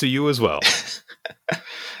applies to you as well.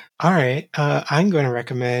 All right. I'm going to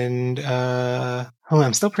recommend...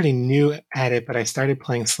 I'm still pretty new at it, but I started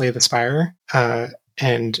playing Slay the Spire,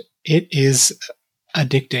 and it is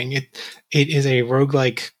addicting. It is a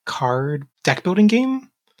roguelike card deck building game.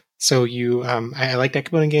 So I like deck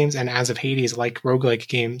building games, and as of Hades, I like roguelike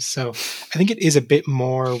games. So I think it is a bit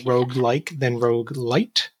more roguelike than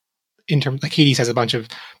roguelite. In terms, like, Hades has a bunch of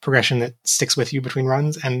progression that sticks with you between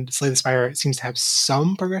runs, and Slay the Spire seems to have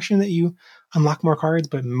some progression that you unlock more cards,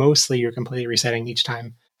 but mostly you're completely resetting each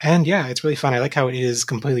time. And yeah, it's really fun. I like how it is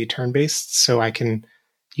completely turn-based, so I can,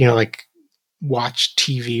 like, watch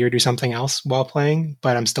TV or do something else while playing,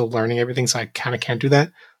 but I'm still learning everything, so I kind of can't do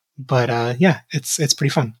that. But yeah, it's pretty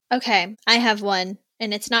fun. Okay, I have one,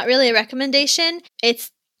 and it's not really a recommendation.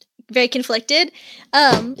 It's very conflicted.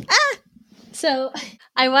 So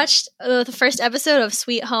I watched the first episode of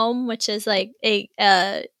Sweet Home, which is like a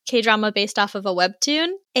K-drama based off of a webtoon,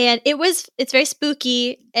 and it's very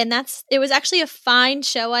spooky, and it was actually a fine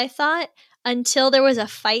show, I thought, until there was a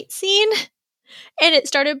fight scene, and it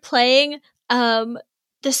started playing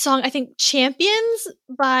this song, I think Champions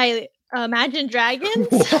by Imagine Dragons.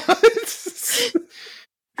 What?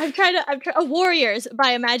 I'm trying Warriors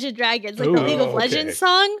by Imagine Dragons, like the League of Legends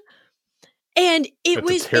song. And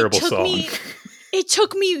That's a terrible song. It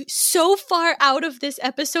took me so far out of this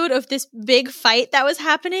episode of this big fight that was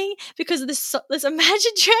happening because this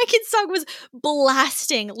Imagine Dragons song was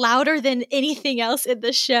blasting louder than anything else in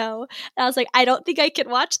the show. And I was like, I don't think I can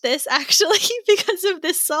watch this actually because of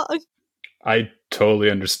this song. I totally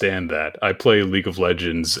understand that. I play League of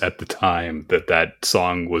Legends at the time that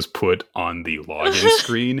song was put on the login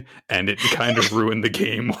screen, and it kind of ruined the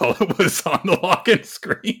game while it was on the login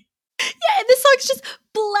screen. Yeah, and this song's just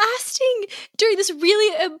blasting during this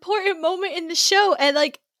really important moment in the show. And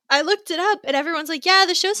like, I looked it up and everyone's like, yeah,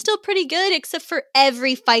 the show's still pretty good except for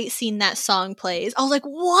every fight scene that song plays. I was like,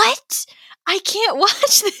 what? I can't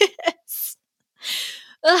watch this.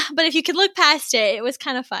 But if you could look past it, it was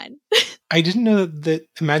kind of fun. I didn't know that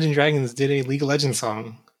Imagine Dragons did a League of Legends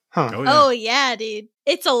song. Huh. Oh yeah, dude.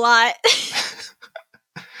 It's a lot.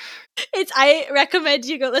 I recommend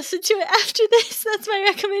you go listen to it after this. That's my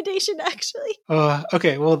recommendation, actually.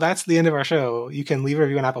 Okay, well, that's the end of our show. You can leave a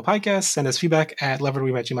review on Apple Podcasts, send us feedback at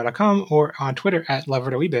loveitawebit@gmail.com or on Twitter at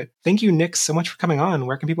loveitawebit. Thank you, Nick, so much for coming on.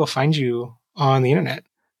 Where can people find you on the internet?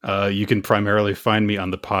 You can primarily find me on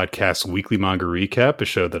the podcast Weekly Manga Recap, a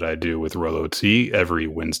show that I do with Rolo T every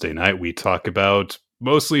Wednesday night. We talk about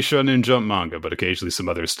mostly Shonen Jump manga, but occasionally some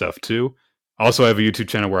other stuff too. Also, I have a YouTube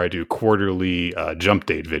channel where I do quarterly Jump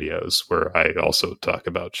Date videos, where I also talk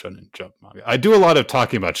about Shonen Jump manga. I do a lot of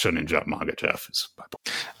talking about Shonen Jump manga, Jeff.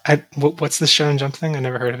 What's the Shonen Jump thing? I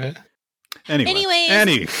never heard of it.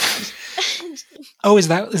 Anyways. Oh, is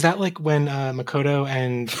that like when Makoto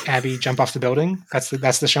and Abby jump off the building? That's the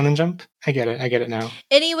Shonen Jump? I get it now.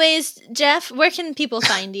 Anyways, Jeff, where can people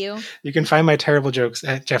find you? You can find my terrible jokes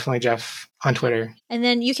at Definitely Jeff on Twitter. And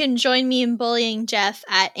then you can join me in bullying Jeff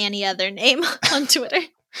at any other name on Twitter.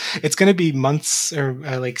 It's going to be months or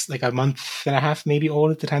like a month and a half maybe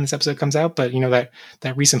old at the time this episode comes out. But you know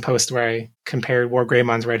that recent post where I compared War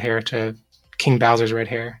Greymon's red hair to King Bowser's red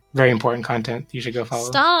hair. Very important content. You should go follow.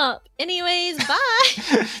 Stop. Anyways,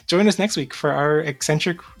 bye. Join us next week for our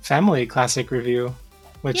Eccentric Family classic review,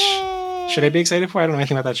 which should I be excited for? I don't know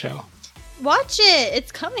anything about that show. Watch it.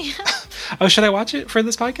 It's coming out. Oh, should I watch it for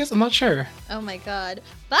this podcast? I'm not sure. Oh my god.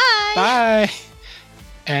 Bye. Bye.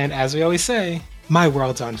 And as we always say, my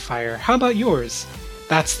world's on fire. How about yours?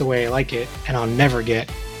 That's the way I like it, and I'll never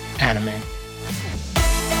get anime.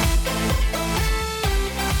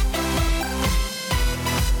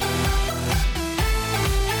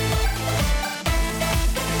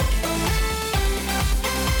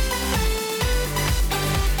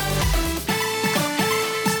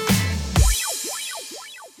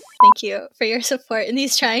 Thank you for your support in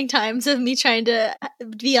these trying times of me trying to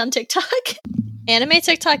be on TikTok. Anime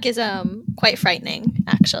TikTok is quite frightening,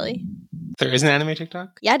 actually. There is an anime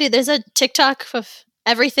TikTok? Yeah, dude, there's a TikTok of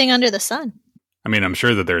everything under the sun. I mean, I'm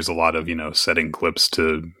sure that there's a lot of, setting clips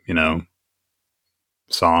to,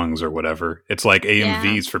 songs or whatever. It's like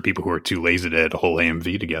AMVs for people who are too lazy to edit a whole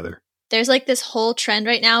AMV together. There's like this whole trend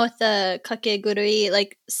right now with the kakegurui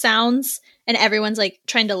like sounds, and everyone's like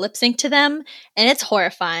trying to lip sync to them, and it's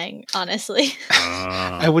horrifying, honestly.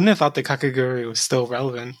 I wouldn't have thought the kakegurui was still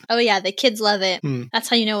relevant. Oh yeah, the kids love it. That's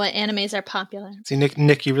how you know what animes are popular. See,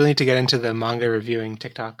 Nick, you really need to get into the manga reviewing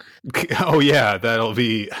TikTok. Oh yeah, that'll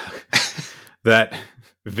be that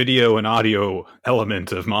video and audio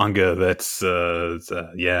element of manga. That's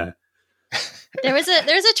yeah. There was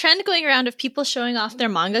a trend going around of people showing off their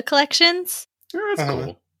manga collections. Oh, that's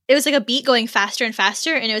cool. It was like a beat going faster and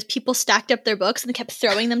faster, and it was people stacked up their books and kept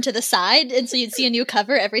throwing them to the side, and so you'd see a new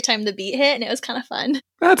cover every time the beat hit, and it was kind of fun.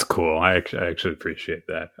 That's cool. I actually appreciate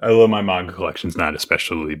that. I love my manga collection's not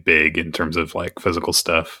especially big in terms of like physical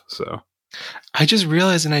stuff, so. I just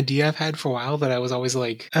realized an idea I've had for a while that I was always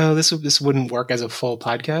like, oh, this wouldn't work as a full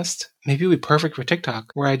podcast. Maybe it would be perfect for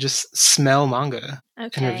TikTok, where I just smell manga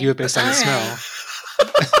and review it based on the smell.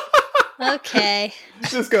 Okay.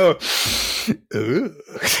 Just go.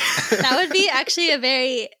 That would be actually a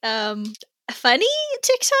very funny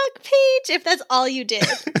TikTok page if that's all you did.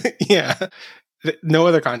 Yeah. No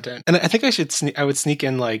other content. And I think I would sneak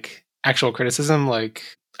in like actual criticism,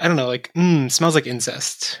 like, I don't know, like, smells like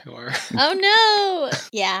incest, or... Oh, no!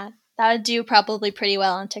 Yeah, that would do probably pretty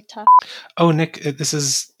well on TikTok. Oh, Nick, this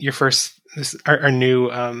is your first... Our new...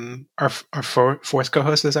 Our fourth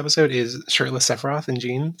co-host of this episode is Shirtless Sephiroth in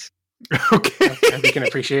jeans. Okay. We can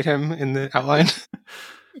appreciate him in the outline.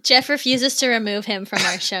 Jeff refuses to remove him from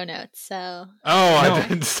our show notes, so... Oh,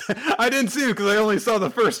 no. I didn't see it because I only saw the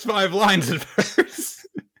first 5 lines at first.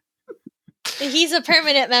 He's a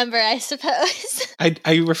permanent member, I suppose.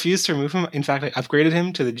 I refuse to remove him. In fact, I upgraded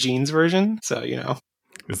him to the jeans version. So,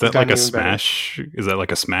 Is that like a Smash? Is that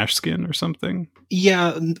like a Smash skin or something?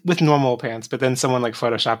 Yeah, with normal pants, but then someone like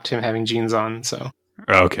photoshopped him having jeans on, so.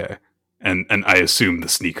 Okay. And I assume the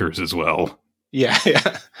sneakers as well. Yeah.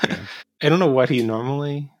 I don't know what he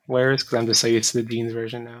normally wears because I'm just so used to the jeans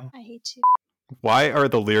version now. I hate you. Why are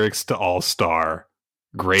the lyrics to All Star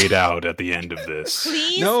grayed out at the end of this?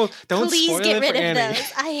 Please, no, don't please spoil get it rid for of Annie.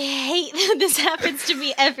 those. I hate that this happens to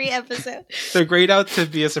me every episode. They're grayed out to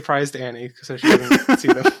be a surprise to Annie, so she doesn't see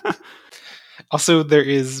them. Also, there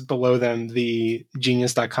is below them the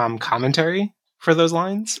Genius.com commentary for those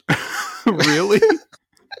lines. Really?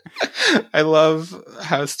 I love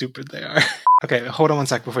how stupid they are. Okay, hold on one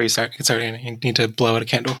sec before you get started, Annie. You need to blow out a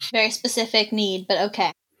candle. Very specific need, but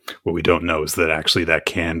okay. What we don't know is that actually that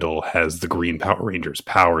candle has the Green Power Rangers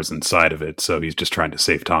powers inside of it, so he's just trying to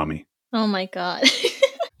save Tommy. Oh my god.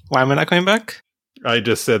 Why am I not coming back? I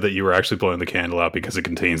just said that you were actually blowing the candle out because it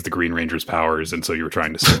contains the Green Rangers powers, and so you were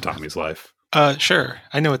trying to save Tommy's life. Sure.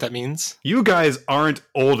 I know what that means. You guys aren't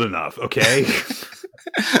old enough, okay?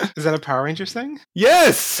 Is that a Power Rangers thing?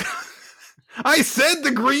 Yes! I said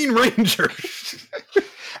the Green Ranger!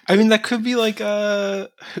 I mean, that could be like,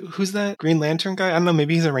 who's that Green Lantern guy? I don't know,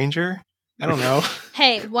 maybe he's a ranger? I don't know.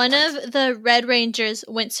 Hey, one of the Red Rangers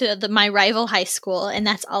went to my rival high school, and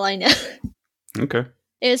that's all I know. Okay.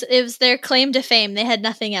 It was their claim to fame. They had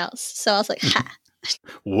nothing else. So I was like, ha.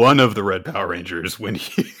 One of the Red Power Rangers when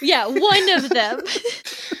he... Yeah, one of them.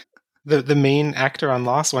 The main actor on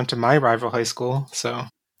Lost went to my rival high school, so...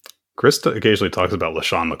 Krista occasionally talks about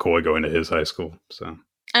LaShawn McCoy going to his high school, so...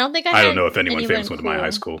 I don't think I don't know if anyone famous went to my high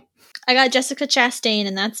school. I got Jessica Chastain,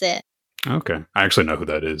 and that's it. Okay. I actually know who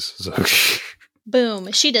that is. So.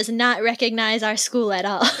 Boom. She does not recognize our school at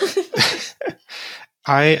all.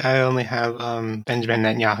 I only have Benjamin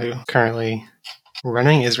Netanyahu currently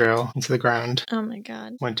running Israel into the ground. Oh my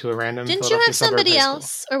god. Went to a random Didn't you Philadelphia have suburb somebody high school.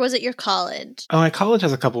 else, or was it your college? Oh, my college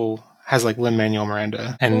has like Lin-Manuel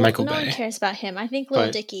Miranda and Michael no Bay. No one cares about him. I think Lil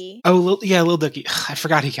Dicky. Oh, Lil Dicky. Ugh, I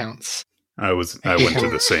forgot he counts. I went to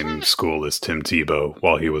the same school as Tim Tebow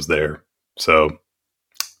while he was there. So,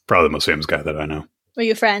 probably the most famous guy that I know. Were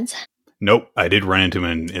you friends? Nope. I did run into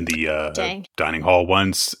him in the dining hall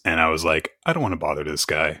once, and I was like, I don't want to bother this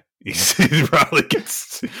guy. He probably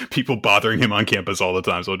gets people bothering him on campus all the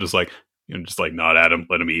time. So just nod at him,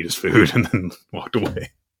 let him eat his food, and then walked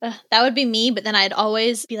away. That would be me, but then I'd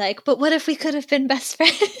always be like, but what if we could have been best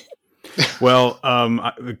friends? Well,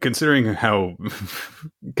 considering that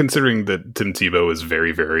Tim Tebow is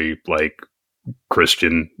very, very like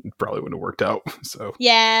Christian, probably wouldn't have worked out. So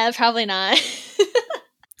yeah, probably not.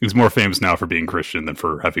 He's more famous now for being Christian than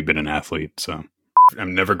for having been an athlete. So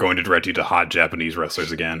I'm never going to direct you to hot Japanese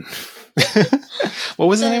wrestlers again. What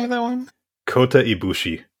was the name of that one? Kota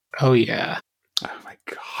Ibushi. Oh yeah. Oh my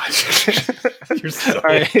god. You're so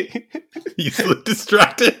right. easily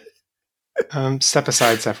distracted. Step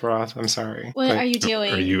aside, Sephiroth. I'm sorry. What are you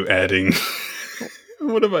doing? Are you adding?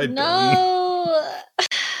 What have I done? No.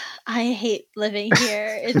 I hate living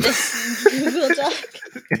here in this Google Doc.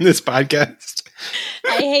 In this podcast.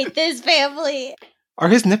 I hate this family. Are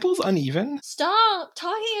his nipples uneven? Stop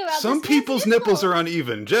talking about some people's nipples are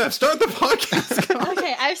uneven. Jeff, start the podcast.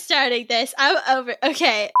 Okay, I'm starting this. I'm over.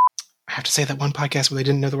 Okay. I have to say that one podcast where they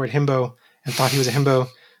didn't know the word himbo and thought he was a himbo.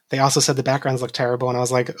 They also said the backgrounds look terrible, and I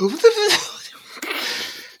was like,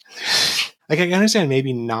 like I can understand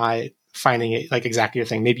maybe not finding it like exactly your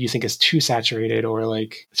thing. Maybe you think it's too saturated or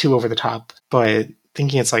like too over the top, but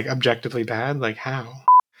thinking it's like objectively bad, like how?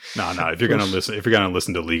 No. If you're gonna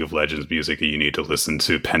listen to League of Legends music, you need to listen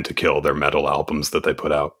to Pentakill, their metal albums that they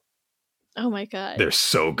put out. Oh my god, they're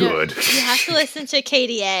so good. You have to listen to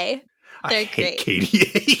KDA. They're great.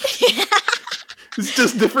 KDA. It's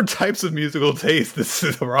just different types of musical taste. This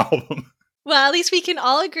is the problem. Well, at least we can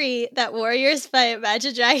all agree that Warriors by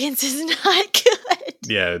Imagine Dragons is not good.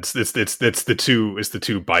 Yeah, it's the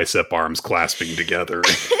two bicep arms clasping together.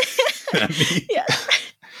 Yeah.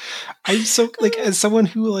 I'm so like as someone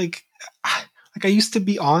who like I used to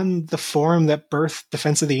be on the forum that birthed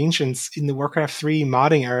Defense of the Ancients in the Warcraft 3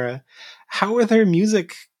 modding era. How is their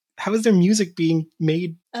music being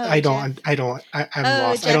made? Oh, I'm lost. I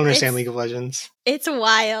don't understand League of Legends. It's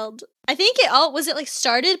wild. I think was it like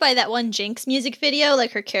started by that one Jinx music video,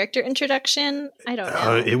 like her character introduction? I don't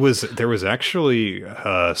know. There was actually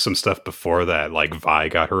some stuff before that, like Vi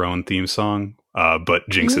got her own theme song, but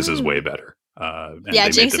Jinx's is way better. And Yeah,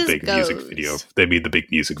 they Jinx made the is big music video. They made the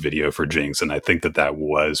big music video for Jinx, and I think that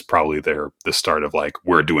was probably the start of like,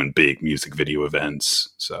 we're doing big music video events.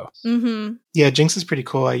 So Yeah, Jinx is pretty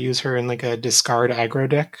cool. I use her in like a discard aggro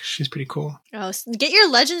deck. She's pretty cool. Oh, get your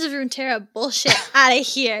Legends of Runeterra bullshit out of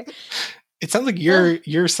here. It sounds like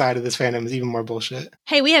your side of this fandom is even more bullshit.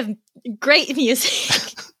 Hey, we have great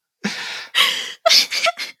music.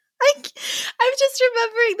 I'm just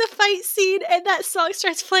remembering the fight scene and that song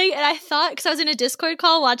starts playing, and I thought, because I was in a Discord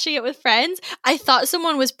call watching it with friends, I thought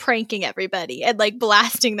someone was pranking everybody and like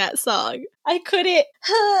blasting that song. I couldn't.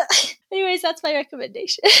 Anyways, that's my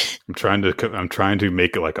recommendation. I'm trying to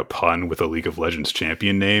make it like a pun with a League of Legends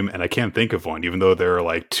champion name, and I can't think of one, even though there are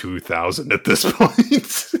like 2,000 at this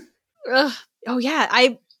point. Oh yeah,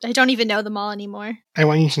 I don't even know them all anymore. I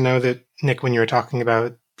want you to know that, Nick, when you were talking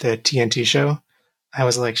about the TNT show, I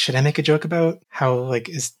was like, should I make a joke about how, like,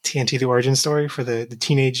 is TNT the origin story for the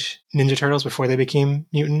teenage Ninja Turtles before they became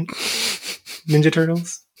mutant Ninja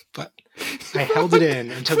Turtles? But I held it in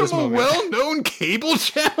until this moment. From a well-known cable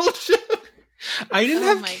channel show? I didn't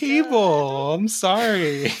have cable. God. I'm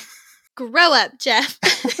sorry. Grow up, Jeff.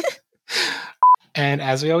 And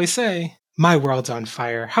as we always say, my world's on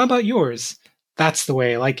fire. How about yours? That's the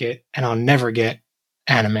way I like it, and I'll never get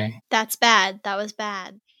anime. That's bad. That was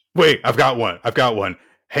bad. Wait, I've got one.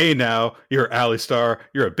 Hey now, you're Alistar.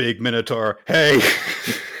 You're a big Minotaur. Hey.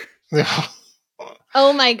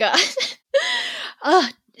 Oh my god.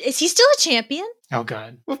 Is he still a champion? Oh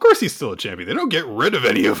god. Well, of course he's still a champion. They don't get rid of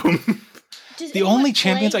any of them. The only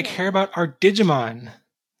champions I care about are Digimon.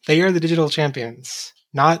 They are the digital champions,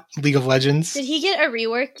 not League of Legends. Did he get a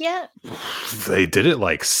rework yet? They did it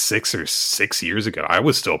like 6 years ago. I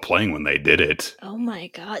was still playing when they did it. Oh my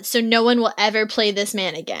god. So no one will ever play this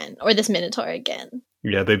man again, or this Minotaur again.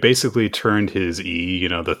 Yeah, they basically turned his E,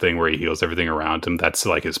 the thing where he heals everything around him. That's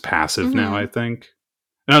like his passive now, I think.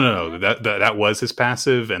 No. That was his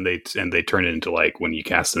passive, and they turned it into like when you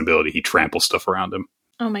cast an ability, he tramples stuff around him.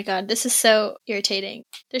 Oh my god, this is so irritating.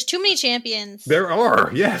 There's too many champions. There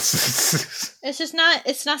are, yes. It's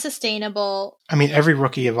not sustainable. I mean, every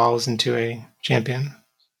rookie evolves into a champion.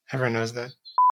 Everyone knows that.